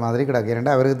வைக்கப்பட்டிருக்கிற மாதிரி கிடக்கு.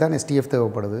 ஏன்னா அவருக்கு தான் STF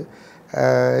தேவைப்படுது.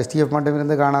 STF மட்டும்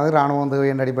இருந்து காணாது இராணுவம் தேவை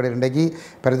என்ற அடிப்படையில் இன்றைக்கு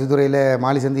பருத்தித்துறையில்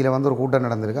மாலிசந்தியில் ஒரு கூட்டம்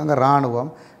நடந்திருக்கு. அங்கே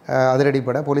இராணுவம்,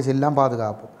 அதிரடிப்படை, போலீஸ் எல்லாம்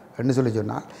பாதுகாப்பு என்று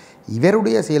சொன்னால்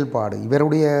இவருடைய செயல்பாடு,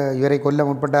 இவரை கொல்ல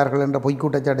முற்பட்டார்கள் என்ற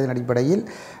பொய்க்கூட்டச்சாட்டின் அடிப்படையில்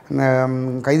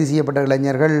கைது செய்யப்பட்ட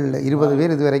இளைஞர்கள் 20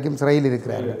 பேர் இதுவரைக்கும் சிறையில்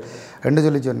இருக்கிறார்கள்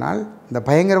என்று சொன்னால் இந்த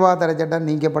பயங்கரவாத தடை சட்டம்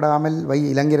நீக்கப்படாமல்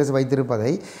இலங்கை அரசு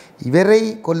வைத்திருப்பதை இவரை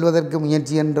கொல்வதற்கு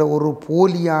முயற்சி என்ற ஒரு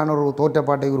போலியான ஒரு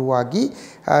தோற்றப்பாட்டை உருவாக்கி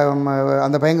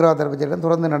அந்த பயங்கரவாத தடை சட்டம்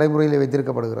தொடர்ந்து நடைமுறையில்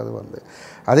வைத்திருக்கப்படுகிறது.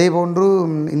 அதே போன்று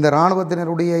இந்த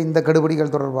இராணுவத்தினருடைய இந்த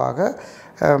கெடுபிடிகள் தொடர்பாக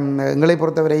எங்களை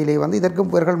பொறுத்தவரையிலே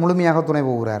இதற்கும் இவர்கள் முழுமையாக துணை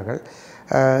போகிறார்கள்.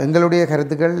 எங்களுடைய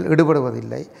கருத்துக்கள்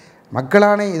ஈடுபடுவதில்லை.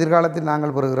 மக்களான எதிர்காலத்தில்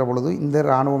நாங்கள் பெறுகிற பொழுது இந்த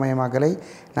இராணுவமயமாக்கலை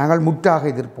நாங்கள் முற்றாக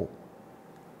எதிர்ப்போம்.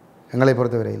 எங்களை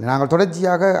பொறுத்தவரையில் நாங்கள்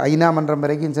தொடர்ச்சியாக ஐநா மன்றம்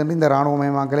வரைக்கும் சென்று இந்த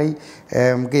இராணுவமயமாக்கலை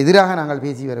எதிராக நாங்கள்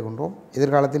பேசி வருகின்றோம்.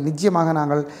 எதிர்காலத்தில் நிச்சயமாக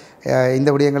நாங்கள் இந்த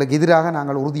விடயங்களுக்கு எதிராக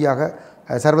நாங்கள் உறுதியாக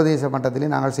சர்வதேச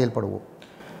மட்டத்திலே நாங்கள் செயல்படுவோம்.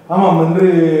 ஆமாம், இன்று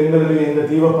எங்களுடைய இந்த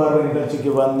தீபப்பார்வை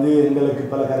நிகழ்ச்சிக்கு எங்களுக்கு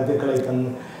பல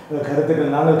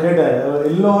கருத்துக்கள் நாங்கள் கேட்ட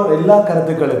எல்லா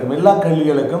கருத்துக்களுக்கும், எல்லா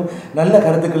கேள்விகளுக்கும் நல்ல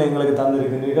கருத்துக்களை எங்களுக்கு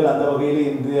தந்திருக்கின்றீர்கள். அந்த வகையில்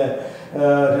இந்த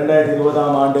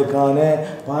 2020ஆம் ஆண்டுக்கான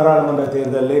பாராளுமன்ற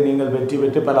தேர்தலில் நீங்கள் வெற்றி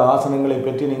பெற்று பல ஆசனங்களை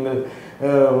பெற்று நீங்கள்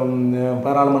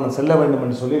பாராளுமன்றம் செல்ல வேண்டும்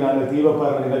என்று சொல்லி நாங்கள்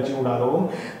தீபப்பார்வை நிகழ்ச்சியூடாகவும்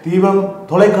தீபம்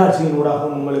தொலைக்காட்சியின்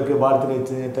ஊடாகவும் உங்களுக்கு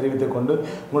வாழ்த்துக்களை தெரிவித்துக் கொண்டு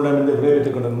உங்களிடமிருந்து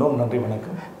விடைபெற்றுக் கொண்டிருந்தோம். நன்றி,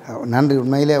 வணக்கம். நன்றி.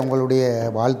 உண்மையிலே உங்களுடைய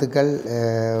வாழ்த்துக்கள்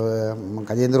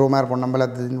கஜேந்திரகுமார்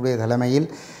பொன்னம்பலத்தினுடைய தலைமையில்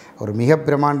ஒரு மிக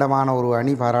பிரமாண்டமான ஒரு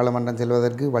அணி பாராளுமன்றம்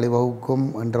செல்வதற்கு வழிவகுக்கும்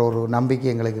என்ற ஒரு நம்பிக்கை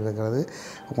எங்களுக்கு இருக்கிறது.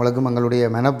 உங்களுக்கும் எங்களுடைய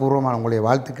உங்களுடைய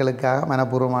வாழ்த்துக்களுக்காக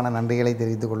மனப்பூர்வமான நன்றிகளை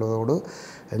தெரிவித்துக் கொள்வதோடு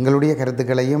எங்களுடைய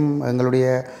கருத்துக்களையும் எங்களுடைய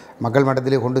மக்கள்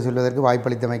மட்டத்திலே கொண்டு செல்வதற்கு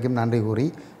வாய்ப்பளித்தமைக்கும் நன்றி கூறி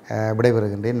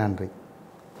விடைபெறுகின்றேன். நன்றி.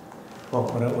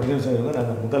 ஒரு நிமிஷம்,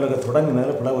 நாங்கள் முதல்ல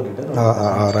தொடங்கினால படம் விட்டுட்டேன்.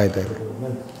 ரைட் ரைட்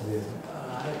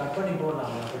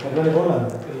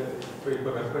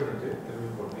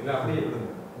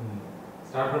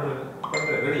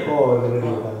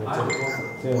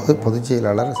பொதுச்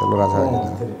செயலாளர் செல்வராஜா.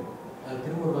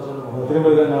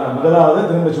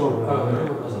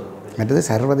 மற்றது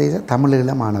சர்வதேச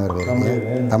தமிழீழ மாணவர் பேரவை,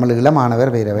 தமிழீழ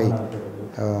மாணவர் பேரவை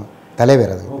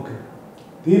தலைவர். அது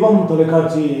தீபம்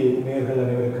தொலைக்காட்சி நேயர்கள்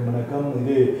அனைவருக்கும் வணக்கம்.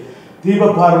 இது தீப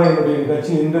பார்வையினுடைய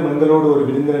நிகழ்ச்சி. இன்றும் எங்களோடு ஒரு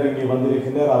விருந்தினர் இங்கே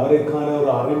வந்திருக்கின்றார். அவருக்கான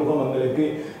ஒரு அறிமுகம் எங்களுக்கு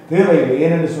தேவையில்லை.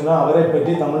 ஏனென்று சொன்னால் அவரை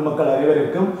பற்றி தமிழ் மக்கள்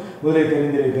அனைவருக்கும் முதலில்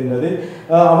தெரிந்திருக்கின்றது.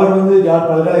 அவர் யாழ்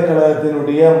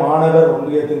பல்கலைக்கழகத்தினுடைய மாணவர்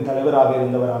ஒன்றியத்தின் தலைவராக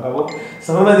இருந்தவராகவும்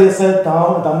சர்வதேச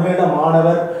தமிழீழ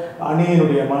மாணவர்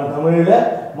அணியினுடைய தமிழீழ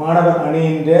மாணவர்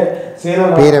அணியின்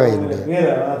செயலாளர்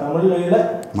தமிழீழ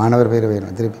மாணவர் பேரவை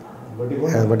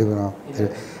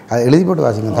எழுதி போட்டு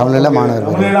வாசிங்க. தமிழீழ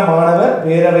மாணவர்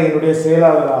பேரவையினுடைய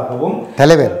செயலாளராகவும்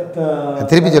தலைவர்.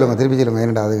 திருப்பி சொல்லுங்க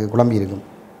ஏனென்றால் அது குழம்பி இருக்கும்.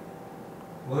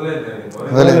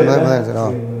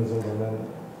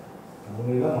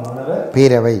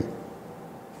 பேரவை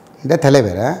இந்த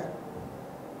தலைவர்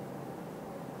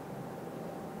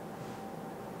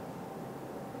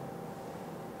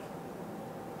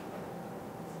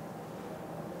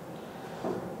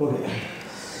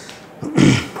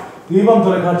தீபம்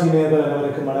தொலைக்காட்சி நேயர்கள்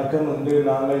அனைவருக்கும் வணக்கம். இன்று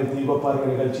நாங்கள் தீப பார்வை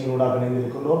நிகழ்ச்சியினூடாக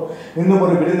இணைந்திருக்கின்றோம். இன்னும்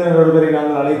ஒரு விருந்தினர் ஒருவரை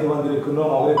நாங்கள் அழைத்து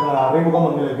வந்திருக்கின்றோம். அவருக்கான அறிமுகம்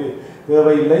எங்களுக்கு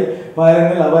தேவையில்லை.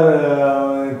 பாருங்கள், அவர்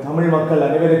தமிழ் மக்கள்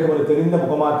அனைவருக்கும் ஒரு தெரிந்த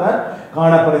முகமாகத்தான்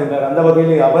காணப்படுகின்றார். அந்த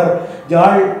வகையிலே அவர்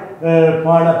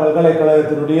யாழ்ப்பாண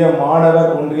பல்கலைக்கழகத்தினுடைய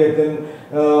மாணவர்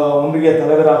ஒன்றிய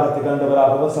தலைவராக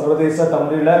திகழ்ந்தவராகவும் சர்வதேச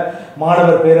தமிழீழ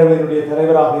மாணவர் பேரவையினுடைய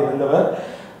தலைவராக இருந்தவர்.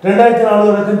 2004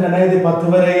 தொடக்கம் 2010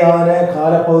 வரையான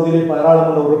காலப்பகுதியில்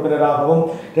பாராளுமன்ற உறுப்பினராகவும்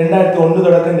 2001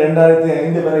 தொடக்கம்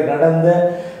 2005 வரை நடந்த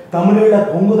தமிழீழ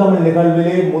பொங்கு தமிழ்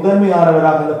நிகழ்விலே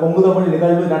முதன்மையானவராக, இந்த பொங்கு தமிழ்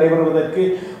நிகழ்வு நடைபெறுவதற்கு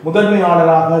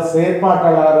முதன்மையாளராக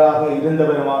செயற்பாட்டாளராக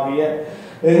இருந்தவருமாகிய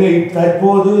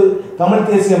தற்போது தமிழ்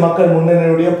தேசிய மக்கள்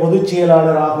முன்னணியுடைய பொதுச்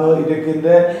செயலாளராக இருக்கின்ற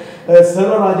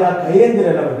செல்வராஜா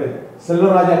கயேந்திரன்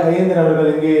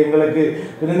அவர்கள் இங்கே எங்களுக்கு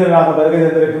விருந்தினராக வருகை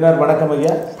தந்திருக்கிறார். வணக்கம்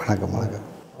ஐயா. வணக்கம்.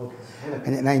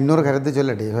 நான் இன்னொரு கருத்து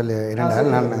சொல்லி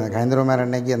என்னென்னால், நான் கயந்திரமார்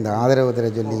அன்னைக்கு அந்த ஆதரவு தர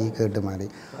சொல்லி கேட்டு மாதிரி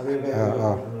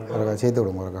ஒரு சேர்த்து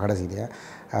விடுங்க ஒரு கடைசியிலே.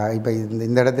 இப்போ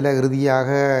இந்த இடத்துல இறுதியாக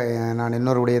நான்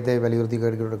இன்னொரு விடயத்தை வலியுறுத்தி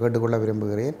கேட்டுக்கொள்ள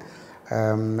விரும்புகிறேன்.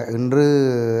 இன்று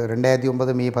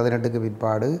 2009 மே 18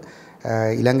 பிற்பாடு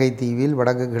இலங்கை தீவில்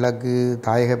வடக்கு கிழக்கு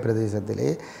தாயக பிரதேசத்திலே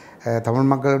தமிழ்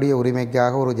மக்களுடைய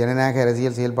உரிமைக்காக ஒரு ஜனநாயக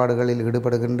அரசியல் செயல்பாடுகளில்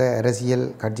ஈடுபடுகின்ற அரசியல்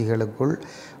கட்சிகளுக்குள்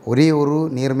ஒரே ஒரு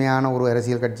நேர்மையான ஒரு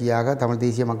அரசியல் கட்சியாக தமிழ்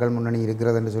தேசிய மக்கள் முன்னணி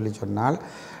இருக்கிறது என்று சொன்னால்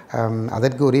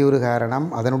அதற்கு ஒரே ஒரு காரணம்,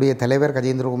 அதனுடைய தலைவர்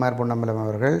கஜேந்திரகுமார் பொன்னம்பலம்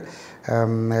அவர்கள்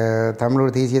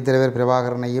தமிழ் தேசிய தலைவர்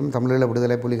பிரபாகரனையும் தமிழீழ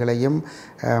விடுதலை புலிகளையும்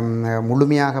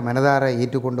முழுமையாக மனதார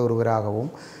ஏற்றுக்கொண்ட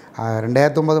ஒருவராகவும்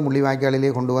 2009 முள்ளிவாய்க்காலிலே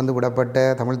கொண்டு வந்து விடப்பட்ட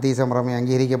தமிழ் தேச முறைமை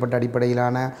அங்கீகரிக்கப்பட்ட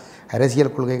அடிப்படையிலான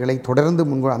அரசியல் கொள்கைகளை தொடர்ந்து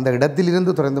அந்த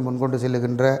இடத்திலிருந்து தொடர்ந்து முன்கொண்டு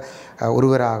செல்லுகின்ற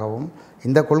ஒருவராகவும்,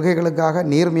 இந்த கொள்கைகளுக்காக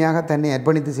நேர்மையாக தன்னை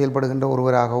அர்ப்பணித்து செயல்படுகின்ற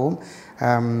ஒருவராகவும்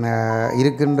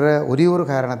இருக்கின்ற ஒரே ஒரு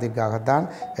காரணத்திற்காகத்தான்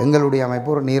எங்களுடைய அமைப்பு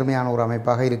ஒரு நேர்மையான ஒரு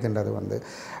அமைப்பாக இருக்கின்றது.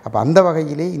 அப்போ அந்த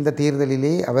வகையிலே இந்த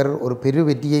தேர்தலிலே அவர் ஒரு பெரு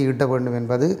வெற்றியை ஈட்ட வேண்டும்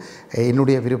என்பது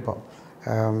என்னுடைய விருப்பம்.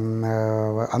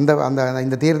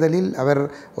 இந்த தேர்தலில் அவர்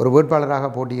ஒரு வேட்பாளராக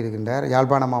போட்டியிடுகின்றார்.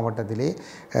 யாழ்ப்பாண மாவட்டத்திலே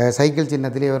சைக்கிள்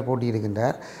சின்னத்திலே அவர்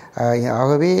போட்டியிடுகின்றார்.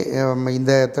 ஆகவே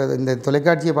இந்த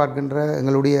தொலைக்காட்சியை பார்க்கின்ற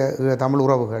எங்களுடைய தமிழ்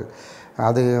உறவுகள்,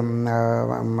 அது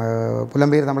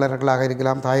புலம்பெயர் தமிழர்களாக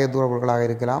இருக்கலாம், தாயக உறவுகளாக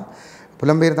இருக்கலாம்.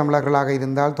 புலம்பெயர் தமிழர்களாக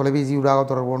இருந்தால் தொலைபேசியூடாக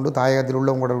தொடர்பு கொண்டு தாயகத்தில் உள்ள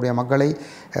உங்களுடைய மக்களை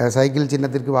சைக்கிள்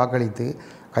சின்னத்திற்கு வாக்களித்து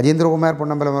கஜேந்திரகுமார்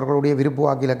பொன்னம்பலம் அவர்களுடைய விருப்பு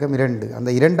வாக்கு இலக்கம் 2, அந்த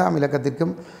 2ஆம்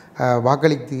இலக்கத்திற்கும்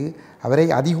வாக்களித்து அவரை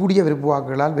அதிகூடிய விருப்பு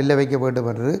வாக்குகளால் வெல்ல வைக்க வேண்டும்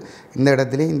என்று இந்த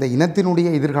இடத்திலே இந்த இனத்தினுடைய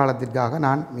எதிர்காலத்திற்காக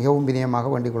நான் மிகவும்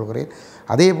வினயமாக வேண்டிக் கொள்கிறேன்.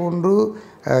 அதே போன்று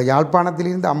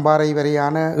யாழ்ப்பாணத்திலிருந்து அம்பாறை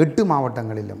வரையான 8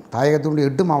 மாவட்டங்களிலும், தாயகத்தினுடைய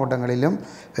 8 மாவட்டங்களிலும்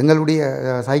எங்களுடைய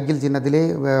சைக்கிள் சின்னத்திலே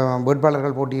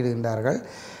வேட்பாளர்கள் போட்டியிடுகின்றார்கள்.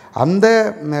 அந்த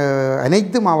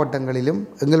அனைத்து மாவட்டங்களிலும்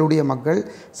எங்களுடைய மக்கள்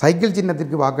சைக்கிள்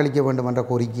சின்னத்திற்கு வாக்களிக்க வேண்டும் என்ற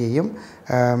கோரிக்கையையும்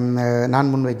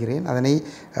நான் முன்வைக்கிறேன். அதனை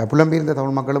புலம்பெயர்ந்த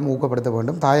தமிழ் மக்களும் ஊக்கப்படுத்த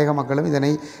வேண்டும், தாயக மக்களும்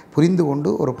இதனை புரிந்து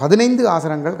கொண்டு ஒரு 15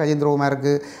 ஆசனங்கள்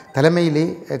கஜேந்திரகுமாருக்கு தலைமையிலே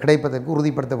கிடைப்பதற்கு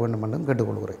உறுதிப்படுத்த வேண்டும் என்றும்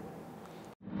கேட்டுக்கொள்கிறேன்.